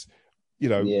because,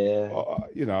 I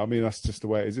mean that's just the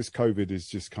way it is. This COVID is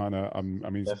just kind of. I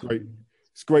mean, it's great.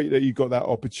 It's great that you got that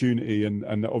opportunity,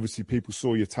 and obviously people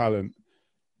saw your talent.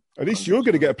 At least you're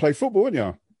going to get to play football, aren't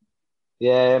you?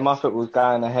 Yeah, my football's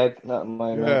going ahead at the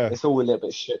moment. Yeah. It's all a little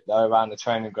bit shit though around the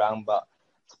training ground, but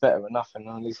it's better than nothing.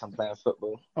 At least I'm playing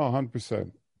football. Oh,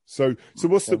 100%. So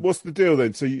what's the deal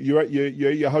then? So you're at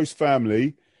your host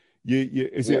family.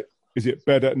 Is it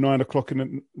bed at 9 o'clock at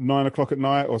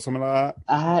night or something like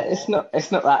that?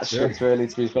 It's not that strict really.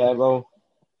 To be fair, well,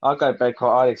 I go to bed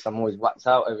quite early because I'm always whacked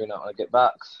out every night when I get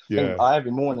back.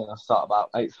 Every morning I start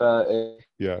about 8:30.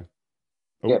 Yeah.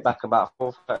 Get back about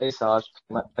 4:30. So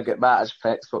I get back, I just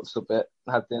play Xbox a bit,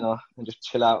 have dinner, and just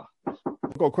chill out.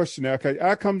 I've got a question now. Okay,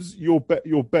 how comes you're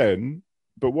Ben,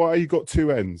 but why you got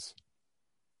two N's?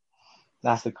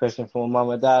 That's a question for my mum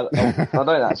and dad. I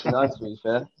don't actually know, to be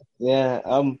fair. Yeah,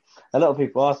 a lot of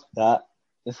people ask that.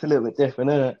 It's a little bit different,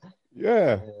 isn't it?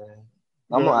 Yeah.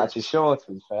 I'm not actually sure,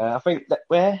 to be fair. I think that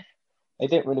they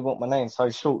didn't really want my name so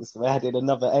short, so they added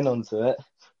another N onto it.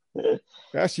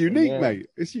 That's unique, mate.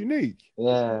 It's unique.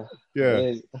 Yeah.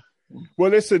 Yeah.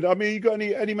 Well, listen, I mean, you got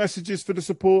any messages for the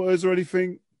supporters or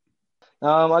anything?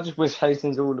 I just wish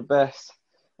Hastings all the best.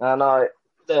 And I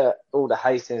know all the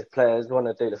Hastings players want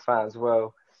to do the fans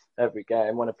well every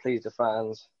game, want to please the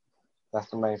fans. That's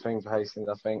the main thing for Hastings,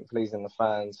 I think, pleasing the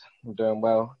fans and doing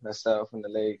well themselves in the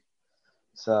league.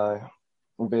 So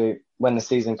when the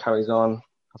season carries on,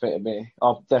 I think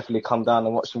I'll definitely come down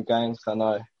and watch some games. I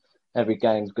know every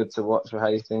game's good to watch for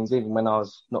Hastings. Even when I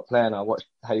was not playing, I watched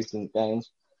Hastings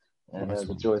games, and it was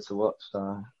a joy to watch.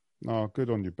 So. Oh, good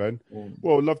on you, Ben.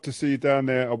 Well, I'd love to see you down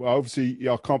there. Obviously,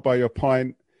 I can't buy you a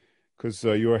pint because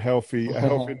you're a healthy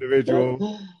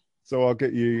individual. So I'll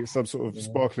get you some sort of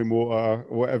sparkling water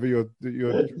or whatever your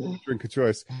drink of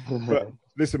choice. But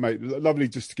listen, mate, lovely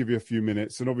just to give you a few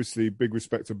minutes. And obviously, big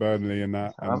respect to Burnley and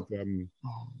that. And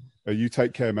you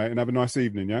take care, mate, and have a nice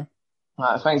evening, yeah? All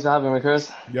right, thanks for having me,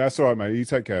 Chris. Yeah, that's all right, mate. You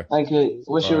take care. Thank you.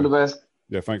 Wish you all the best.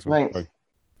 Yeah, thanks, mate. Thanks. Bye.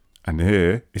 And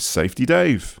here is Safety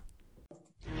Dave.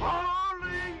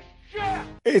 Holy shit!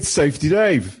 It's Safety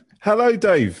Dave. Hello,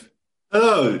 Dave.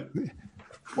 Hello.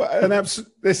 Well,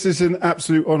 this is an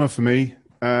absolute honour for me.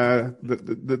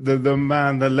 The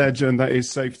man, the legend that is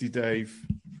Safety Dave.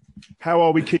 How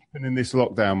are we keeping in this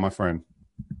lockdown, my friend?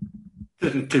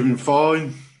 Keeping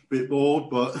fine. Bit bored,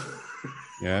 but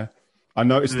yeah. I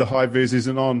noticed the high vis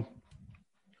isn't on.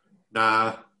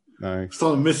 Nah. No.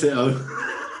 Starting to miss it though.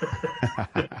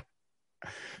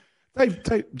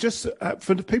 Dave, just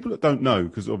for the people that don't know,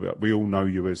 because we all know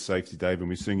you as Safety Dave and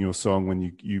we sing your song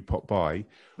when you pop by.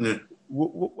 Yeah.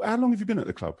 How long have you been at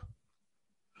the club?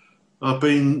 I've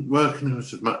been working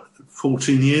about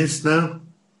 14 years now.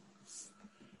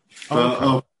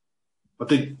 Okay. I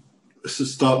did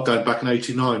start going back in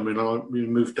 89 when we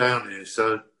moved down here,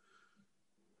 so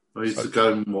I used to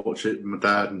go and watch it with my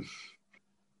dad.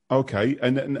 Okay,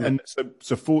 and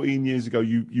so 14 years ago,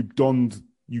 you donned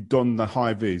the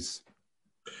high vis.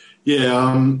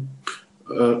 Yeah,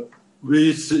 we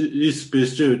used to be a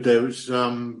steward there, which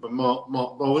Mark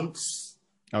Lawrence.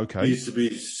 Okay. He used to be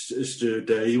a steward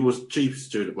there. He was chief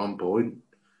steward at one point,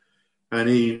 and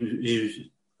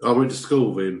I went to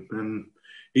school with him, and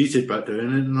he said about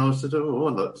doing it, and I said, "Oh,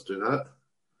 I'd like to do that."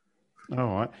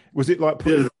 All right. Was it like?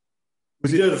 He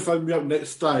had to phone me up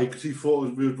next day because he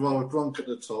thought we were rather drunk at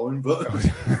the time, but.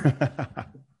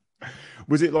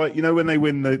 Was it like, when they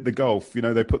win the golf,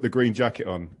 they put the green jacket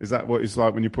on? Is that what it's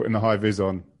like when you're putting the high vis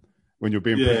on, when you're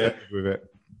being presented with it?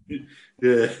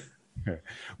 Yeah.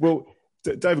 Well,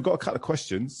 Dave, I've got a couple of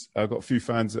questions. I've got a few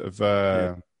fans that have,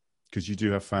 because you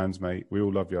do have fans, mate. We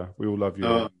all love you. We all love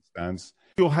you, fans.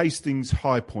 Your Hastings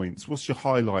high points. What's your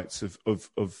highlights of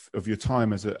your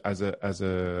time as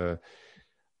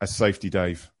safety,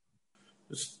 Dave?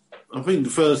 I think the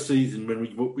first season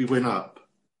when we went up.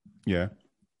 Yeah.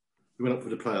 We went up for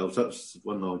the playoffs. That's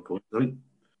one high point, I think.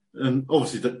 And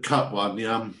obviously the cup one,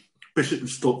 the Bishop and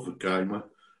Stopford game.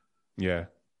 Yeah.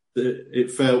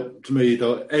 It felt to me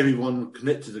that everyone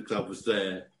connected to the club was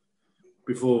there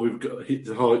before we hit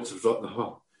the heights of like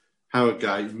the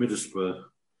Harrogate, Middlesbrough.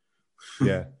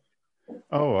 Yeah.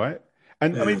 All right.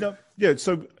 And I mean,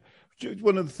 so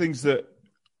one of the things that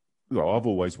I've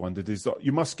always wondered is that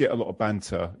you must get a lot of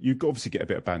banter. You obviously get a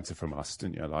bit of banter from us,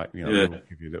 didn't you? Like, we'll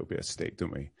give you a little bit of stick,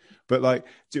 don't we? But like,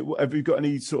 have you got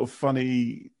any sort of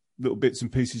funny little bits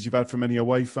and pieces you've had from any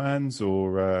away fans,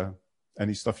 or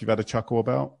any stuff you've had a chuckle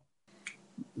about?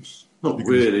 Not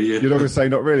really. You're not going to say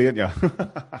not really, aren't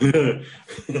you?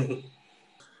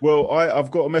 Well,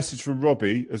 I've got a message from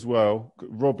Robbie as well.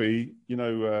 Robbie,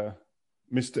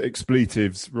 Mr.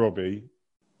 Expletives, Robbie.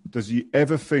 Does he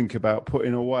ever think about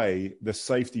putting away the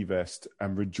safety vest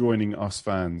and rejoining us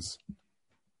fans?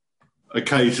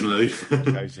 Occasionally.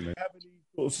 Occasionally. Have any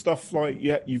sort of stuff like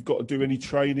you've got to do any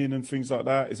training and things like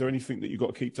that? Is there anything that you've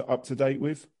got to keep up to date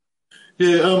with?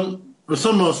 Yeah,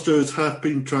 some of our stewards have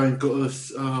been trained, got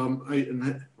us HVQ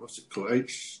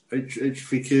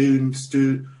and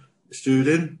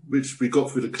stewarding, which we got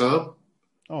through the club.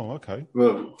 Oh, okay.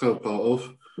 Well, club part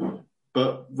of.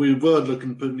 But we were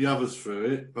looking at putting the others through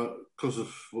it, but because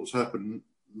of what's happened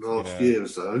last year or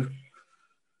so,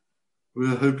 we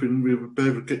were hoping we would be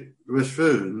able to get the rest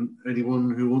through, and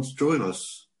anyone who wants to join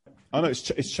us. I know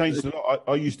it's changed a lot.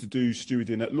 I used to do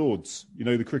stewarding at Lords,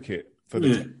 the cricket for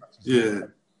the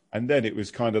and then it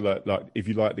was kind of like if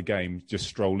you like the game, just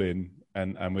stroll in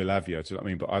and we'll have you. Do you know what I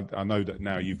mean? But I know that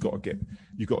now you've got to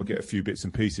get a few bits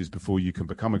and pieces before you can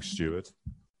become a steward.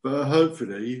 But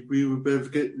hopefully we will be able to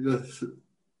get,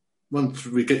 once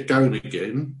we get going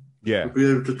again, we'll be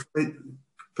able to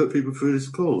put people through this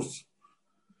course.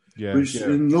 Yeah, which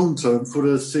in long term for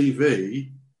the CV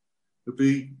would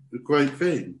be a great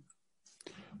thing.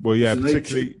 Well,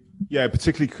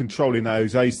 particularly controlling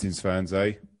those Hastings fans,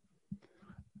 eh?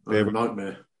 They're a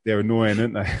nightmare. They're annoying,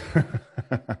 aren't they?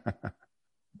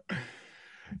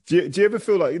 Do you ever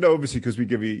feel like, obviously because we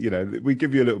give you a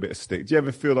little bit of stick. Do you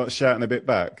ever feel like shouting a bit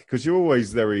back? Because you're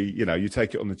always very, you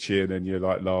take it on the chin and you're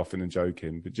like laughing and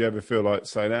joking. But do you ever feel like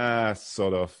saying,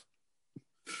 sod off?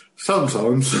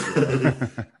 Sometimes.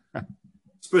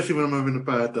 Especially when I'm having a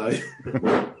bad day.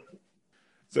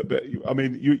 But I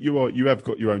mean, you have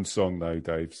got your own song though,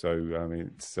 Dave. So I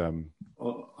mean, it's. I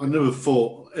never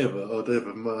thought ever I'd ever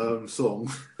have my own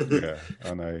song. Yeah,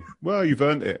 I know. Well, you've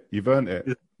earned it.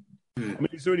 Yeah. I mean,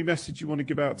 is there any message you want to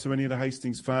give out to any of the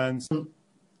Hastings fans?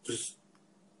 Just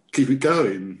keep it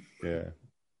going. Yeah.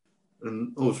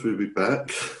 And obviously we'll be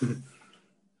back.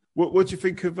 What do you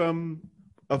think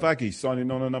of Aggie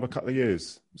signing on another couple of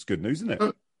years? It's good news, isn't it?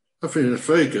 I think it's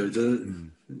very good.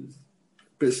 A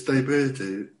bit of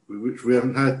stability, which we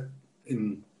haven't had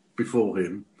before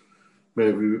him.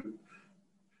 Where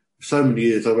so many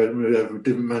years I went with a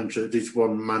different manager, at least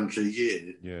one manager a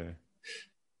year. Yeah.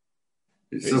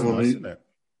 It's nice, isn't it?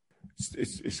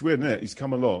 It's weird, isn't it? He's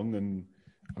come along, and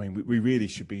I mean, we really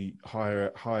should be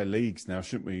higher leagues now,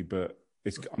 shouldn't we? But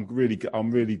I'm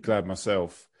really glad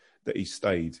myself that he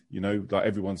stayed. Like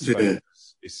everyone's saying,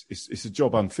 it's a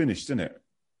job unfinished, isn't it?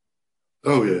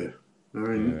 Oh yeah. I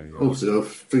mean, obviously, I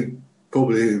think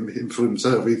probably him for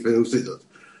himself, he feels it's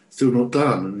still not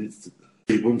done, and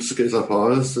he wants to get us up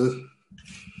higher. So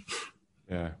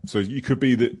yeah, so you could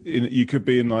be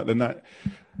in like the net.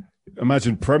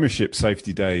 Imagine Premiership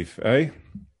safety, Dave, eh?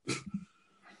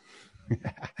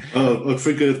 I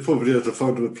think I'd probably have to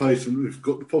find a replacement who've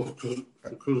got the proper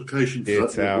qualifications.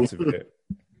 Get out of it.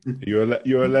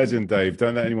 You're a legend, Dave.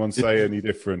 Don't let anyone say any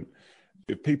different.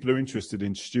 If people are interested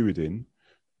in stewarding,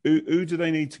 who do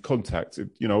they need to contact?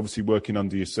 You know, obviously working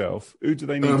under yourself, who do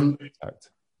they need to contact?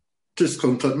 Just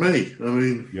contact me. I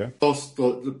mean, boss,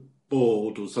 like the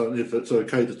board or something, if it's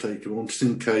okay to take them on, just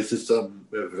in case there's some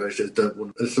they don't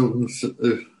want, as long as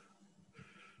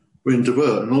we're into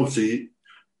work. And obviously,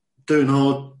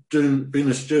 being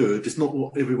a steward is not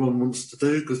what everyone wants to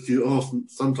do, because you ask them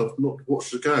sometimes not to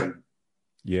watch the game.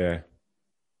 Yeah.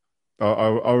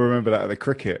 I remember that at the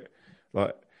cricket.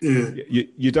 Like,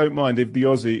 you don't mind if the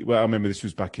Aussie... Well, I remember this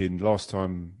was back in last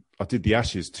time I did the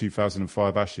Ashes,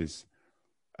 2005 Ashes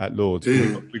at Lords.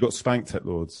 Yeah. We got spanked at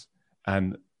Lords.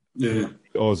 And the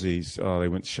Aussies, they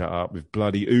went shut up with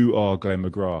bloody Glenn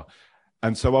McGrath.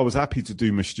 And so I was happy to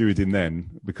do my stewarding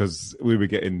then, because we were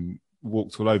getting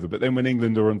walked all over. But then when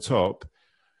England are on top,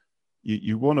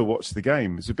 you want to watch the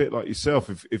game. It's a bit like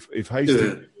yourself. If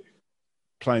Hastings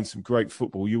playing some great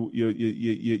football,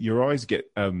 your eyes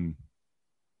get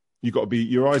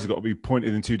your eyes have got to be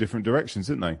pointed in two different directions,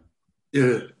 isn't they?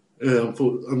 Yeah.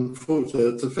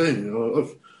 Unfortunately, that's the thing. You know,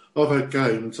 I've had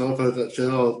games. I've had that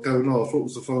going off. What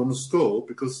was the final score?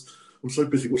 Because I'm so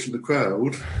busy watching the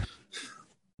crowd.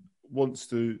 Wants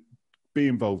to be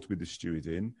involved with the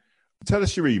stewarding, tell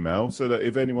us your email so that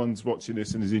if anyone's watching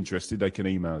this and is interested, they can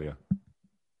email you.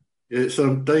 It's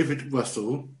David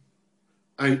Russell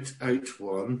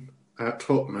 881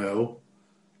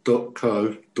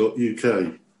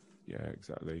 @hotmail.co.uk. Yeah,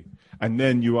 exactly. And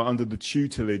then you are under the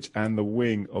tutelage and the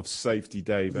wing of Safety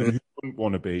Dave. And who wouldn't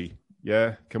want to be?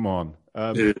 Yeah, come on.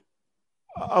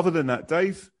 Other than that,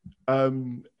 Dave,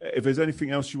 if there's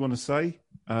anything else you want to say,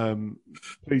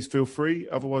 please feel free.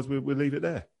 Otherwise, we'll leave it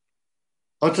there.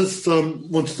 I just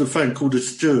wanted to thank all the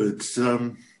stewards,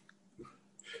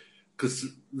 because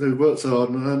they worked so hard,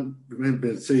 and I hadn't been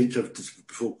able to see each other just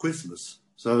before Christmas.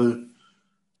 So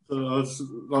I'd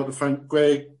like to thank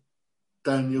Greg,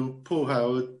 Daniel, Paul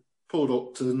Howard, Paul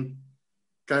Upton,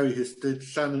 Gary Histed,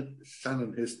 Shannon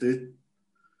Histed,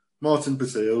 Martin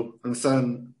Basile, and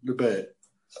Sam Lebet.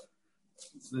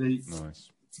 They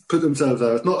put themselves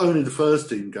out. It's not only the first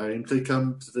team games, they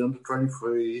come to the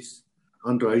under-23s,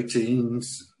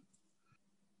 under-18s,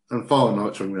 and fire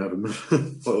nights when we have them.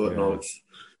 Fire nights.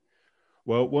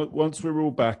 Well, once we're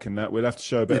all back and that, we'll have to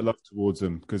show a bit of love towards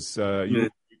them, because you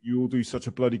all do such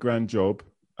a bloody grand job.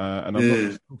 And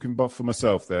I'm not talking about for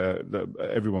myself there.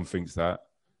 Everyone thinks that.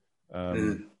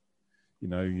 You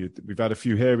know, we've had a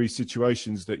few hairy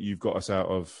situations that you've got us out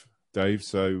of, Dave.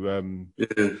 So, and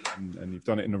you've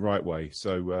done it in the right way.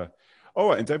 So, all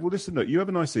right, and Dave, well, listen, look, you have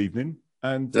a nice evening,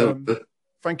 and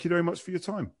thank you very much for your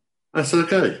time. That's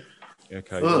okay.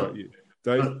 Okay, right.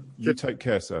 Dave, you take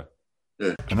care, sir.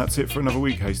 Yeah. And that's it for another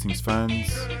week, Hastings fans.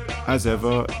 As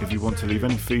ever, if you want to leave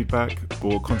any feedback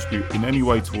or contribute in any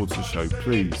way towards the show,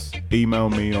 please email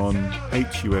me on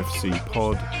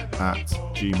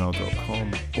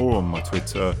hufcpod@gmail.com or on my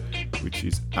Twitter, which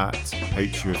is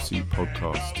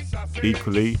 @hufcpodcast.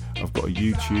 Equally, I've got a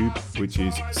YouTube, which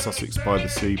is Sussex by the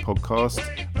Sea podcast,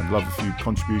 and love a few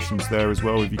contributions there as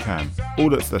well if you can. All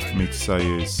that's left for me to say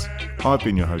is, I've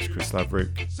been your host, Chris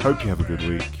Laverick. Hope you have a good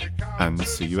week, and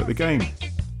see you at the game,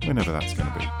 whenever that's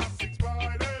going to be.